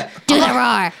of all, Do the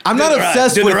roar. I'm not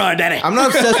obsessed Do the with. roar, daddy. I'm not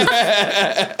obsessed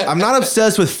with. I'm not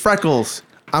obsessed with freckles.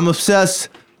 I'm obsessed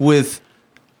with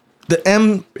the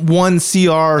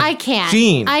M1CR I can't.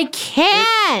 gene. I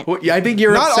can't. Well, yeah, I think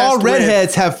you're Not obsessed all with-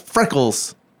 redheads have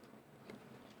freckles,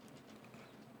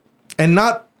 and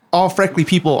not all freckly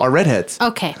people are redheads.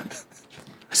 Okay.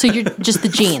 So you're just the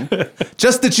gene.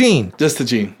 Just the gene. Just the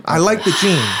gene. I like the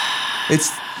gene.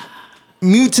 It's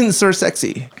mutants are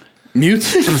sexy.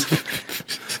 Mutants?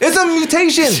 It's a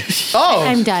mutation. Oh.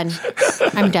 I'm done.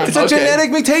 I'm done. It's a Okay.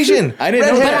 genetic mutation. I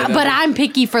didn't know Redhead. that. But I'm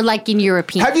picky for liking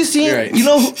European. Have you seen? You're right. You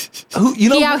know who? You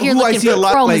know He out here who I looking see for a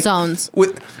lot chromosomes. like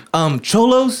with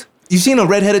cholos. You seen a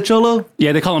redheaded cholo?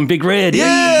 Yeah, they call him Big Red.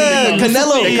 Yeah,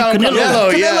 Canelo. They call him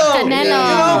Canelo, yeah.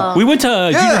 Canelo. We went to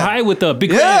Yeah. junior high with the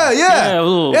Big Yeah, Red. yeah. a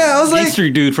little Yeah, I was like- gangster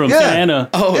dude from Yeah. Santa Ana.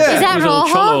 Oh, Yeah. Is that He was a little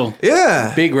rojo? cholo.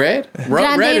 Yeah. Big red?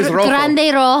 Grande, Red is rojo.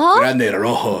 grande rojo? Grande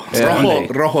rojo.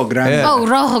 Grande. Rojo grande. Yeah. Oh,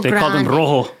 rojo They called him grande.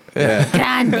 Rojo.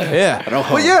 Grande. Yeah.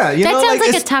 Rojo. Well, yeah. You That know, sounds like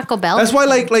a it's- Taco Bell. That's why,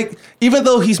 like, even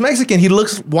though he's Mexican, he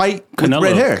looks white Canelo.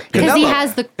 with red hair. Because he Canelo.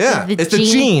 has the it's the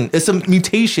gene. It's a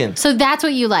mutation. So that's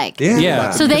what you like. Yeah. Yeah.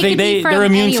 So they could be from they're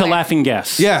immune anywhere. to laughing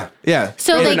gas. Yeah. Yeah.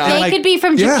 So they're like not. they Like- could be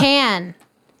from yeah. Japan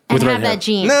and With red have hair. that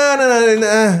gene.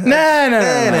 No.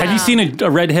 No. Have you seen a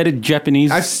redheaded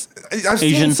Japanese? I've Asian?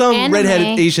 seen some Anime.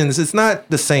 redheaded Asians. It's not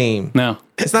the same. No.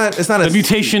 It's not. It's not. The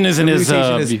mutation isn't as.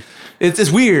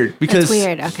 It's weird because It's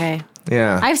weird. Okay.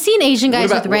 Yeah. I've seen Asian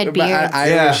guys with red beards.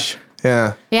 Irish?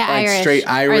 Yeah. Yeah, like Irish. straight Or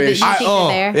the- Irish. you think Oh,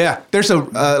 they're there? yeah. There's a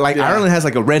like Yeah. Ireland has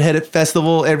like a redheaded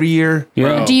festival every year.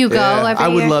 Yeah. Do you go Yeah, every I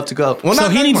would year? love to go. Well, So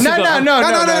not he needs anymore. to go.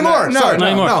 Not anymore. Sorry, Not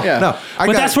anymore. No, Yeah. no.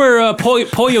 But that's where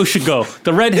Pollo should go.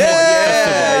 The redhead.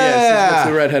 Yes, it's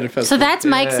the redheaded festival. So that's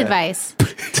Mike's advice.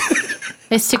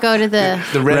 Is to go to the.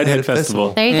 the Redhead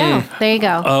Festival. There you go. There you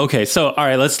go. Oh, okay, so all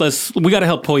right, let's we got to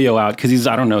help Pollo out because he's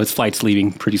I don't know his flight's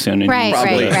leaving pretty soon. And Right, he's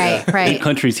Probably. right, right, right. 8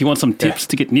 countries. He wants some tips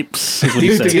to get nips. Is what he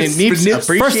to said. get nips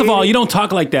First of all, you don't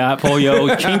talk like that,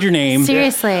 Pollo. Change your name.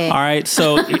 Seriously. All right,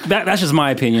 so that's just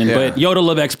my opinion. Yeah. But Yoda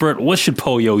Love Expert, what should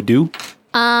Pollo do?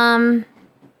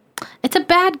 It's a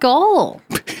bad goal.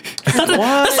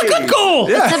 That's a good goal.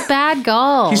 It's a bad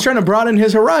goal. He's trying to broaden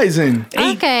his horizon.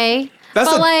 Okay. That's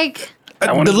but a- like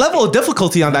The level of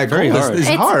difficulty on that Very goal hard. is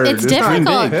it's hard. it's not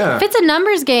difficult. big. Yeah. If it's a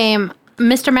numbers game,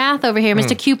 Mr. Math over here,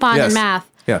 Mr. Coupon Yes. and Math.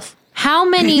 Yes. How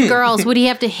many girls would he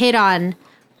have to hit on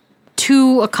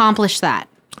to accomplish that?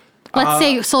 Let's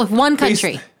say so if one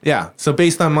country. Yeah. So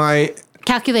based on my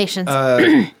Calculations.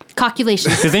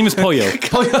 Calculations. His name is Pollo,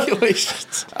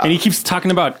 Calculations. and he keeps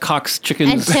talking about cocks, chickens,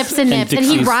 And tips and nips. And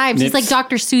he Dixie's rhymes. He's nips. like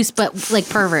Dr. Seuss, but like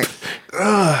pervert.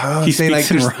 He say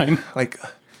speaks in there's, rhyme. like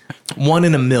 1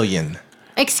 in a million.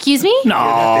 Excuse me? Hit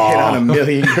on a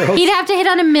million girls He'd have to hit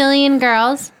on 1 million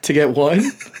girls. to get one.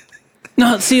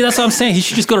 No, see, that's what I'm saying. He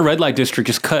should just go to red light district,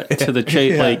 just cut to the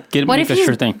chase, like get What make if that he-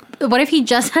 sure thing. What if he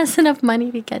just has enough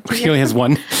money to get to He you? only has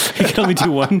one. He can only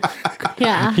do one.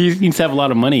 Yeah. He needs to have a lot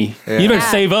of money. You better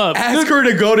save up. Ask her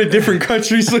to go to different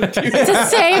countries with you.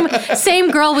 It's the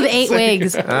same girl with 8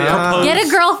 wigs. Get a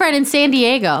girlfriend in San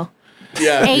Diego.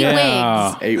 Yeah. 8 Yeah.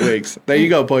 wigs. 8 wigs. There you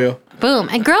go, Pollo. Boom.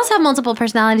 And girls have multiple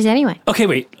personalities anyway. Okay,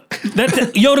 wait. That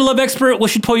Yoda Love Expert,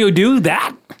 what should Pollo do?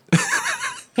 That?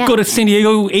 Yeah. Go to San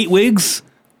Diego, 8 wigs?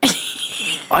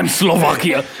 I'm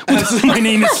Slovakia. My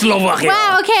name is Slovakia.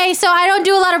 Wow, okay, so I don't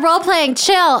do a lot of role playing.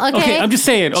 Chill, okay? Okay, I'm just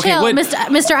saying. Okay, Chill. what?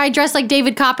 Mr. I dress like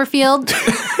David Copperfield.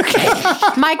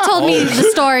 Mike told me the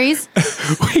stories.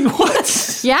 Wait,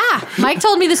 what? Yeah, Mike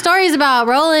told me the stories about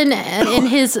Roland in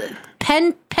his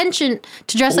penchant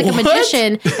to dress like a What?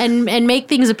 magician and make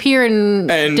things appear and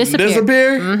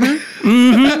disappear. Yeah.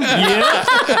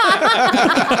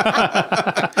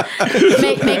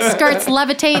 Make skirts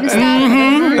levitate and stuff.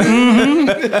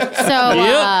 So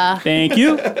Yep. Thank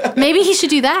you. maybe he should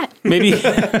do that. Maybe.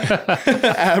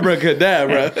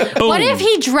 Abracadabra. Boom. What if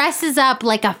he dresses up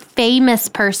like a famous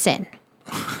person?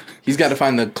 He's got to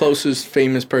find the closest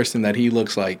famous person that he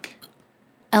looks like.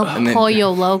 El then-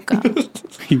 Pollo Loco.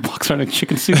 He walks around in a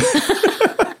chicken suit?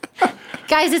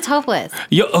 Guys, it's hopeless.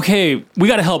 Yo, okay, we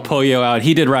got to help Pollo out.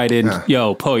 He did write in,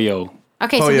 yo, Pollo.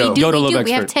 Okay, Pollo. so Yoda Love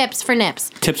we have Expert. tips for nips.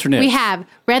 Tips for nips. We have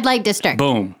red light district.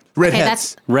 Boom.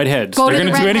 Redheads. that's Redheads. Go to They're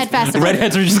the gonna do Redhead anything. Festival.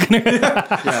 Redheads are just going to.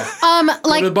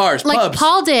 like to the bars, like pubs.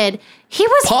 Paul did. He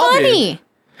was Paul did? funny.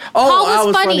 Oh, Paul I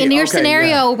was funny in your Okay, scenario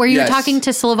yeah. where you Yes. were talking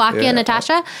to Slovakia Yeah.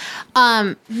 Natasha.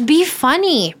 Be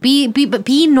funny. But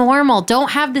be normal. Don't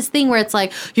have this thing where it's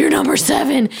like you're number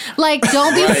 7. Like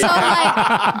don't be so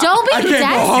like don't be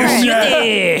desperate.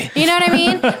 Yeah. You know what I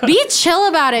mean? Be chill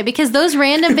about it because those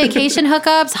random vacation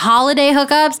hookups, holiday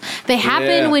hookups, they happen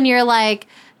Yeah. when you're like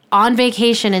on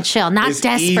vacation and chill, not It's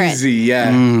desperate. easy, yeah.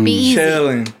 Be easy.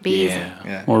 Chilling. Be easy.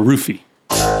 Yeah. Or roofie.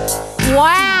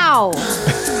 Wow.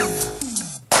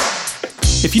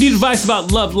 If you need advice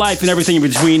about love, life, and everything in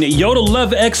between, Yoda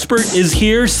Love Expert is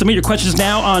here. Submit your questions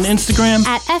now on Instagram.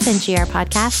 At FNGR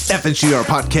Podcast. FNGR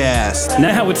Podcast.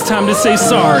 Now it's time to say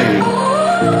sorry.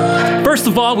 First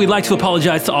of all, we'd like to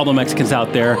apologize to all the Mexicans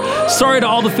out there. Sorry to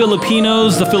all the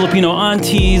Filipinos, the Filipino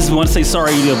aunties. We want to say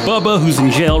sorry to Bubba, who's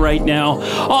in jail right now.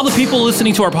 All the people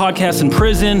listening to our podcast in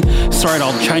prison. Sorry to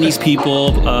all the Chinese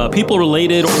people, people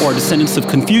related or descendants of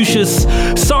Confucius.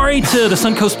 Sorry to the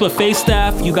Suncoast Buffet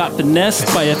staff. You got finessed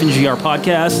by FNGR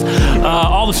Podcast.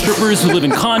 All the strippers who live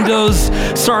in condos.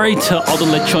 Sorry to all the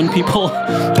lechon people.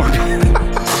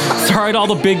 Sorry to all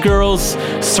the big girls.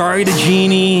 Sorry to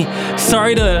Jeannie.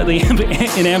 Sorry to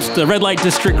the red light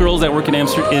district girls that work in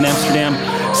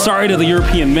Amsterdam. Sorry to the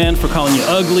European men for calling you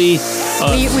ugly.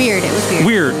 Weird. It was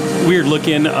weird. Weird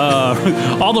looking.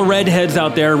 All the redheads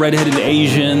out there, redheaded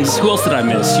Asians. Who else did I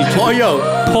miss?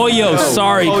 Pollo.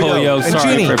 Sorry, Pollo. And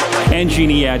Sorry. Jeannie. And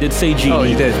Jeannie, yeah, I did say Jeannie. Oh,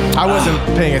 you did. I wasn't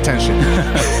paying attention.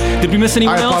 Did we miss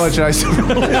anyone I else? apologize.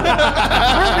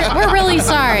 We're really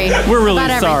sorry. We're really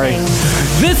about sorry.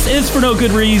 everything. This is For No Good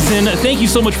Reason. Thank you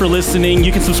so much for listening.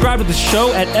 You can subscribe to the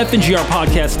show at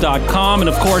fngrpodcast.com. And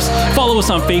of course, follow us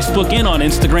on Facebook and on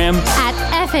Instagram. At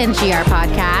FNGR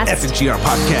Podcast. FNGR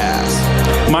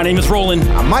Podcast. My name is Roland.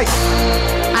 I'm Mike.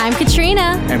 I'm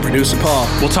Katrina. And producer Paul.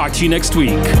 We'll talk to you next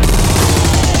week.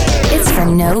 It's for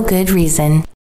no good reason.